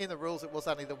 In the rules, it was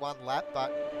only the one lap,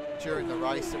 but during the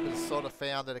race, it was sort of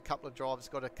found that a couple of drivers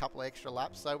got a couple of extra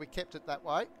laps, so we kept it that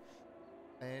way.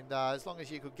 And as long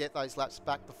as you could get those laps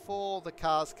back before the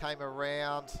cars came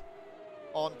around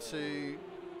onto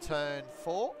turn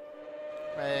 4.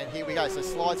 And here we go. So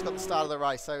Slide's got the start of the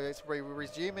race. So we're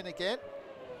resuming again.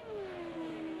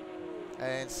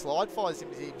 And Slide finds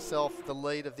himself the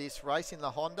lead of this race in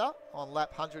the Honda on lap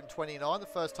 129, the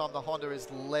first time the Honda has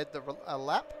led a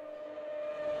lap.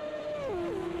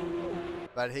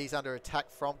 But he's under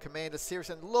attack from Commander Cirrus.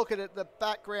 And look at it, the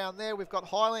background there. We've got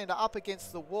Highlander up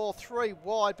against the wall, 3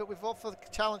 wide, but we've got for the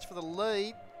challenge for the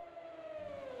lead.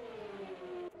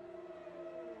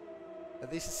 And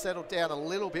this has settled down a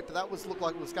little bit, but that looked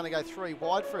like it was going to go 3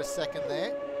 wide for a second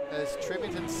there. As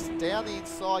Trimington's down the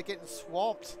inside, getting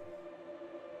swamped.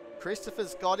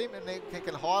 Christopher's got him, and then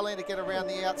can Highlander get around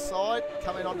the outside,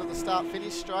 coming onto the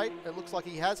start-finish straight. It looks like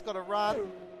he has got a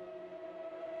run.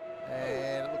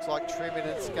 And it looks like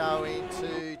Trimington's going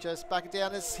to just back it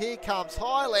down as here comes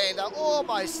Highlander,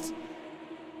 almost.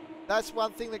 That's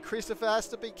one thing that Christopher has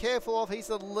to be careful of. He's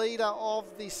the leader of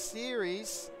this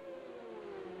series.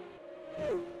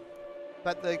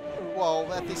 But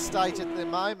at this stage at the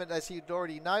moment, as you'd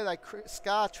already know,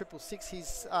 Scar 666,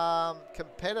 his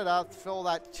competitor for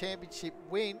that championship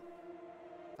win,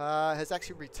 has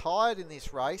actually retired in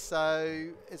this race. So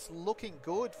it's looking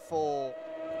good for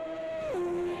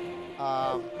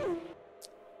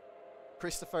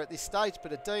Christopher at this stage.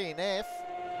 But a DNF,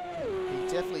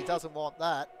 he definitely doesn't want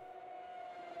that.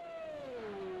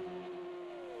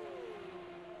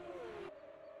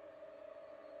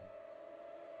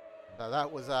 So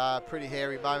that was a pretty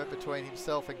hairy moment between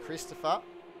himself and Christopher.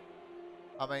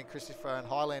 Christopher and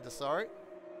Highlander, sorry.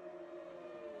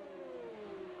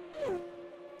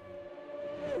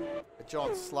 But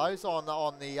John Slow's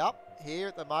on the up here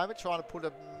at the moment, trying to put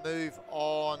a move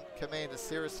on Commander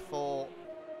Cirrus for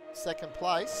second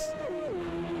place.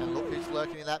 And look who's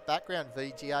lurking in that background,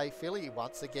 VGA Philly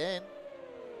once again.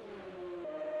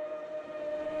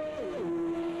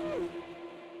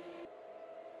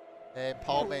 And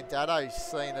Pole Mandato's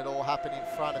seen it all happen in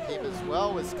front of him as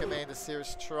well, as Commander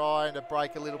Cirrus trying to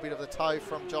break a little bit of the toe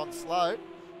from John Slow.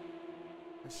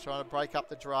 He's trying to break up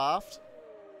the draft.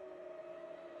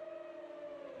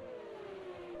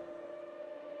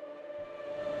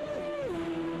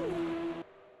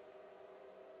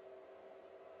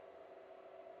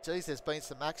 Geez, there's been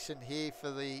some action here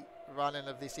for the running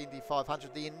of this Indy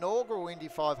 500. The inaugural Indy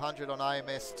 500 on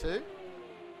AMS2.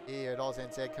 Here at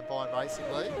ANZCRL Combined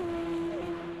Racing League.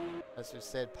 As we've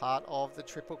said, part of the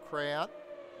Triple Crown.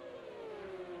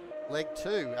 Leg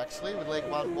 2, actually, with leg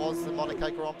 1 was the Monaco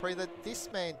Grand Prix that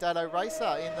this man, Dado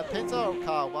Racer, in the Penta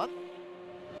car won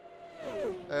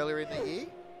earlier in the year.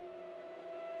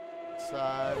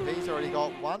 So he's already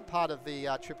got one part of the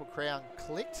Triple Crown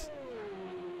clicked.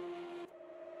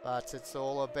 But it's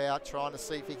all about trying to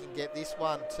see if he can get this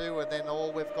one too. And then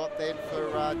all we've got then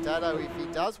for Dado, if he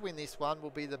does win this one,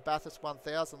 will be the Bathurst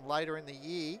 1000 later in the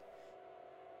year,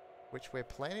 which we're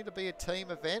planning to be a team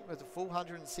event with a full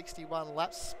 161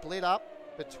 laps split up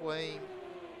between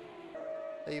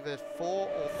either 4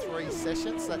 or 3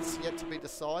 sessions. That's yet to be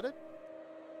decided.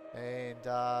 And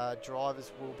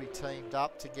drivers will be teamed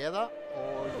up together,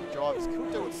 or drivers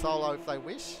could do it solo if they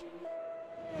wish.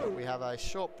 But we have a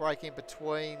short break in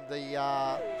between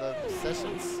the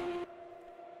sessions.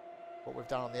 What we've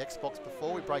done on the Xbox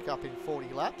before, we break up in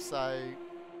 40 laps. So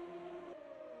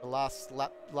the last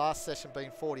session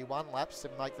being 41 laps to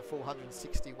make the full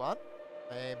 161.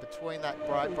 And between that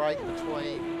break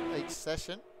between each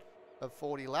session of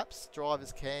 40 laps,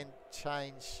 drivers can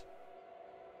change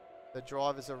the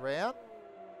drivers around.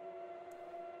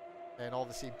 And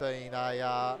obviously being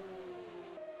a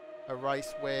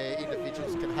race where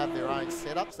individuals can have their own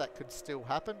setups, that could still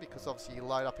happen, because obviously you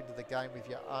load up into the game with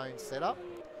your own setup.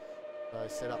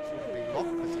 Those setups would be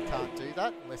locked because you can't do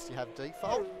that unless you have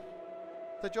default.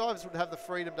 The drivers would have the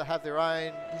freedom to have their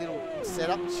own little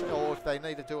setup, or if they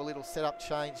need to do a little setup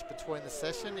change between the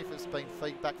session, if it's been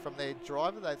feedback from their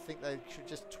driver, they think they should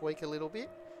just tweak a little bit,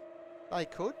 they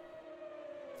could.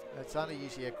 It's only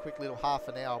usually a quick little half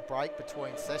an hour break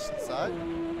between sessions though,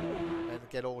 and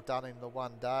get all done in the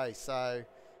one day. So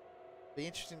be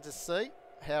interesting to see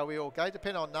how we all go.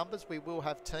 Depending on numbers, we will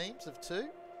have teams of 2.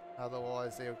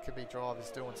 Otherwise there could be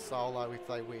drivers doing solo if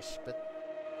they wish. But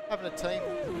having a team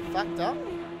factor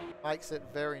makes it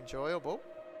very enjoyable.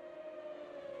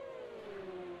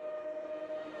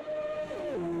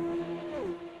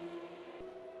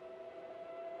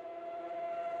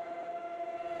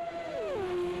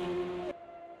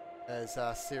 As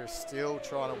Cirrus still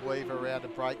trying to weave around to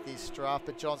break this draft,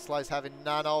 but John Slow's having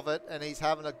none of it, and he's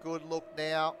having a good look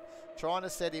now, trying to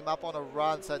set him up on a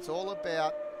run. So it's all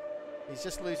about, he's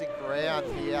just losing ground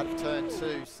here out of turn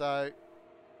 2. So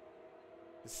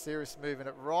Cirrus moving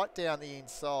it right down the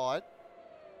inside.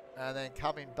 and then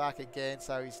coming back again.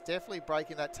 So he's definitely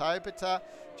breaking that toe. But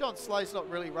John Slow's not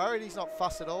really worried. He's not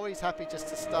fussed at all. He's happy just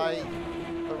to stay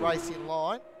the race in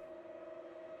line.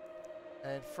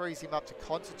 And frees him up to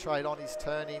concentrate on his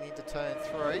turning into turn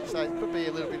 3. So it could be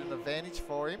a little bit of an advantage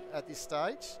for him at this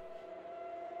stage,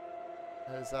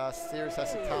 as Sirius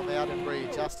has to come out and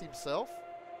readjust himself.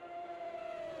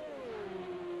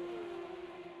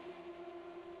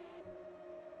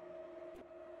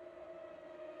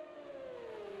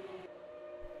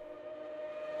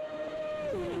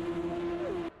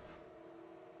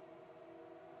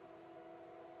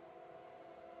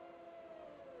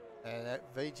 And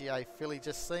that VGA Philly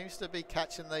just seems to be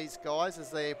catching these guys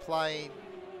as they're playing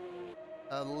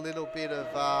a little bit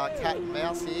of cat and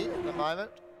mouse here at the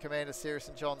moment. Commander Sirius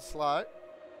and John Slow.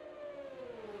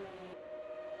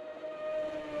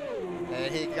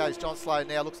 And here goes John Slow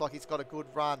now. Looks like he's got a good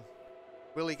run.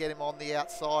 Will he get him on the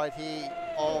outside here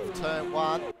of turn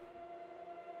 1?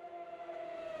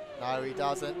 No, he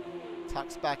doesn't.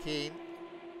 Tucks back in.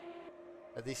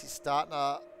 But this is starting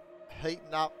to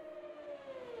heaten up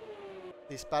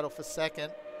this battle for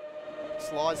second.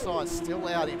 Slide Sign still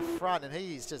out in front, and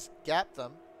he's just gapped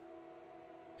them.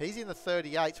 He's in the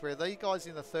 38s, where these guys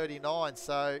in the 39.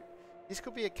 So this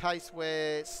could be a case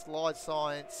where Slide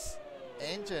Sign's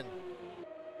engine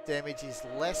damage is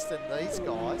less than these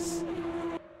guys,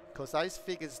 because those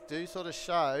figures do sort of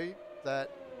show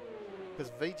that, because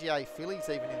VGA Philly's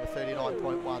even in the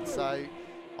 39.1. So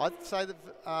I'd say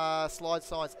that Slide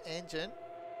Sign's engine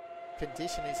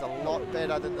condition is a lot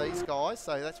better than these guys,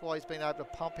 so that's why he's been able to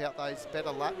pump out those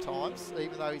better lap times,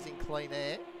 even though he's in clean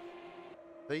air.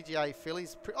 VGA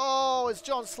Phillies, oh, as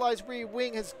John Slow's rear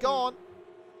wing has gone,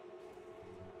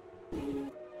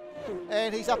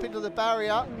 and he's up into the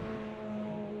barrier.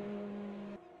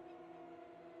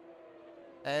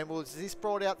 And was this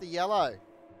brought out the yellow?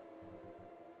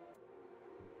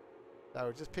 So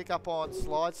we'll just pick up on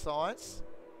Slide Science.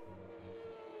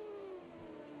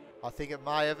 I think it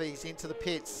may have. He's into the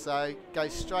pits, so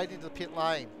goes straight into the pit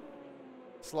lane.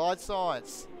 Slide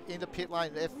Science into pit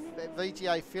lane.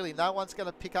 VGA Philly. No one's going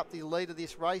to pick up the lead of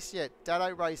this race yet.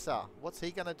 Dado Racer. What's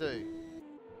he going to do?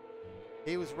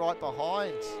 He was right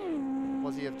behind.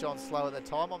 Was he of John Slow at the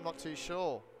time? I'm not too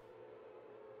sure.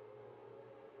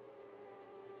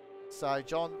 So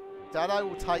John Dado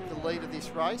will take the lead of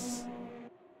this race,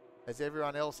 as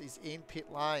everyone else is in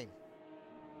pit lane.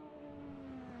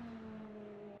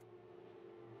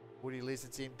 Woody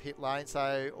Lizard's in pit lane,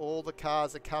 so all the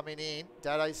cars are coming in.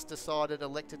 Dado's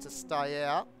elected to stay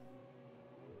out.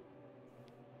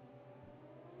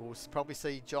 We'll probably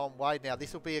see John Wade now.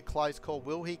 This will be a close call.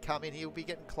 Will he come in? He'll be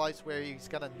getting close where he's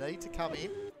going to need to come in.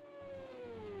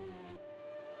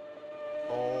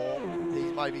 Or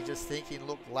he's maybe just thinking,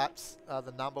 look, laps are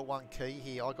the #1 key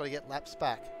here. I've got to get laps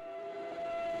back.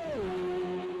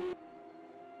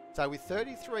 So with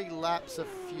 33 laps of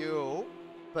fuel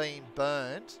being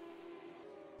burned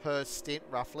per stint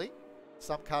roughly,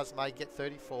 some cars may get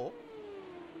 34.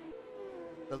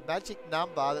 The magic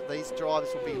number that these drivers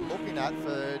will be looking at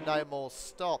for no more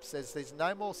stops is there's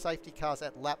no more safety cars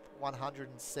at lap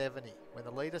 170. When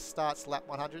the leader starts lap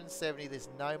 170, there's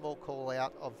no more call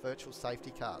out of virtual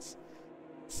safety cars.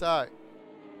 So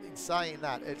in saying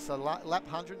that, it's a lap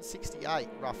 168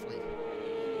 roughly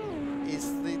is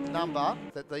the number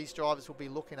that these drivers will be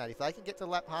looking at. If they can get to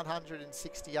lap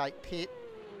 168 pit,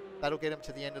 that'll get them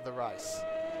to the end of the race.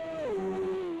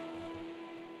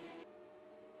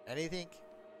 Anything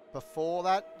before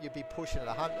that, you'd be pushing it.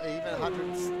 Even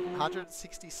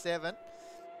 167,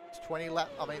 30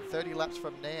 laps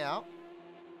from now,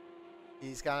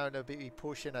 is going to be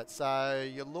pushing it. So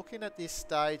you're looking at this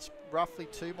stage, roughly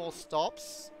 2 more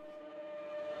stops.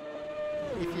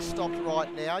 If you stopped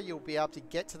right now, you'll be able to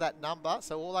get to that number.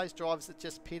 So all those drivers that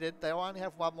just pitted, they'll only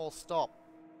have 1 more stop.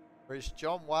 Whereas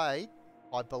John Wade,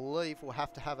 I believe, will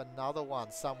have to have another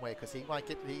one somewhere, because he won't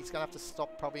get. He's going to have to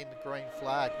stop probably in the green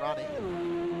flag running.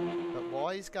 But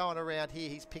while he's going around here,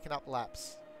 he's picking up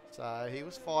laps. So he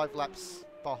was 5 laps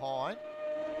behind,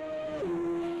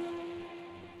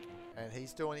 and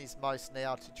he's doing his most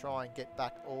now to try and get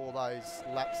back all those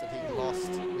laps that he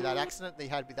lost with that accident that he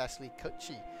had with Ashley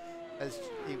Kutchi, as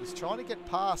he was trying to get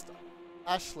past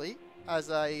Ashley as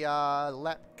a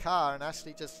lap car, and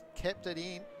Ashley just kept it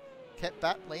in, kept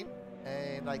battling,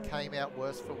 and they came out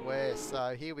worse for wear.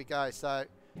 So here we go. So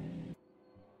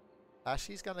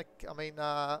Ashley's going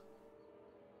to,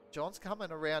 John's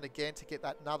coming around again to get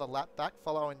that another lap back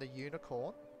following the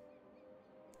unicorn.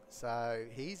 So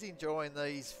he's enjoying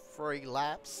these free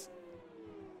laps.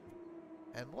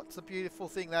 And what's the beautiful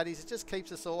thing that is, it just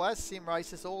keeps us all, as sim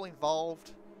racers, all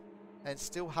involved and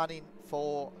still hunting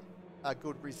for a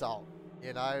good result.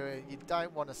 You know, you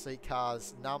don't want to see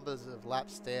cars numbers of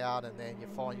laps down and then you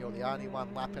find you're the only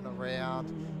one lapping around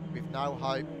with no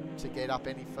hope to get up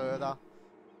any further.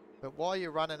 But while you're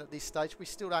running at this stage, we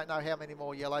still don't know how many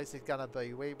more yellows there's going to be.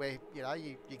 You know,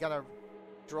 you're going to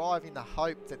drive in the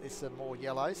hope that there's some more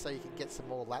yellows so you can get some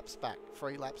more laps back,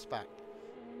 free laps back.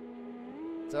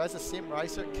 So as a sim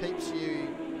racer, it keeps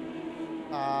you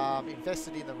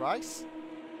invested in the race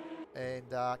and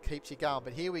keeps you going.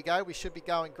 But here we go. We should be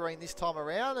going green this time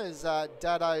around as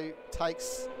Dado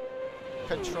takes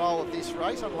control of this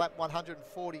race on lap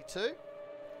 142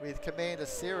 with Commander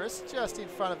Cirrus just in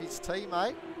front of his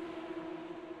teammate,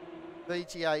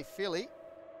 VGA Philly.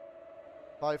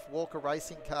 Both Walker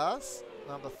Racing cars,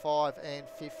 number 5 and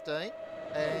 15.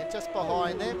 And just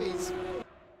behind them is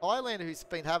Highlander, who's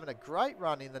been having a great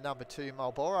run in the number 2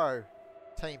 Marlboro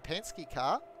Team Penske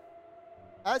car.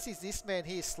 As is this man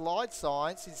here, Slide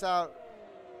Science. Is the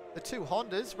 2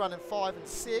 Hondas running 5 and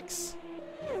 6.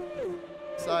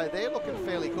 So they're looking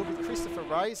fairly good with Christopher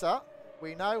Razor.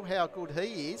 We know how good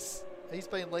he is. He's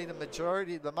been leading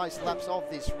the most laps of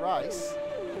this race.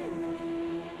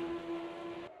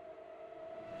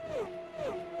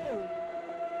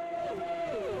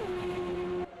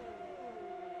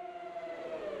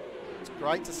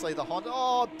 Great to see the Honda.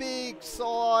 Oh, big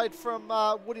side from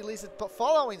Woody Lizard, but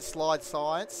following Slide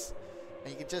Science.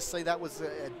 And you can just see that was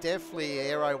definitely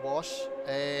aero wash.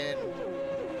 And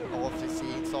obviously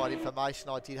inside information,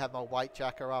 I did have my weight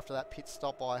jacker after that pit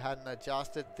stop. I hadn't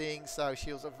adjusted things, so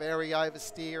she was a very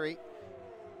oversteery.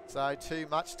 So too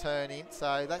much turning.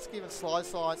 So that's given Slide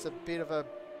Science a bit of a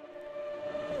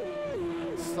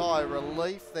sigh of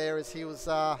relief there as he was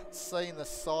seeing the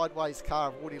sideways car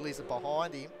of Woody Lizard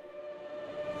behind him.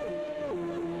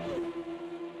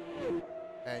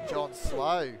 And John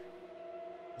Slow,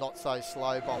 not so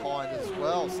slow behind as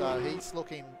well. So he's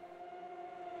looking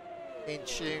in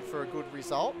tune for a good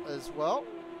result as well.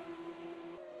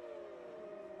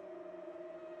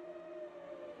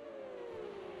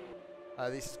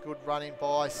 This is good running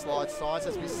by Slide Science.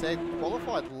 As we said,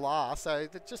 qualified last. So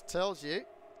that just tells you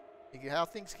how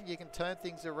you can turn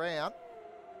things around.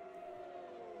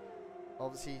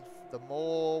 Obviously, the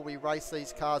more we race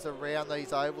these cars around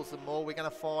these ovals, the more we're going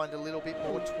to find a little bit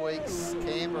more tweaks,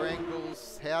 camber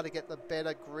angles, how to get the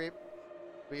better grip.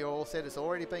 We all said it's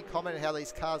already been commented how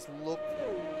these cars look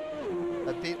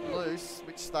a bit loose,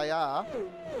 which they are.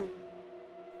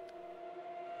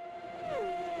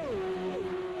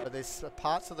 But there's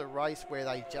parts of the race where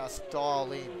they just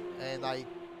dial in and they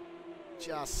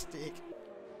just stick.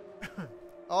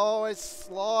 Oh, it's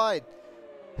Slide.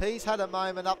 He's had a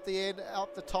moment up the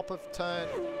top of turn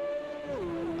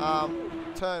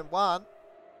 1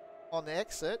 on the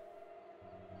exit.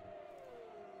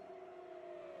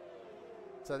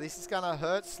 So this is going to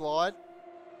hurt Slide.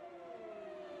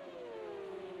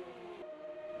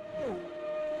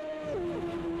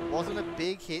 Wasn't a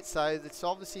big hit, so it's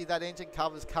obviously that engine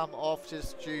cover's come off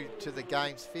just due to the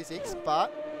game's physics,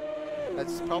 but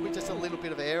it's probably just a little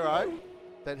bit of aero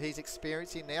that he's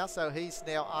experiencing now. So he's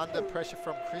now under pressure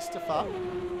from Christopher,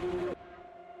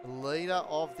 the leader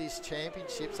of this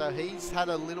championship. So he's had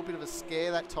a little bit of a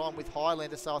scare that time with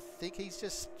Highlander, so I think he's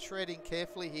just treading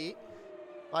carefully here,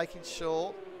 making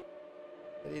sure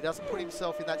that he doesn't put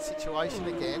himself in that situation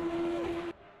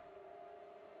again,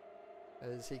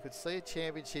 as he could see a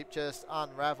championship just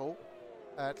unravel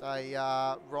at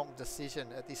a wrong decision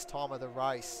at this time of the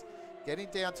race. Getting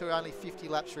down to only 50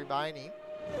 laps remaining.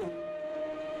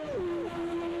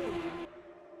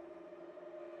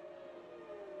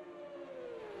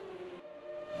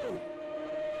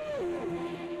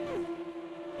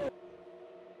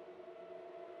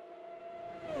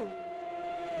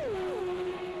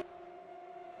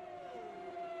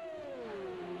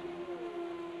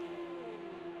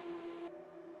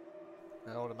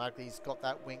 And automatically he's got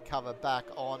that wing cover back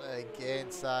on again,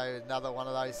 so another one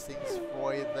of those things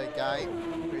for the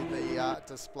game with the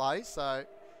display. So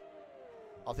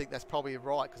I think that's probably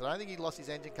right, because I don't think he lost his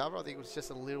engine cover. I think it was just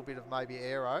a little bit of maybe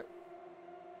aero.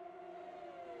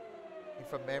 And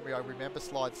from memory, I remember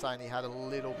Slide saying he had a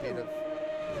little bit of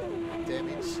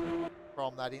damage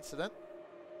from that incident.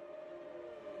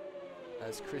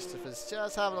 As Christopher's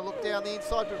just having a look down the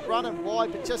inside, but running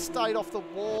wide, but just stayed off the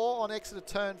wall on exit of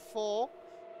turn 4.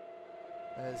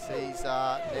 As he's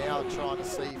now trying to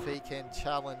see if he can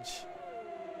challenge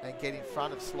and get in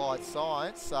front of Slide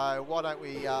Science. So why don't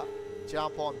we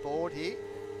jump on board here,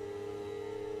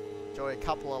 enjoy a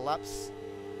couple of laps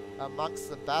amongst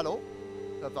the battle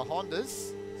of the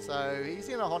Hondas. So he's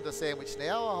in a Honda sandwich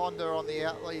now, a Honda on the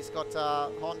out. He's got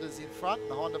Hondas in front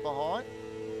and a Honda behind.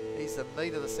 He's the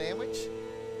meat of the sandwich.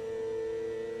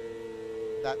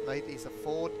 That meat is a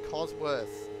Ford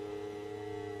Cosworth.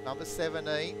 Number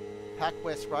 17, Pac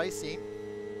West Racing.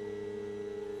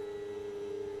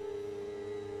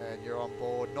 And you're on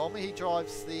board. Normally he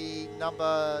drives the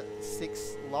number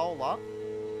 6 Lola.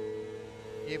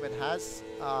 Newman has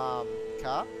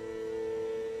car.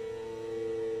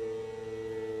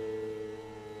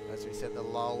 As we said, the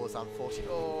Lola's unfortunate.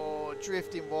 Oh,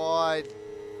 drifting wide.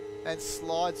 And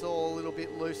slides all a little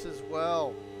bit loose as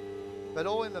well. But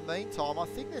all in the meantime, I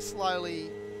think they're slowly,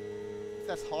 if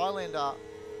that's Highlander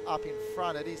up in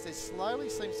front, it is, there slowly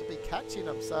seems to be catching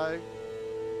them. So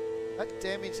that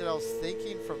damage that I was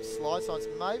thinking from slide signs,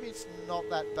 maybe it's not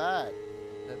that bad.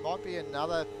 And it might be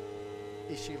another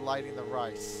issue late in the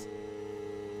race.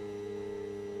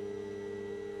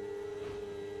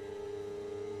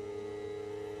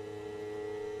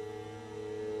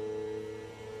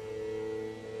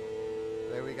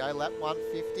 There we go, lap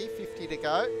 150, 50 to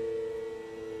go.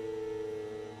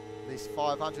 This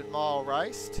 500-mile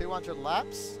race, 200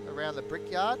 laps around the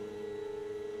Brickyard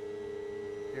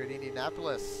here at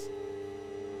Indianapolis.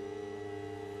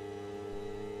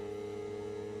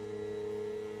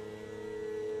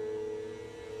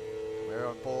 We're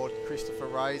on board Christopher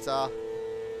Razor.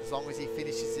 As long as he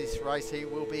finishes this race, he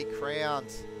will be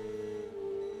crowned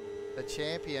the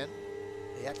champion.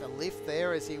 He had to lift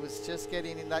there as he was just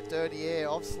getting in that dirty air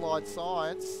of Slide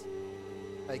Science.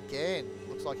 Again,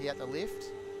 looks like he had to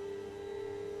lift.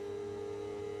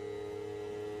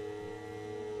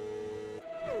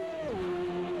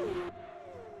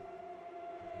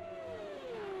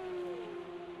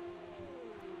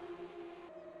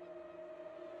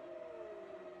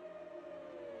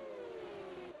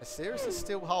 Sirius is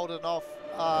still holding off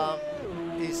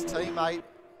his teammate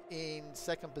in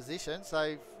second position,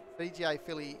 so VGA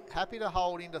Philly happy to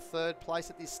hold into third place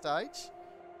at this stage.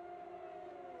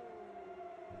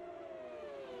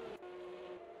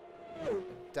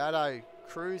 Dado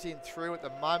cruising through at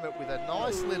the moment with a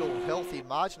nice little healthy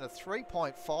margin of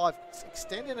 3.5,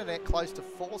 extending it out close to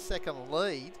 4-second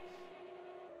lead.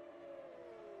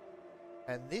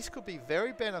 And this could be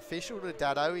very beneficial to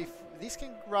Dado if this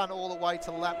can run all the way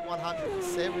to lap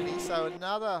 170. So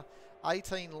another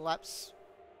 18 laps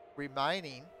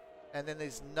remaining, and then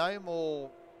there's no more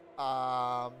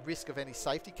risk of any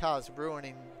safety cars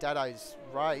ruining Dado's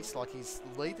race like his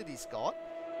lead that he's got.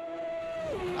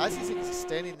 As he's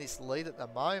extending this lead at the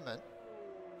moment,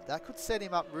 that could set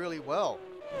him up really well.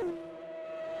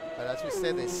 But as we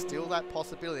said, there's still that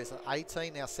possibility. There's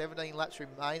 18, now 17 laps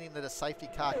remaining that a safety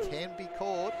car can be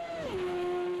caught.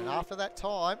 And after that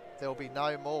time, there'll be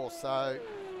no more. So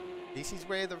this is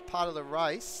where the part of the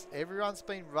race, everyone's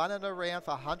been running around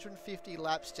for 150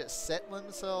 laps, just settling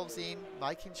themselves in,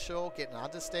 making sure, getting an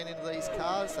understanding of these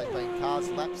cars. They've been cars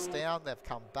laps down. They've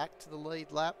come back to the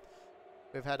lead lap.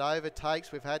 We've had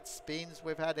overtakes, we've had spins,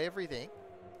 we've had everything.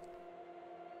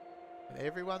 And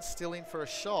everyone's still in for a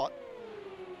shot.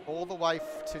 All the way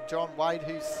to John Wade,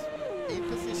 who's in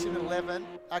position 11.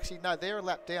 Actually, no, they're a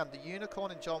lap down. The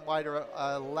Unicorn and John Wade are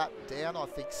a lap down, I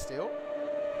think, still.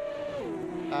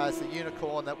 It's the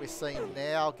Unicorn that we're seeing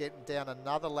now getting down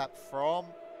another lap from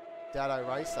Dado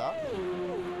Racer.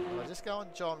 I'll just go on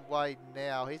John Wade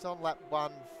now. He's on lap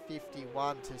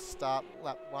 151 to start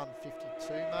lap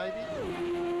 152, maybe.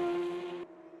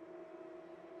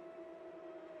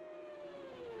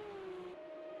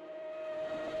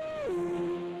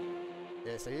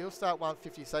 Yeah, so he'll start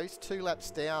 150, so he's 2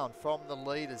 laps down from the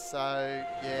leaders. So,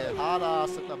 yeah, hard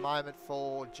ass at the moment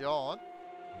for John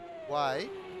Wade.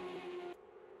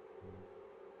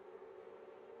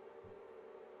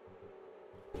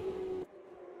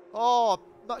 Oh,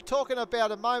 talking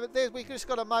about a moment there, we just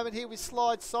got a moment here with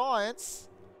Slide Science.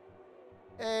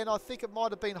 And I think it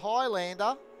might have been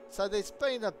Highlander. So there's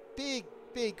been a big,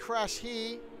 big crash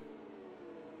here.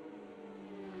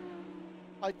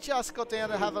 I just got down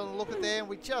to have a look at there, and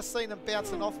we just seen them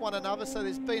bouncing off one another, so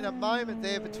there's been a moment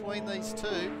there between these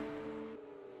two.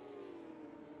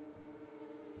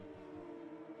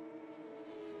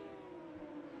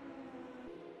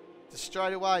 Just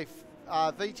straight away,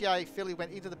 VGA Philly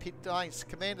went into the pit lanes.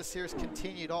 Commander Cirrus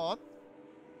continued on.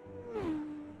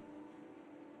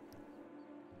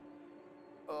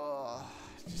 Oh,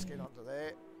 just get onto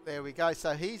there. There we go.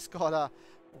 So he's got a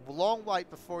long wait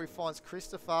before he finds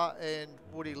Christopher and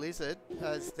Woody Lizard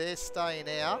as they're staying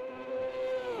out.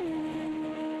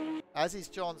 As is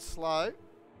John Slow.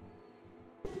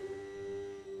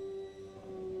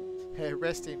 Yeah,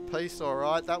 rest in peace, all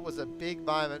right. That was a big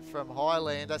moment from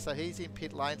Highlander. So he's in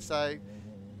pit lane. So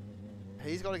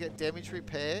he's got to get damage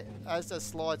repair, as does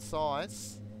Slide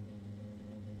Science.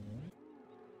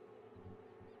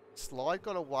 Slide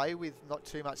got away with not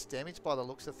too much damage by the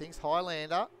looks of things.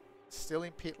 Highlander still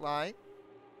in pit lane.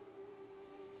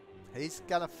 He's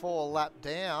going to fall a lap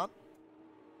down.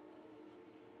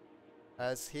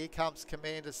 As here comes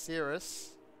Commander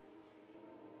Cirrus.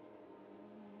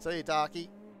 See you, Darky.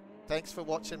 Thanks for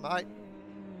watching, mate.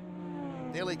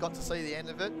 Nearly got to see the end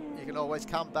of it. You can always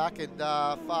come back and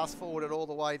fast forward it all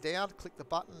the way down. Click the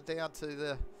button down to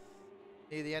the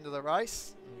near the end of the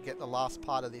race and get the last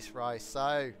part of this race.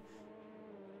 So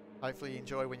hopefully you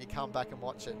enjoy when you come back and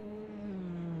watch it.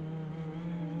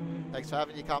 Thanks for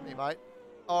having your company, mate.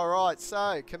 Alright,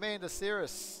 so Commander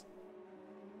Cirrus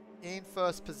in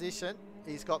first position.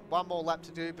 He's got one more lap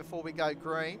to do before we go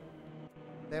green.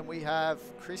 Then we have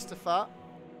Christopher,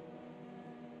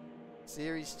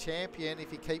 series champion if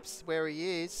he keeps where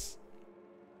he is.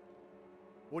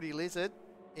 Woody Lizard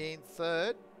in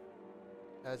third.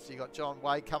 As you got John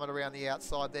Wade coming around the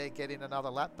outside there, getting another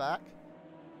lap back.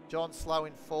 John Slow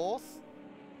in fourth.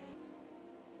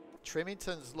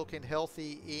 Trimington's looking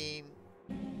healthy in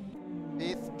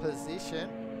fifth position.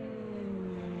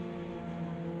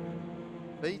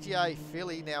 VGA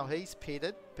Philly, now he's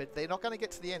pitted, but they're not going to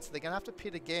get to the end, so they're going to have to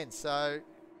pit again. So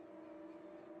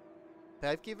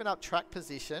they've given up track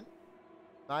position,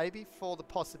 maybe for the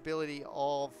possibility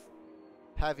of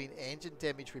having engine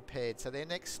damage repaired. So their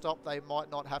next stop, they might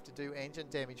not have to do engine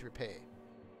damage repair.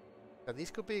 So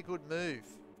this could be a good move.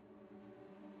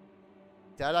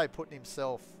 Dado putting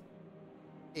himself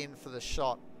in for the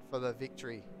shot for the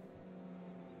victory.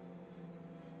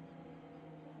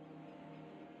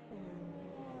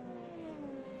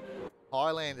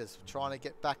 Highlanders trying to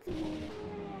get back.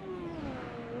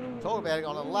 Talk about it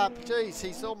on a lap. Jeez,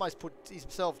 he's almost put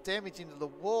himself damage into the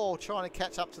wall trying to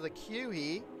catch up to the queue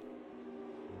here.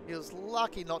 He was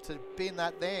lucky not to bin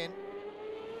that then.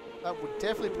 That would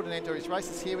definitely put an end to his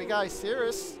races. Here we go,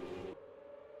 Cirrus.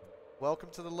 Welcome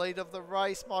to the lead of the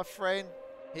race, my friend.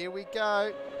 Here we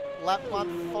go. Lap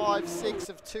 156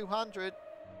 of 200.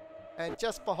 And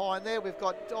just behind there, we've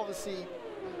got obviously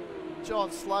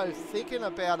John Slow thinking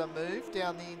about a move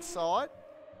down the inside.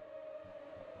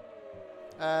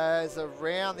 As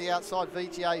around the outside,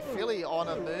 VGA Philly on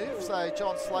a move. So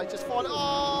John Slow just find.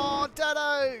 Oh,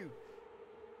 Dado!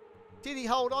 Did he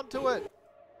hold on to it?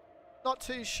 Not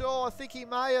too sure. I think he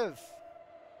may have.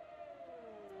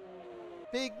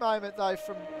 Big moment though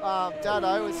from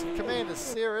Dado as Commander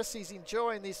Cirrus. He's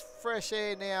enjoying this fresh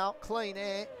air now, clean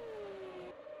air.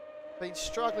 Been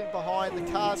struggling behind the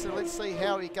car, so let's see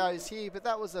how he goes here. But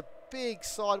that was a big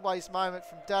sideways moment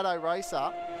from Dado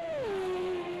Racer.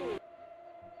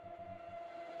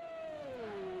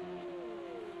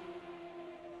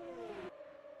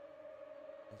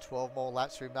 12 more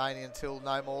laps remaining until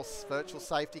no more virtual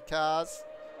safety cars.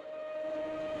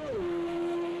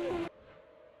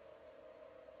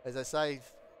 As I say,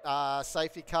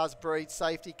 safety cars breed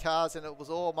safety cars, and it was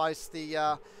almost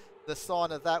the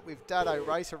sign of that with Dado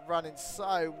Racer running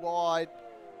so wide,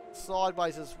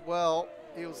 sideways as well.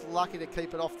 He was lucky to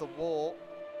keep it off the wall.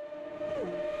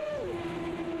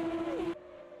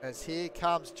 As here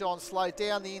comes John Slow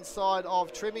down the inside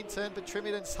of Trimington, but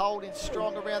Trimington's holding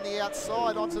strong around the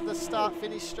outside onto the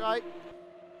start-finish straight.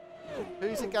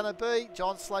 Who's it going to be?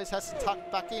 John Slow has to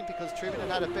tuck back in because Trimington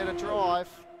had a better drive.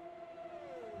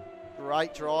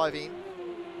 Great driving.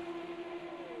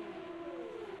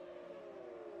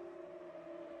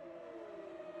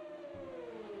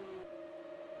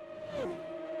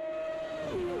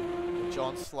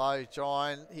 John Slow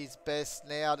trying his best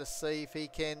now to see if he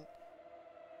can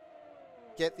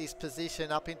get this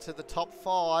position up into the top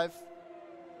 5.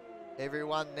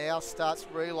 Everyone now starts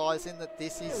realising that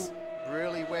this is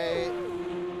really where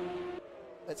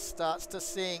it starts to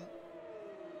sing.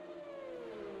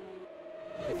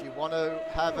 If you want to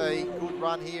have a good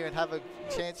run here and have a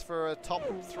chance for a top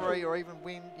 3 or even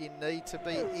win, you need to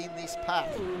be in this pack.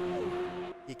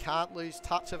 You can't lose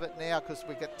touch of it now because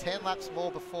we've got 10 laps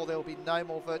more before there will be no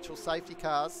more virtual safety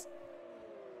cars.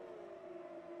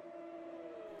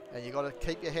 And you've got to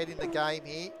keep your head in the game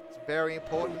here. It's very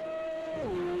important.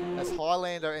 As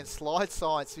Highlander and Slide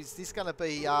Science, is this going to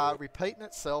be repeating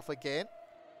itself again?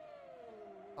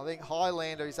 I think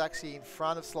Highlander is actually in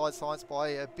front of Slide Science by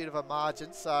a bit of a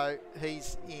margin, so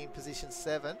he's in position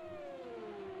 7.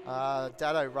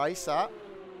 Dado Racer,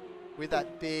 with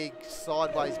that big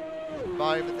sideways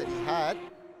moment that he had,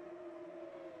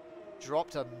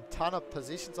 dropped a ton of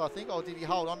positions, I think. Or did he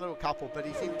hold on to a couple? But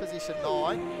he's in position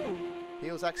 9. He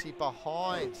was actually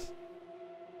behind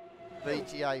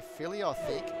VGA Philly, I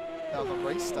think, on the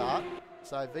restart.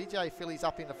 So VGA Philly's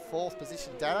up in the 4th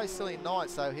position. Dado's still in 9th,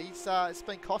 so he's it's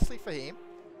been costly for him.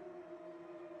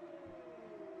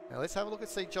 Now let's have a look and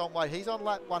see John Wade. He's on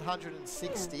lap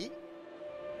 160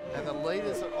 and the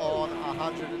leaders are on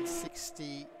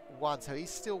 161. So he's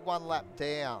still 1 lap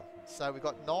down. So we've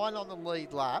got 9 on the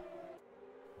lead lap.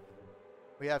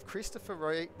 We have Christopher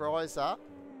Razor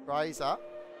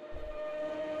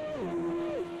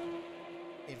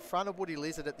in front of Woody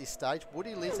Lizard at this stage.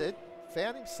 Woody Lizard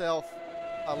found himself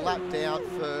a lap down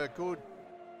for a good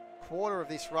quarter of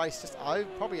this race, just over,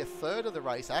 probably a third of the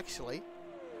race actually.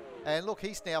 And look,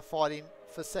 he's now fighting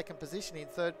for second position in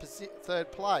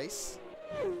third place.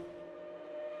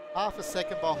 Half a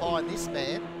second behind this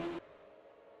man.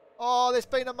 Oh, there's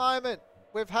been a moment.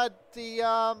 We've had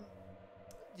the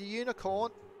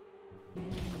unicorn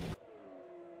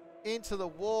into the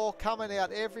wall, coming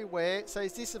out everywhere. So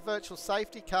is this a virtual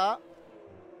safety car?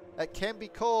 It can be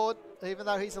called, even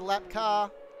though he's a lap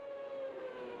car.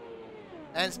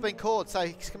 And it's been called. So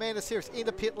Commander Cirrus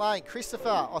into pit lane.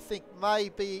 Christopher, I think, may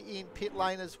be in pit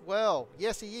lane as well.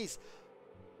 Yes, he is.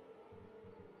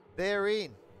 They're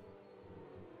in.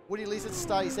 Woody Lizard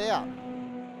stays out.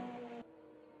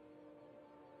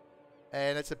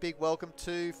 And it's a big welcome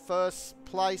to first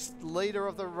place leader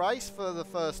of the race for the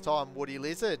first time, Woody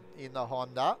Lizard in the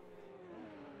Honda.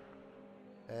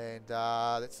 And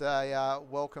that's a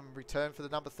welcome return for the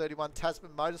number 31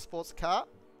 Tasman Motorsports car.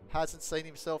 Hasn't seen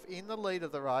himself in the lead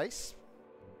of the race.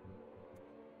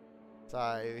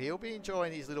 So he'll be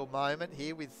enjoying his little moment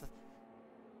here with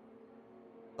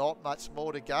not much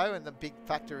more to go. And the big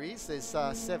factor is there's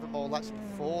 7 more laps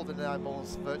before the No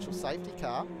More's virtual safety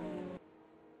car.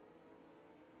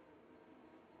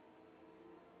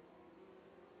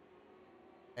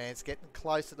 And it's getting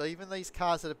close. Even these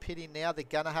cars that are pitting now, they're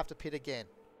going to have to pit again.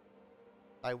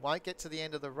 They won't get to the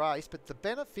end of the race, but the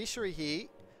beneficiary here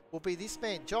will be this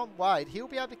man, John Wade. He'll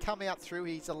be able to come out through.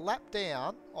 He's a lap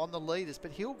down on the leaders,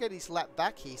 but he'll get his lap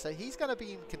back here, so he's going to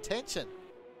be in contention.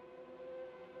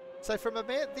 So from a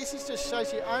man, this is just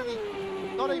shows you only,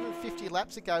 not even 50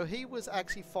 laps ago, he was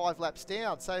actually 5 laps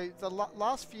down. So the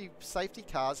last few safety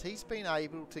cars, he's been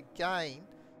able to gain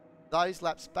those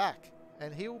laps back,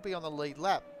 and he will be on the lead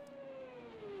lap.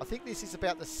 I think this is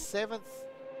about the 7th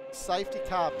safety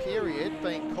car period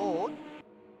being called.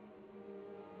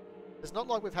 It's not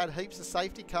like we've had heaps of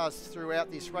safety cars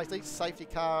throughout this race. Each safety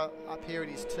car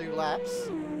period is 2 laps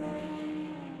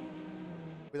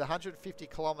with 150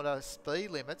 kilometre speed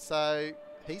limit. So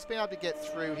he's been able to get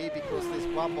through here because there's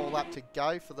 1 more lap to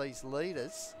go for these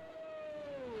leaders.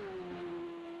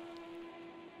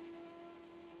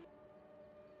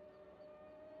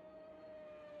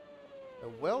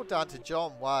 So well done to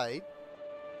John Wade,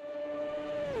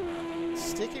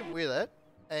 sticking with it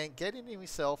and getting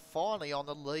himself finally on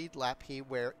the lead lap here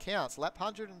where it counts. Lap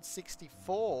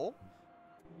 164,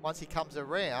 once he comes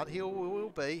around, he's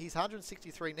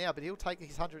 163 now, but he'll take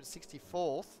his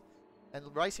 164th, and the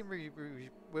racing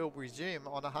will resume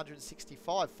on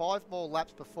 165. 5 more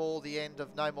laps before the end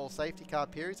of no more safety car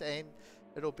periods, and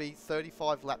it'll be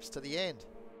 35 laps to the end.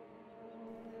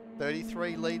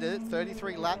 33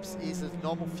 laps is a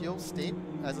normal fuel stint.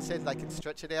 As I said, they can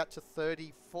stretch it out to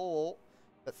 34,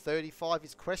 but 35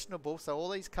 is questionable. So all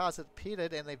these cars have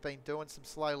pitted and they've been doing some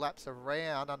slow laps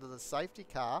around under the safety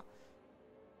car,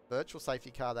 virtual safety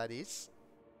car that is.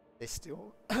 They're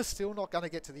still not going to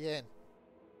get to the end.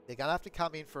 They're going to have to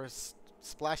come in for a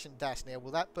splash and dash. Now,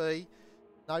 will that be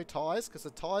no tyres? Because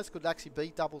the tyres could actually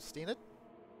be double stinted,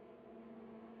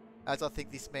 as I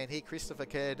think this man here, Christopher,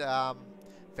 could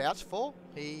vouch for.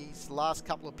 His last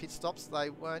couple of pit stops,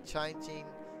 they weren't changing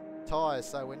tyres,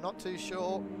 so we're not too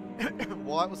sure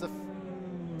why it was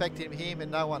affecting him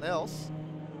and no one else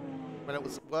when it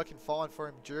was working fine for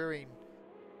him during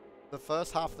the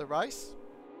first half of the race.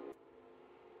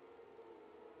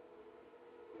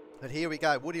 But here we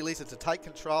go, Woody Lizard to take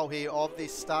control here of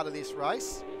this start of this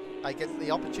race. They get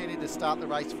the opportunity to start the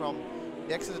race from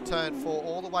the exit of turn 4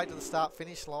 all the way to the start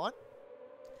finish line,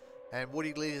 and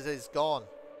Woody Lizard is gone.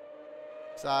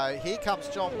 So here comes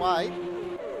John Wade.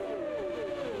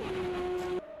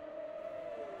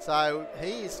 So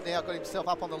he has now got himself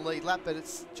up on the lead lap, but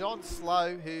it's John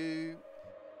Slow who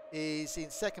is in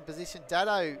second position.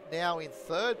 Dado now in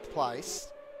third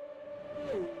place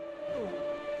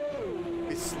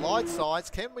with slide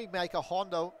signs. Can we make a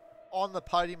Honda on the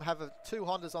podium, have 2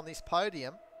 Hondas on this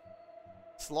podium?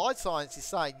 Slide signs is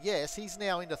saying yes. He's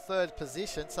now into third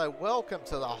position. So welcome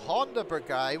to the Honda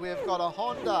Brigade. We've got a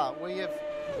Honda. We have,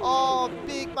 oh,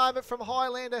 big moment from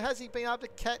Highlander. Has he been able to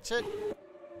catch it?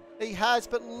 He has,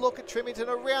 but look at Trimington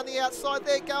around the outside.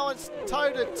 They're going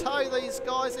toe to toe, these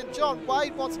guys. And John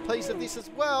Wade wants a piece of this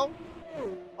as well.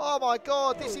 Oh my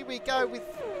God, here we go with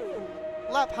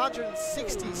lap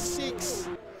 166.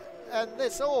 and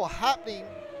it's all happening.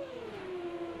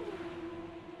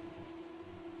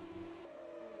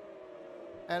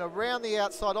 And around the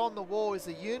outside on the wall is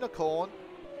the Unicorn.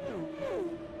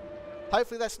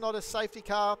 Hopefully that's not a safety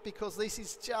car, because this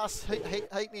is just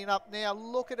heating up now.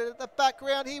 Look at it at the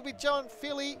background here with John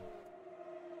Philly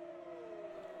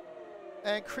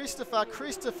and Christopher.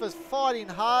 Christopher's fighting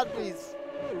hard with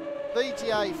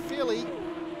VGA Philly.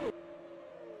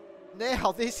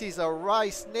 Now this is a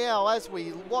race now as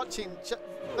we watching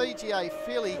VGA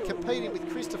Philly competing with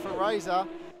Christopher Razor.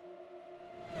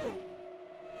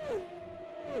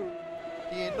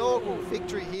 The inaugural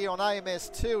victory here on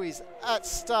AMS2 is at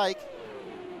stake.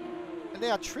 And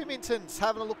now Trimington's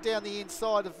having a look down the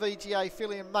inside of VGA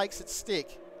Philly and makes it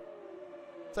stick.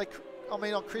 So, I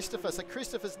mean on Christopher. So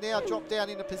Christopher's now dropped down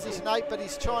into position 8, but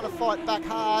he's trying to fight back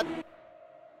hard.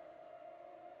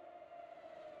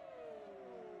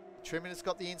 Trimington's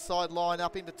got the inside line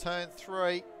up into turn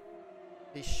 3.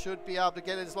 He should be able to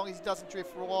get it as long as he doesn't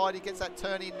drift wide. He gets that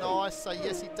turn in nice, so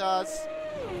yes he does.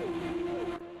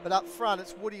 But up front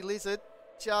it's Woody Lizard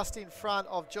just in front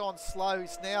of John Slow,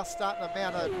 who's now starting to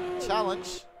mount a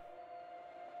challenge.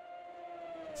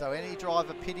 So any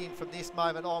driver pitting from this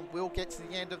moment on will get to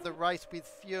the end of the race with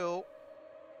fuel.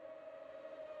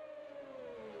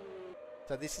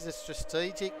 So this is a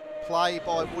strategic play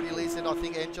by Woody Lizard, I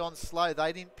think, and John Slow.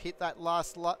 They didn't pit that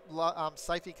last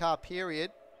safety car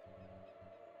period.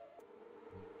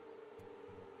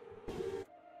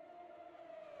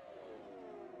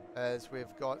 As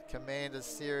we've got Commander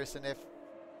Sirius and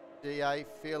FGA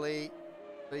Philly,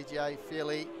 VGA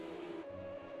Philly,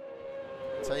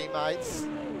 teammates.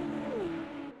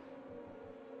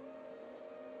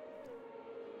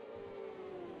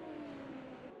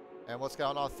 And what's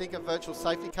going on? I think a virtual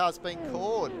safety car's been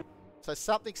called. So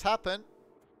something's happened.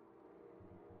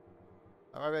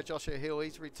 I don't know about Joshua Hill,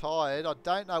 he's retired. I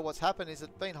don't know what's happened. Has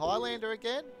it been Highlander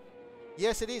again?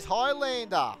 Yes, it is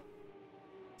Highlander.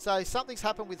 So something's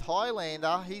happened with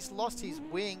Highlander. He's lost his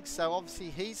wing, so obviously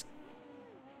he's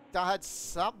had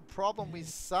some problem with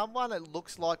someone, it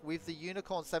looks like, with the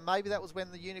Unicorn. So maybe that was when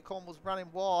the Unicorn was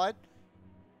running wide.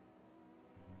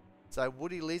 So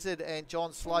Woody Lizard and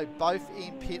John Slow both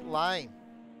in pit lane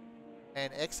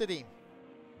and exiting.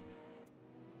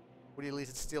 Woody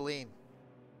Lizard still in.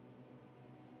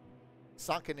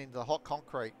 Sunken into the hot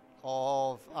concrete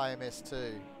of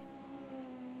AMS2.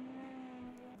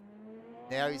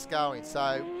 Now he's going.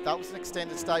 So that was an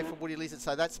extended stay for Woody Lizard.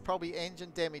 So that's probably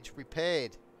engine damage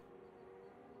repaired.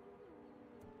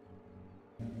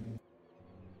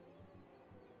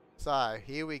 So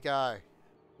here we go.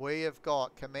 We have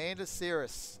got Commander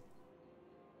Cirrus.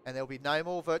 And there'll be no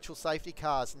more virtual safety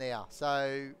cars now.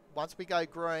 So once we go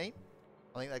green,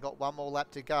 I think they've got one more lap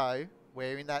to go.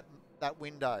 We're in that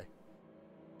window.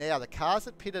 Now, the cars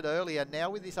that pitted earlier, now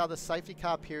with this other safety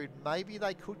car period, maybe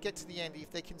they could get to the end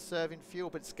if they're conserving fuel,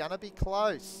 but it's going to be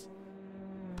close.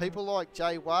 People like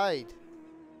Jay Wade.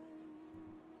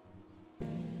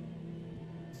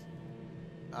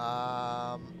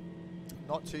 Not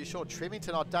too sure.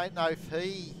 Trimington, I don't know if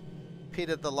he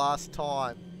pitted the last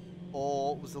time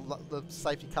or was the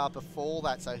safety car before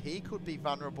that, so he could be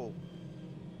vulnerable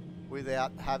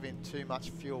without having too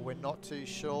much fuel. We're not too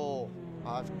sure.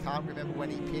 I can't remember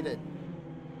when he pitted.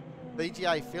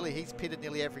 VGA Philly, he's pitted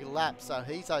nearly every lap, so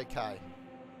he's okay.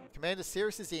 Commander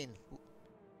Cirrus is in.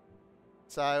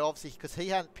 So obviously, because he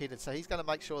hadn't pitted, so he's going to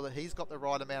make sure that he's got the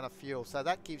right amount of fuel. So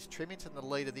that gives Trimington the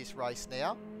lead of this race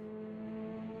now.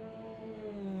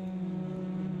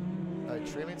 So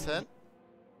Trimington,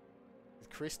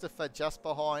 with Christopher just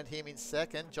behind him in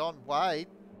second. John Wade,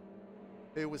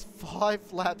 who was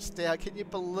 5 laps down. Can you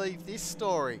believe this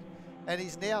story? And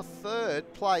he's now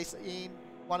third place in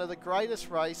one of the greatest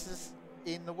races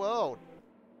in the world,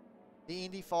 the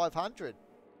Indy 500.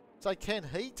 So can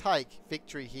he take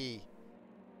victory here?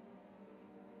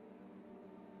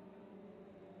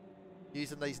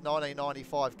 Using these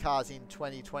 1995 cars in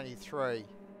 2023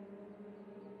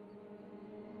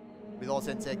 with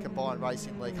ANZCRL Combined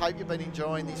Racing League. Hope you've been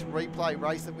enjoying this replay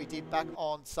race that we did back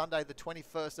on Sunday the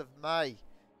 21st of May.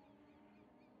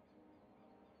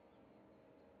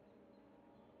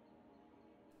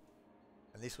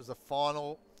 This was the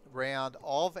final round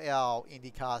of our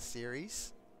IndyCar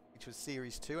series, which was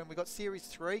Series 2. And we've got Series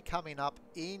 3 coming up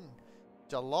in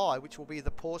July, which will be the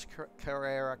Porsche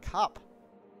Carrera Cup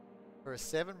for a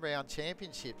 7-round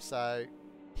championship. So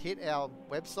hit our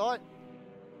website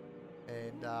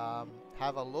and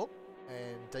have a look.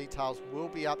 And details will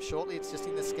be up shortly. It's just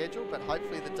in the schedule, but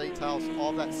hopefully the details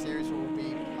of that series will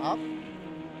be up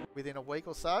within a week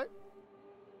or so.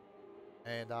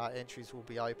 And entries will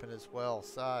be open as well.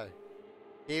 So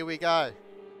Here we go.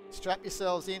 Strap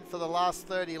yourselves in for the last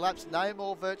 30 laps. No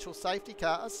more virtual safety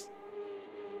cars.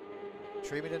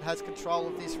 Trimington has control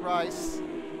of this race.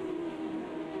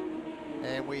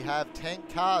 And we have 10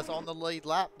 cars on the lead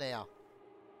lap now.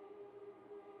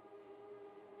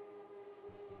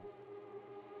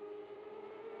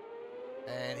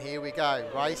 And here we go.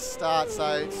 Race starts.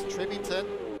 So it's Trimington.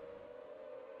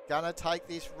 Gonna take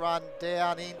this run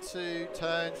down into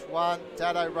turns 1.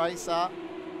 Dado Racer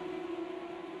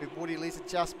with Woody Lizard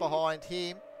just behind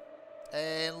him.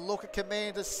 And look at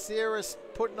Commander Cirrus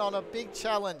putting on a big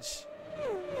challenge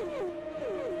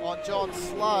on John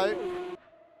Slow.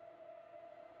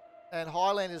 And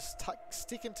Highlanders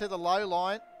sticking to the low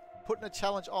line, putting a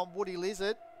challenge on Woody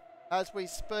Lizard as we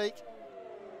speak.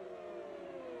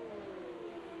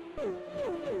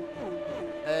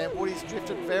 And Woody's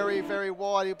drifted very, very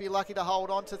wide. He'll be lucky to hold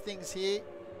on to things here.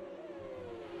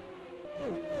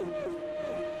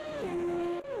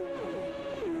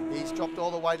 He's dropped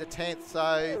all the way to 10th,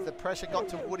 so the pressure got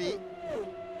to Woody.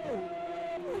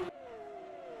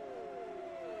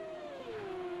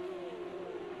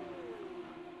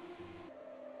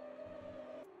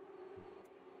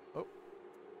 Oh.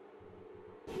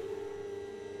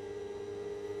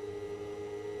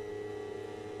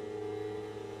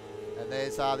 And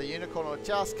there's the Unicorn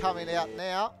just coming out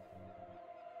now.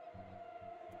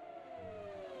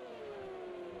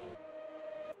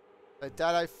 So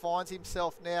Dado finds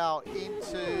himself now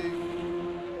into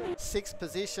 6th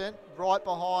position, right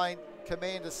behind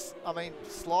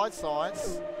Slide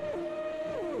Science.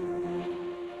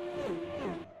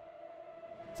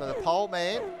 So the pole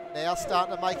man now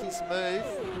starting to make his move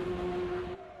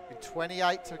with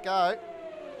 28 to go.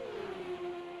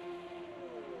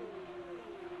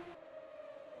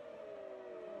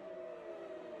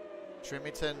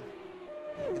 Trimington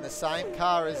in the same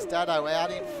car as Dado,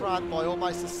 out in front by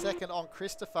almost a second on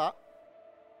Christopher.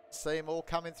 See them all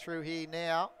coming through here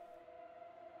now.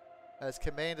 As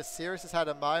Commander Cirrus has had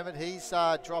a moment. He's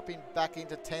dropping back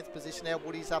into 10th position now.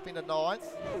 Woody's up into 9th.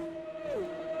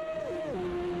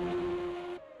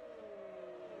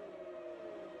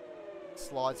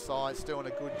 Slide Science doing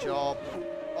a good job.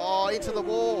 Oh, into the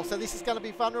wall. So this is going to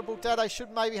be vulnerable. Dado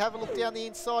should maybe have a look down the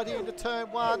inside here into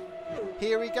turn 1.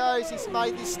 Here he goes. He's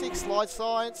made this stick. Slide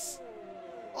Science.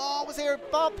 Oh, was there a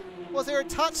bump? Was there a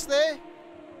touch there?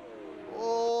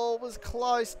 Oh, it was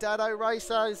close. Dado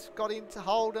Racer's got into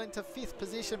hold into 5th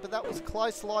position, but that was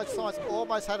close. Slide Science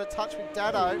almost had a touch with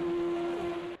Dado.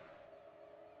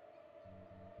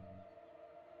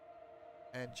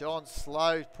 And John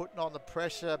Slow putting on the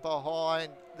pressure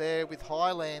behind there with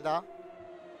Highlander.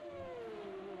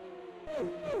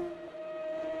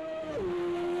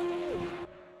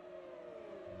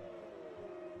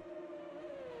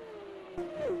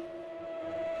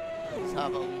 Let's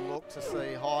have a look to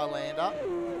see Highlander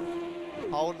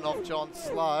holding off John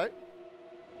Slow.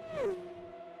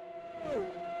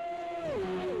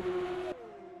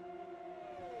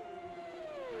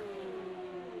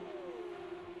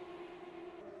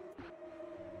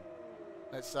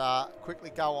 Let's quickly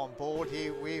go on board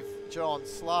here with John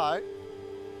Slow.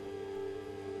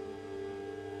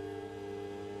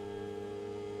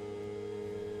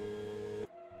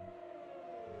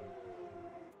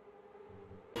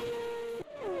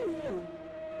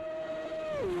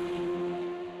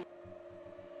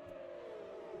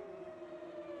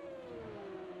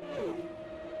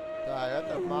 At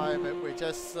the moment, we're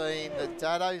just seeing that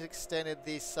Dado's extended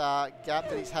this gap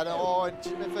that he's had. Oh, and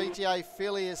VGA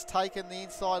Philly has taken the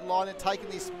inside line and taken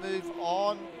this move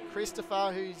on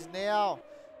Christopher, who's now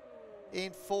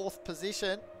in 4th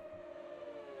position.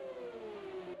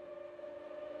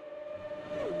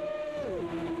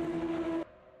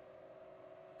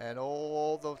 And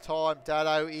all the time,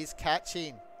 Dado is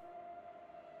catching.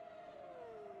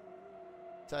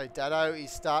 So Dado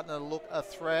is starting to look a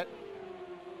threat.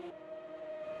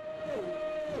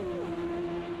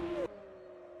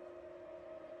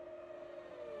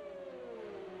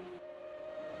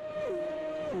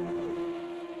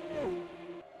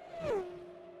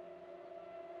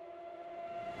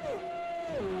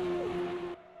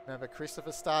 Remember,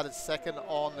 Christopher started 2nd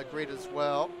on the grid as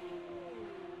well.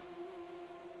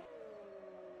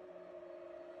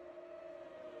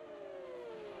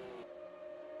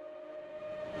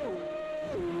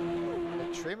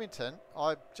 At Trimington,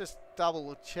 I just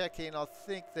double checking. I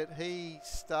think that he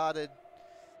started,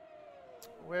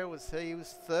 where was he? He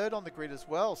was 3rd on the grid as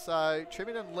well. So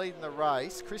Trimington leading the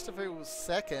race. Christopher was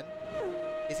 2nd,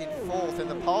 is in 4th,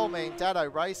 and the pole man, Dado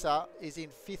Racer, is in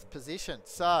 5th position.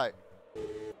 So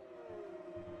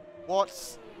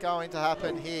what's going to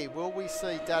happen here? Will we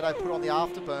see Dado put on the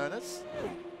afterburners?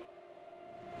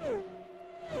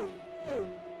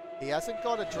 He hasn't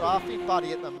got a drafting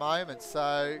buddy at the moment,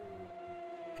 so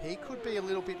he could be a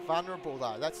little bit vulnerable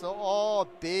though. That's the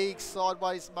big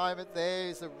sideways moment there.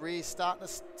 Is the rear starting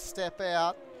to step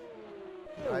out.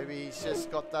 Maybe he's just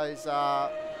got those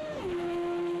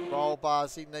roll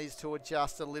bars he needs to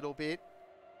adjust a little bit.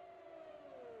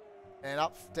 And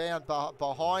down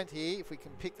behind here, if we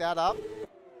can pick that up.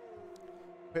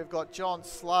 We've got John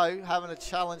Slow having a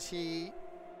challenge here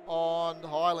on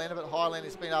Highlander, but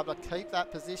Highlander's been able to keep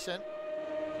that position.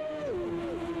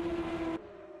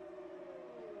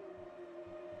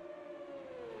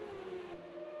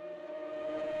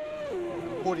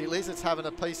 Woody Lizard's having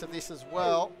a piece of this as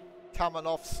well, coming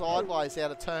off sideways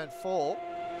out of turn 4.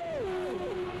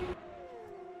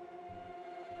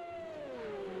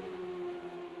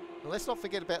 And let's not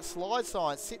forget about Slide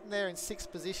Science, sitting there in 6th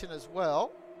position as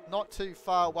well, not too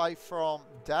far away from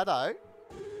Dado.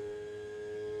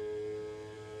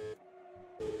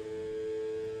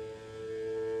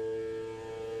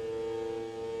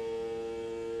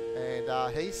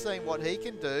 And he's seen what he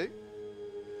can do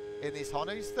in this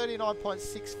Honda. He's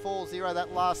 39.640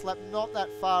 that last lap, not that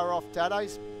far off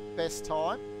Dado's best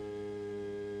time.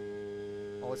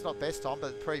 Well, it's not best time,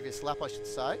 but the previous lap I should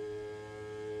say.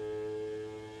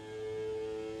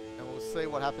 And we'll see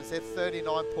what happens there.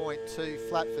 39.2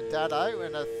 flat for Dado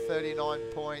and a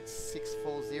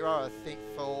 39.640 I think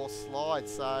for Slide.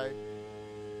 So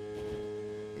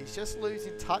he's just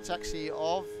losing touch actually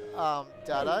of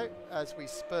Dado as we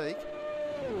speak.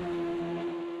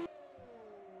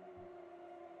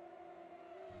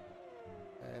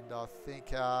 And I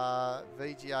think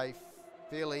VGA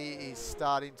Philly is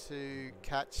starting to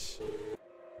catch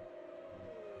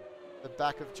the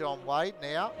back of John Wade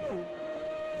now.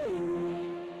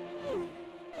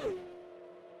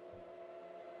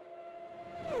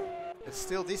 It's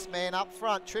still this man up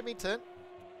front, Trimington,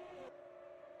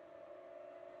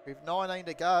 with 19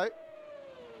 to go.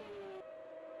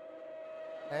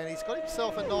 And he's got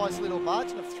himself a nice little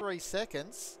margin of 3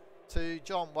 seconds to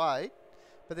John Wade.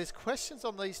 But there's questions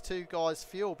on these two guys'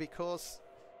 fuel, because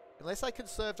unless they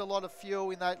conserved a lot of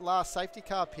fuel in that last safety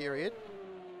car period,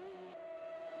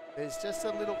 there's just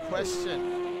a little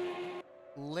question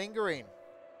lingering.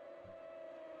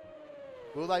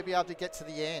 Will they be able to get to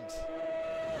the end?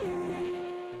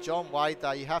 John Wade,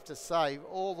 though, you have to say,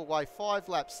 all the way 5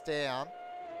 laps down,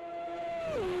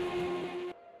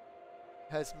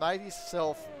 has made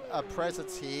himself a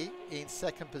presence here in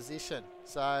 2nd position.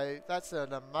 So that's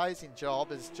an amazing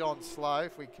job as John Slow,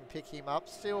 if we can pick him up,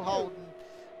 still holding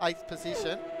 8th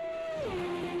position.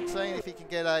 Seeing if he can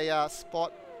get a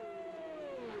spot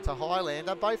to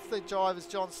Highlander. Both the drivers,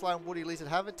 John Slow and Woody Lizard,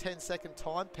 have a 10-second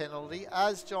time penalty,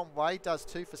 as John Wade does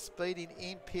too, for speeding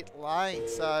in pit lane.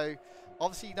 So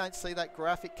obviously you don't see that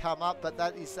graphic come up, but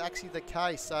that is actually the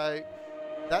case. So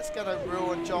that's going to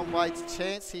ruin John Wade's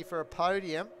chance here for a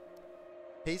podium.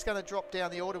 He's going to drop down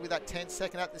the order with that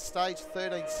 10-second at this stage.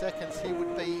 13 seconds, he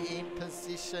would be in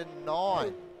position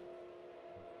 9.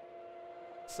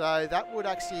 So that would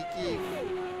actually give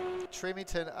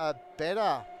Trimington a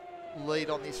better lead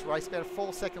on this race, about a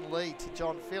 4-second lead to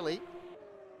John Philly,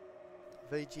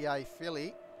 VGA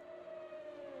Philly.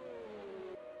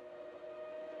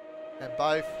 And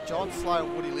both John Slow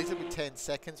and Woody Lizard with 10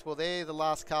 seconds. Well, they're the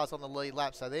last cars on the lead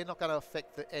lap, so they're not going to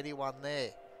affect anyone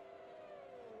there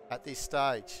at this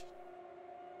stage.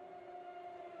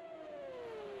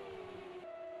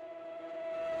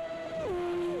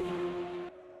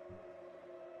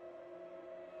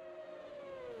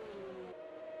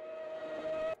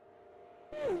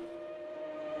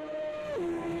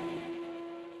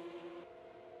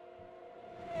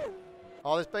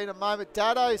 Oh, there's been a moment.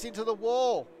 Dado's into the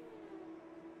wall.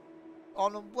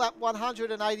 On lap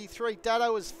 183,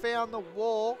 Dado has found the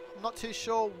wall. I'm not too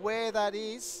sure where that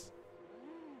is.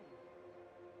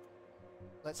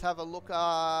 Let's have a look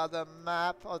at the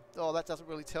map. Oh, that doesn't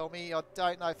really tell me. I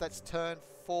don't know if that's turn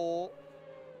 4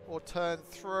 or turn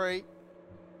 3.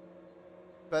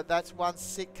 But that's one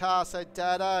sick car. So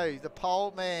Dado, the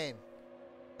pole man.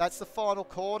 That's the final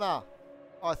corner,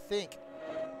 I think.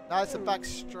 No, it's the back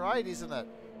straight, isn't it?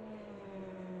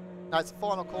 No, it's the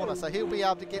final corner, so he'll be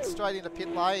able to get straight into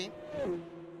pit lane.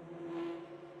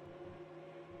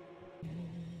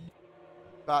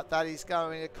 But that is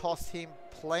going to cost him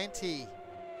plenty.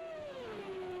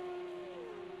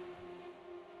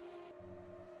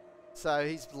 So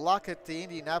his luck at the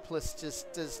Indianapolis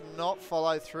just does not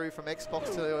follow through from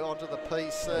Xbox to onto the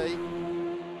PC.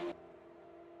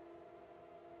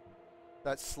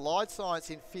 That's Slide Science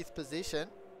in 5th position.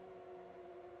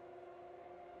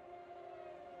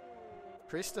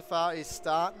 Christopher is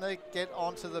starting to get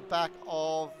onto the back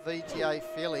of VGA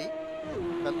Philly.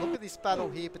 But look at this battle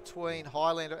here between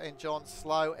Highlander and John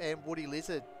Slow and Woody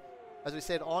Lizard. As we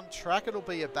said, on track it'll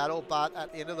be a battle, but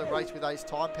at the end of the race with those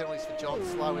time penalties for John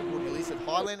Slow and Woody Lizard,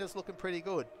 Highlander's looking pretty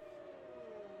good.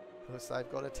 Because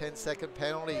they've got a 10-second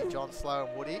penalty, John Slow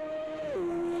and Woody.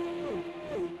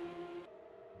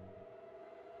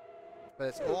 But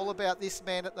it's all about this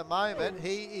man at the moment.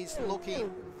 He is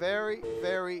looking very,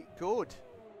 very good.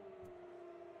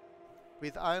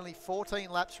 With only 14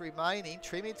 laps remaining,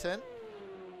 Trimington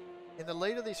in the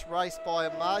lead of this race by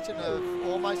a margin of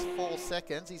almost 4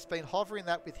 seconds. He's been hovering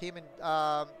that with him and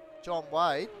John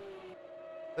Wade.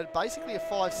 But basically a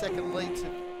 5-second lead to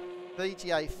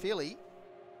VGA Philly.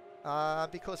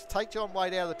 Because take John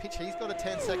Wade out of the picture, he's got a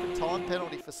 10-second time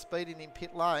penalty for speeding in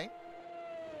pit lane.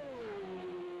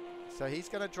 So he's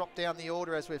going to drop down the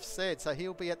order, as we've said. So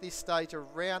he'll be at this stage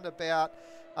around about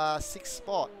 6th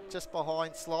spot, just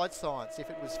behind Slide Science, if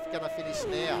it was going to finish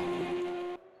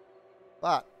now.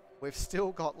 But we've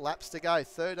still got laps to go,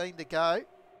 13 to go.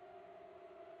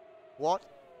 What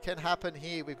can happen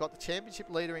here? We've got the championship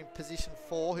leader in position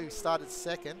 4, who started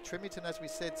 2nd. Trimington, as we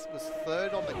said, was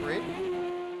 3rd on the grid.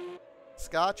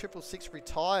 Scar 666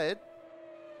 retired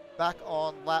back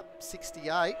on lap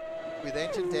 68 with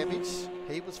engine damage.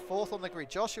 He was 4th on the grid.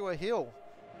 Joshua Hill,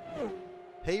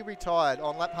 he retired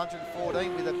on lap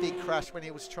 114 with a big crash when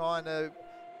he was trying to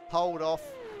hold off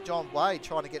John Wade,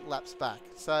 trying to get laps back.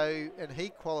 So, and he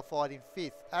qualified in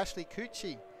 5th. Ashley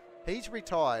Cucci, he's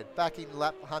retired back in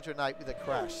lap 108 with a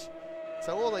crash.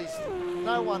 So all these,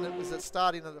 no one that was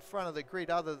starting at the front of the grid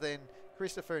other than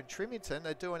Christopher and Trimington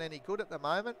are doing any good at the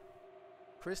moment.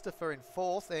 Christopher in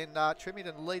 4th and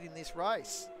Trimington leading this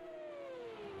race.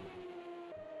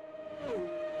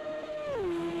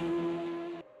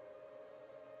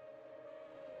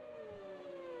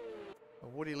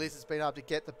 Woody Liz has been able to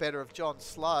get the better of John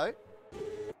Slow.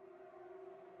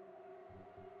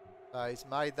 So he's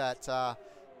made that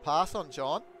pass on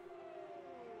John.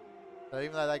 So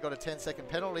even though they got a 10-second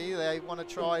penalty, they want to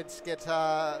try and get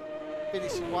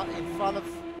finish in front of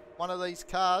one of these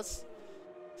cars.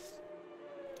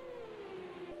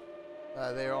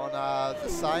 They're on the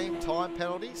same time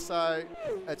penalty, so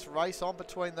it's race on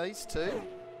between these two.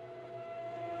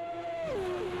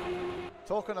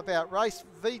 Talking about race,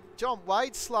 John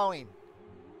Wade slowing.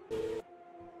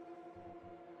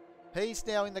 He's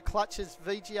now in the clutches.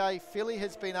 VGA Philly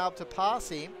has been able to pass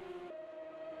him.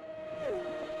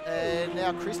 And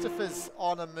now Christopher's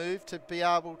on a move to be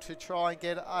able to try and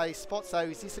get a spot. So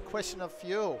is this a question of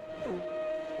fuel?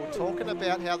 We're talking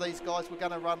about how these guys were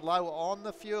going to run low on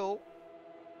the fuel.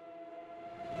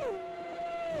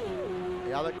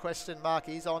 The other question mark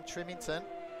is on Trimington.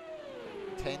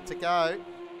 10 to go.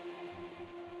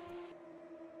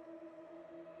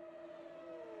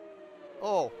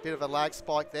 Oh, bit of a lag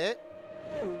spike there.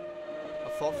 I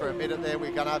thought for a minute there we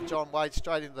were going to have John Wade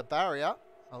straight into the barrier.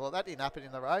 Although that didn't happen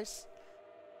in the race.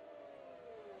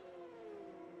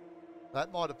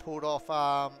 That might have pulled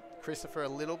off Christopher a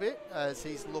little bit as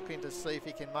he's looking to see if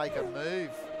he can make a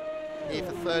move here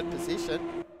for 3rd position.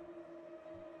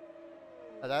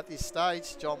 But at this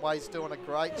stage, John Wade's doing a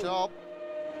great job.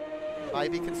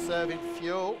 Maybe conserving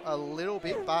fuel a little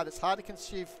bit, but it's hard to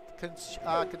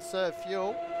conserve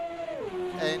fuel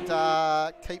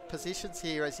and keep positions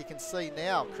here, as you can see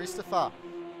now. Christopher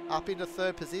up into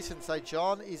 3rd position, so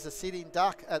John is a sitting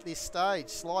duck at this stage.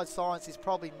 Slide Science is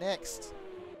probably next.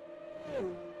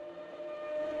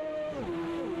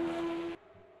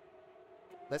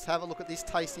 Let's have a look at this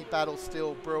tasty battle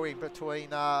still brewing between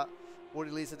Woody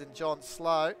Lizard and John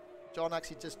Slow. John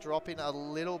actually just dropping a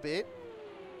little bit,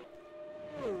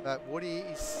 but Woody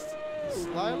is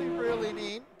slowly reeling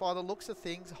in by the looks of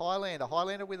things.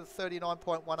 Highlander with a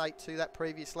 39.182 that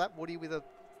previous lap. Woody with a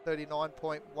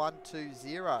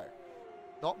 39.120.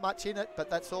 Not much in it, but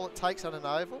that's all it takes on an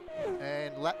oval.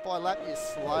 And lap by lap, you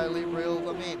slowly reel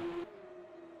them in.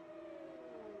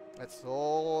 That's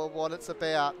all what it's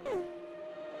about.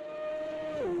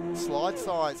 Slide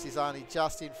Science is only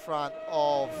just in front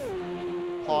of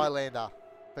Highlander.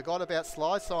 Forgot about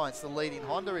Slide Science, the leading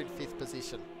Honda in 5th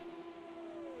position.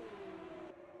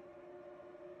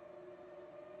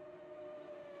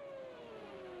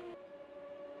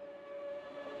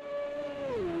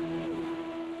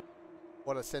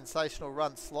 What a sensational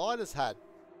run Slide has had.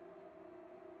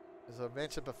 As I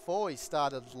mentioned before, he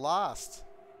started last.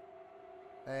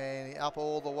 And up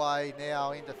all the way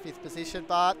now into 5th position,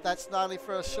 but that's only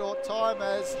for a short time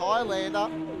as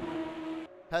Highlander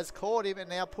has caught him and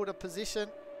now put a position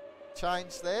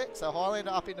change there. So Highlander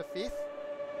up into 5th.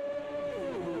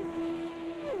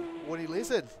 Woody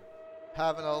Lizard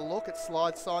Having a look at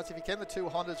slide science if you can. The two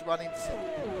Hondas running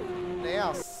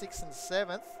now 6th and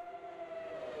 7th.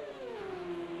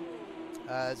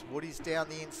 As Woody's down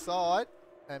the inside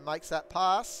and makes that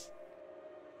pass.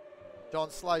 John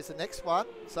Slow's the next one.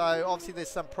 So obviously there's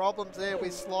some problems there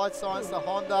with slide science. The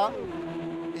Honda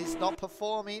is not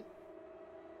performing.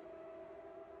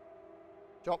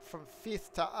 Dropped from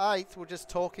 5th to 8th. We're just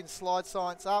talking slide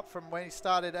science up from when he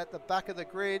started at the back of the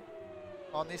grid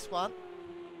on this one.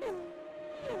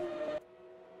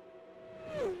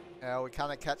 Now we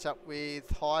kind of catch up with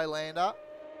Highlander.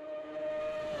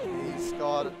 He's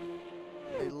got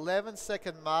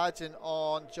 11-second margin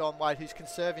on John Wade, who's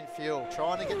conserving fuel,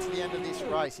 trying to get to the end of this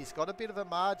race. He's got a bit of a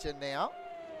margin now,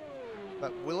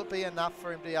 but will it be enough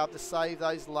for him to be able to save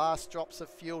those last drops of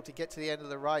fuel to get to the end of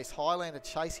the race? Highlander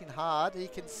chasing hard. He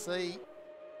can see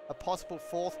a possible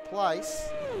 4th place.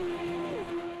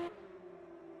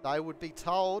 They would be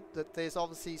told that there's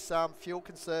obviously some fuel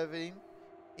conserving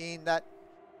in that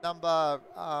number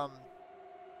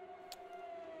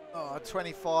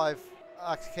 25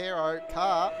 ANZCRL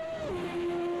car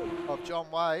of John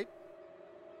Wade.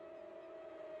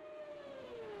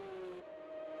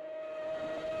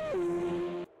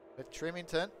 But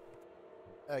Trimington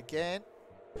again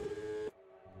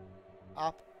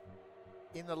up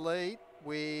in the lead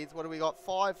with, what do we got,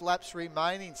 5 laps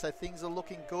remaining, so things are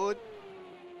looking good.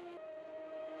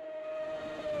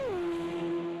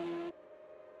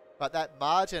 But that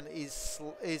margin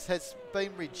has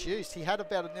been reduced. He had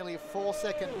about nearly a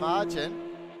 4-second margin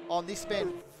on this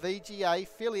man, VGA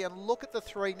Philly. And look at the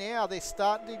three now. They're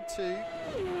starting to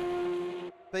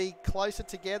be closer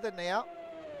together now.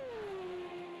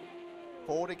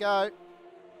 4 to go.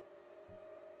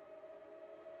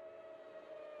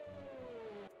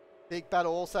 Big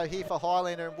battle also here for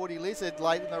Highlander and Woody Lizard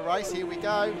late in the race. Here we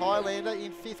go. Highlander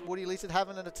in 5th. Woody Lizard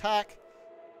having an attack.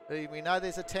 We know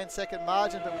there's a 10-second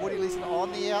margin, but Woody Lizard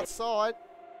on the outside.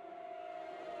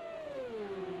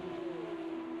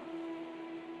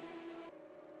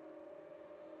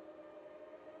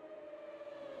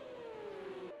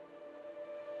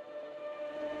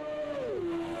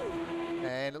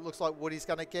 And it looks like Woody's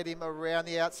going to get him around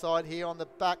the outside here on the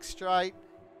back straight.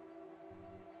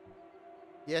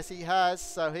 Yes, he has.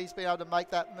 So he's been able to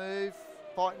make that move.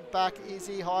 Fighting back, is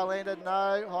he? Highlander,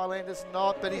 no. Highlander's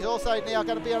not. But he's also now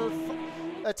going to be able to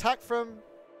attack from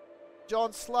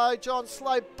John Slow. John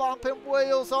Slow bumping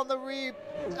wheels on the rear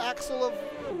axle of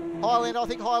Highlander. I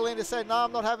think Highlander said, no,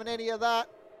 I'm not having any of that.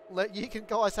 You can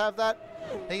guys have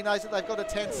that. He knows that they've got a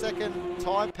 10-second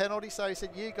time penalty. So he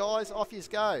said, you guys, off you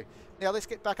go. Now let's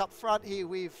get back up front here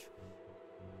with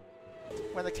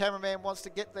when the cameraman wants to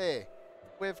get there.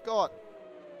 We've got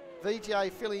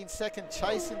VGA Philly in 2nd,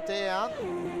 chasing down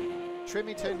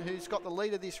Trimington, who's got the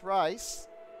lead of this race,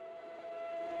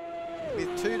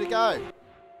 with 2 to go.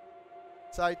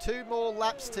 So 2 more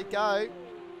laps to go,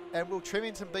 and will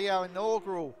Trimington be our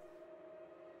inaugural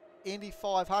Indy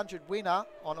 500 winner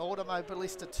on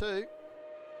Automobilista 2?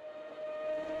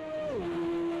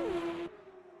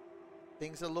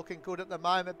 Things are looking good at the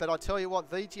moment, but I tell you what,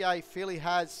 VGA Philly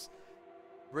has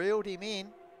reeled him in.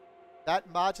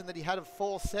 That margin that he had of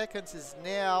 4 seconds is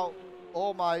now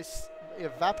almost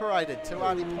evaporated to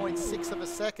only 0.6 of a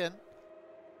second.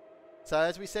 So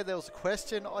as we said, there was a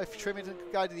question if Trimington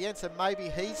could go to the end, so maybe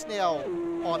he's now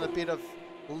on a bit of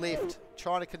lift,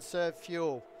 trying to conserve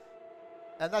fuel.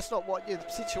 And that's not what your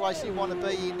situation you want to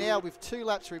be in now. With 2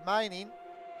 laps remaining,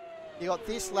 you got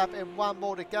this lap and 1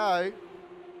 more to go.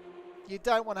 You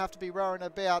don't want to have to be worrying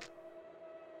about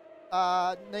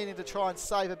needing to try and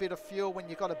save a bit of fuel when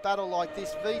you've got a battle like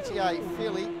this. VGA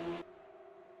Philly.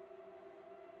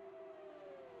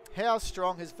 How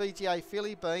strong has VGA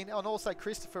Philly been? And also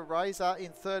Christopher Razor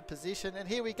in 3rd position. And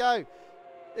here we go.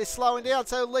 They're slowing down,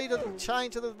 so leader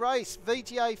change of the race.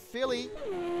 VGA Philly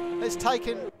has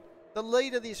taken the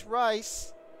lead of this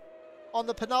race on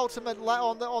the penultimate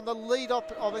on the lead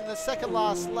up in the 2nd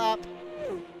last lap.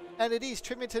 And it is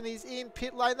Trimington is in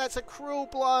pit lane. That's a cruel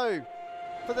blow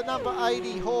for the number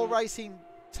 80 Hall Racing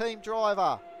team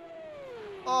driver.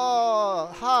 Oh,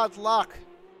 hard luck.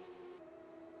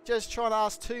 Just trying to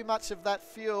ask too much of that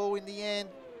fuel in the end.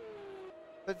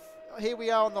 But here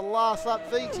we are on the last lap.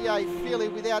 VGA Philly,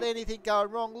 without anything going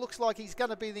wrong, looks like he's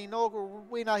going to be the inaugural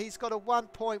winner. He's got a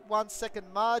 1.1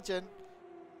 second margin.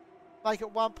 Make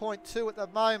it 1.2 at the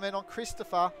moment on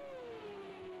Christopher.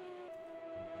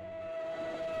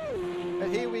 But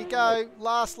here we go,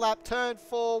 last lap, turn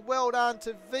 4. Well done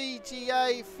to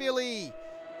VGA Philly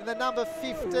and the number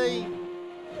 15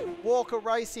 Walker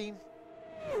Racing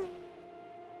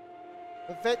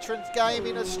the Veterans game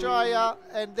in Australia,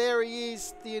 and there he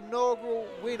is, the inaugural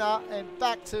winner and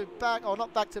back-to-back, or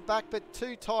not back-to-back, but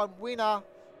two-time winner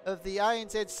of the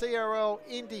ANZCRL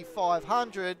Indy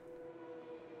 500.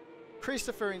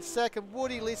 Christopher in second.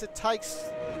 Woody Lizard takes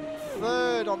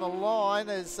third on the line,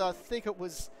 as I think it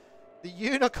was the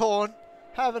Unicorn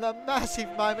having a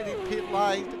massive moment in pit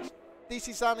lane. But this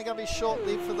is only going to be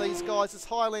short-lived for these guys, as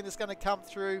Highlander's going to come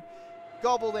through,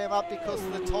 gobble them up because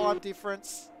of the time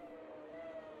difference.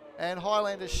 And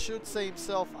Highlander should see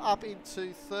himself up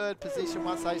into third position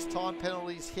once those time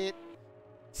penalties hit.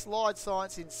 Slide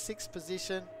Science in sixth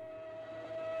position,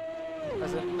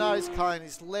 as a nose cone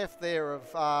is left there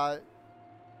of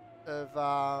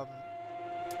the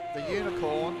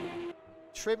Unicorn.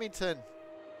 Trimington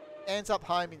ends up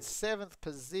home in seventh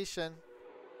position.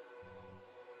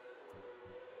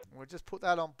 We'll just put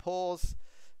that on pause,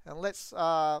 and let's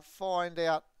find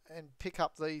out and pick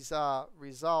up these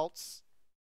results.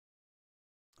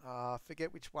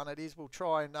 Forget which one it is. We'll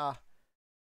try and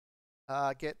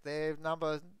get there.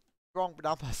 Wrong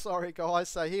number, sorry guys.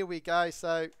 So here we go.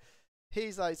 So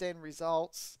here's those end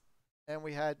results, and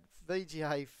we had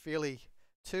VGA Philly,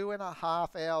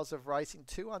 2.5 hours of racing,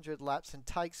 200 laps, and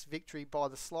takes victory by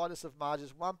the slightest of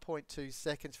margins, 1.2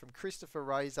 seconds from Christopher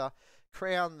Razor,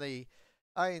 crowned the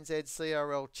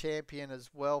ANZCRL champion as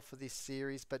well for this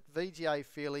series. But VGA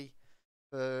Philly,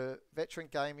 for Veteran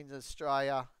Gaming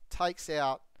Australia, takes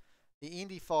out the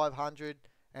Indy 500,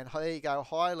 and there you go,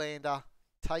 Highlander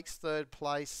takes third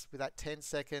place with that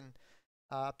 10-second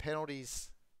penalties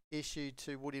issued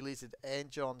to Woody Lizard and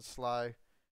John Slow.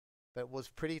 But it was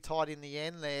pretty tight in the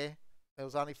end there. There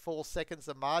was only 4 seconds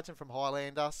of margin from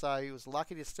Highlander, so he was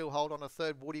lucky to still hold on a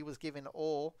third. Woody was given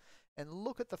all. And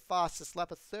look at the fastest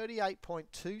lap of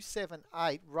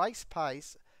 38.278 race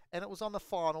pace, and it was on the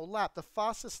final lap. The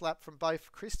fastest lap from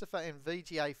both Christopher and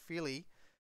VGA Philly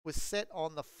was set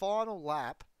on the final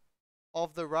lap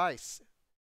of the race.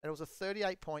 And it was a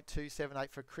 38.278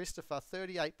 for Christopher,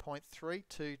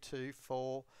 38.322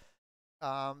 for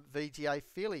VGA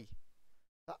Philly.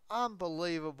 An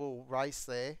unbelievable race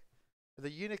there. The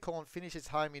Unicorn finishes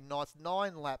home in ninth,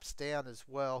 9 laps down as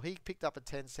well. He picked up a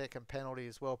 10-second penalty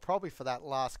as well, probably for that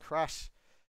last crash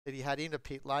that he had into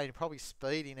pit lane, probably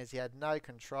speeding as he had no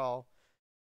control.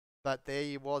 But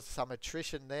there was some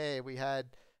attrition there. We had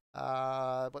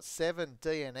 7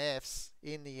 DNFs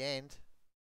in the end.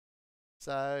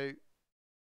 So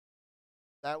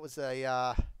that was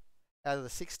out of the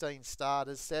 16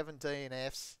 starters, 7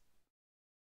 DNFs.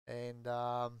 And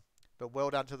but well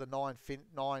done to the 9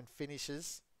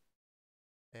 finishers,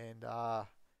 and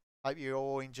hope you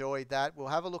all enjoyed that. We'll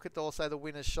have a look at also the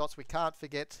winners' shots. We can't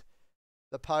forget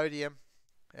the podium,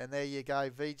 and there you go,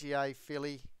 VGA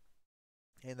Philly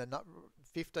in the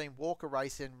 15 Walker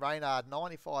race in Reynard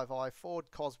 95i Ford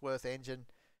Cosworth engine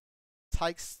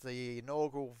takes the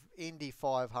inaugural Indy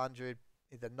 500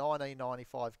 in the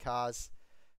 1995 cars.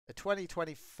 The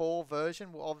 2024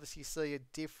 version will obviously see a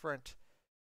different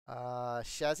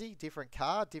chassis, different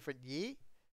car, different year,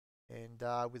 and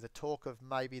with the talk of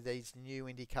maybe these new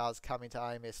Indy cars coming to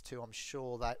AMS2, I'm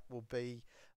sure that will be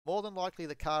more than likely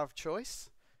the car of choice,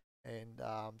 and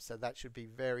so that should be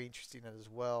very interesting as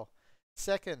well.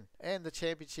 Second, and the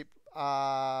championship,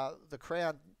 the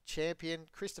crown champion,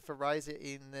 Christopher Razor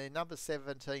in the number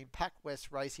 17 Pac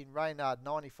West Racing Reynard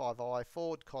 95i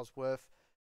Ford Cosworth.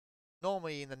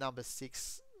 Normally in the number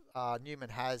 6 Newman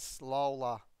has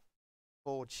Lola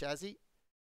Ford chassis,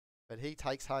 but he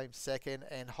takes home second.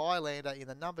 And Highlander in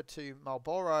the number 2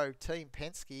 Marlboro Team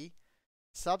Penske,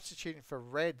 substituting for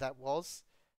Red, that was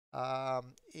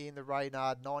in the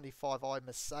Reynard 95i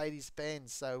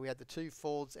Mercedes-Benz. So we had the 2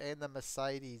 Fords and the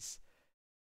Mercedes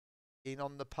in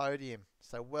on the podium.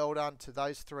 So well done to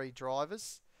those 3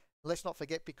 drivers. Let's not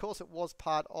forget, because it was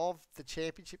part of the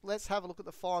championship, let's have a look at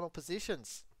the final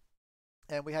positions.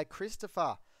 And we had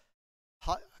Christopher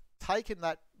taking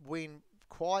that win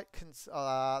quite,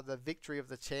 the victory of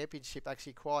the championship,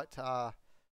 actually quite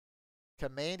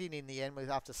commanding in the end,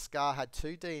 with after Scar had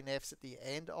 2 DNFs at the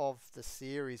end of the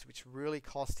series, which really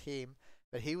cost him.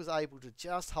 But he was able to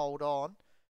just hold on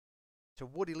to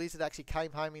Woody Lizard. Actually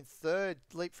came home in third.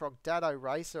 Leapfrog Dado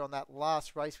Racer on that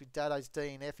last race with Dado's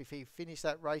DNF. If he finished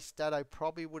that race, Dado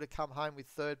probably would have come home with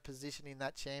third position in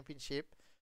that championship.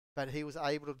 But he was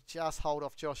able to just hold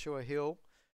off Joshua Hill.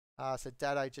 So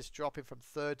Dado just dropping from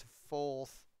third to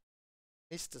fourth.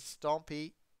 Mr.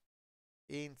 Stompy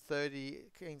in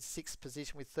 6th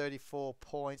position with 34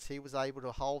 points. He was able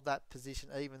to hold that position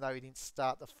even though he didn't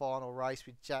start the final race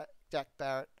with Jay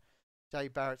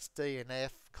Barrett's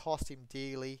DNF. Cost him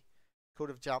dearly. could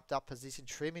have jumped up position.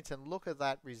 Trimington, look at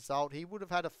that result. He would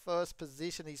have had a first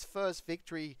position, his first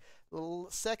victory,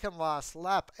 second last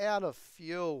lap, out of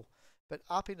fuel. But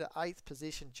up into 8th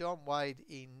position, John Wade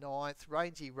in 9th.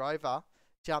 Rangy Rover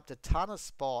jumped a ton of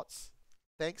spots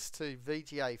thanks to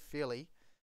VGA Philly.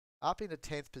 Up into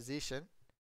 10th position,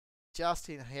 just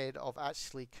in ahead of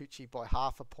Ashley Cucci by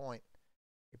half a point.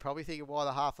 You're probably thinking, why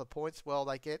the half a points? Well,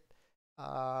 they get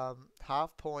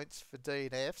half points for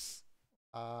DNFs.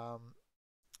 So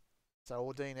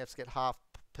all DNFs get half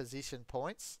position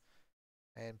points,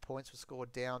 and points were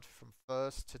scored down from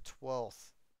 1st to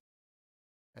 12th.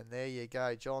 And there you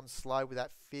go, John Slow with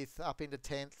that 5th up into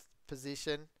 10th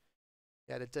position.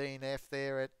 He had a DNF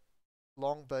there at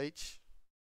Long Beach.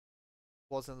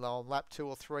 Wasn't on lap 2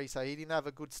 or 3, so he didn't have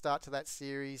a good start to that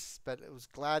series, but it was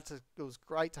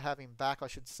great to have him back, I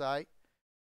should say.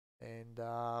 And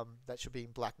that should be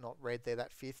in black, not red there,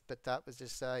 that 5th, but that was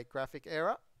just a graphic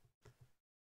error.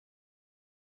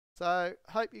 So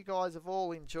hope you guys have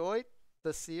all enjoyed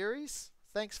the series.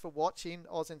 Thanks for watching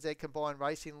ANZ Combined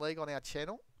Racing League on our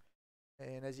channel.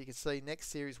 And as you can see, next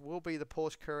series will be the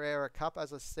Porsche Carrera Cup,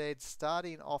 as I said,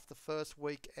 starting off the first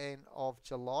weekend of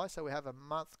July. So we have a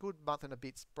good month and a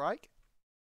bit's break.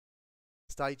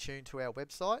 Stay tuned to our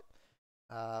website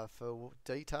for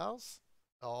details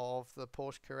of the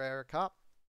Porsche Carrera Cup.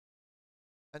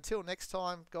 Until next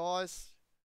time, guys,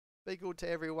 be good to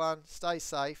everyone. Stay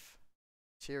safe.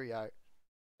 Cheerio.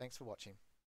 Thanks for watching.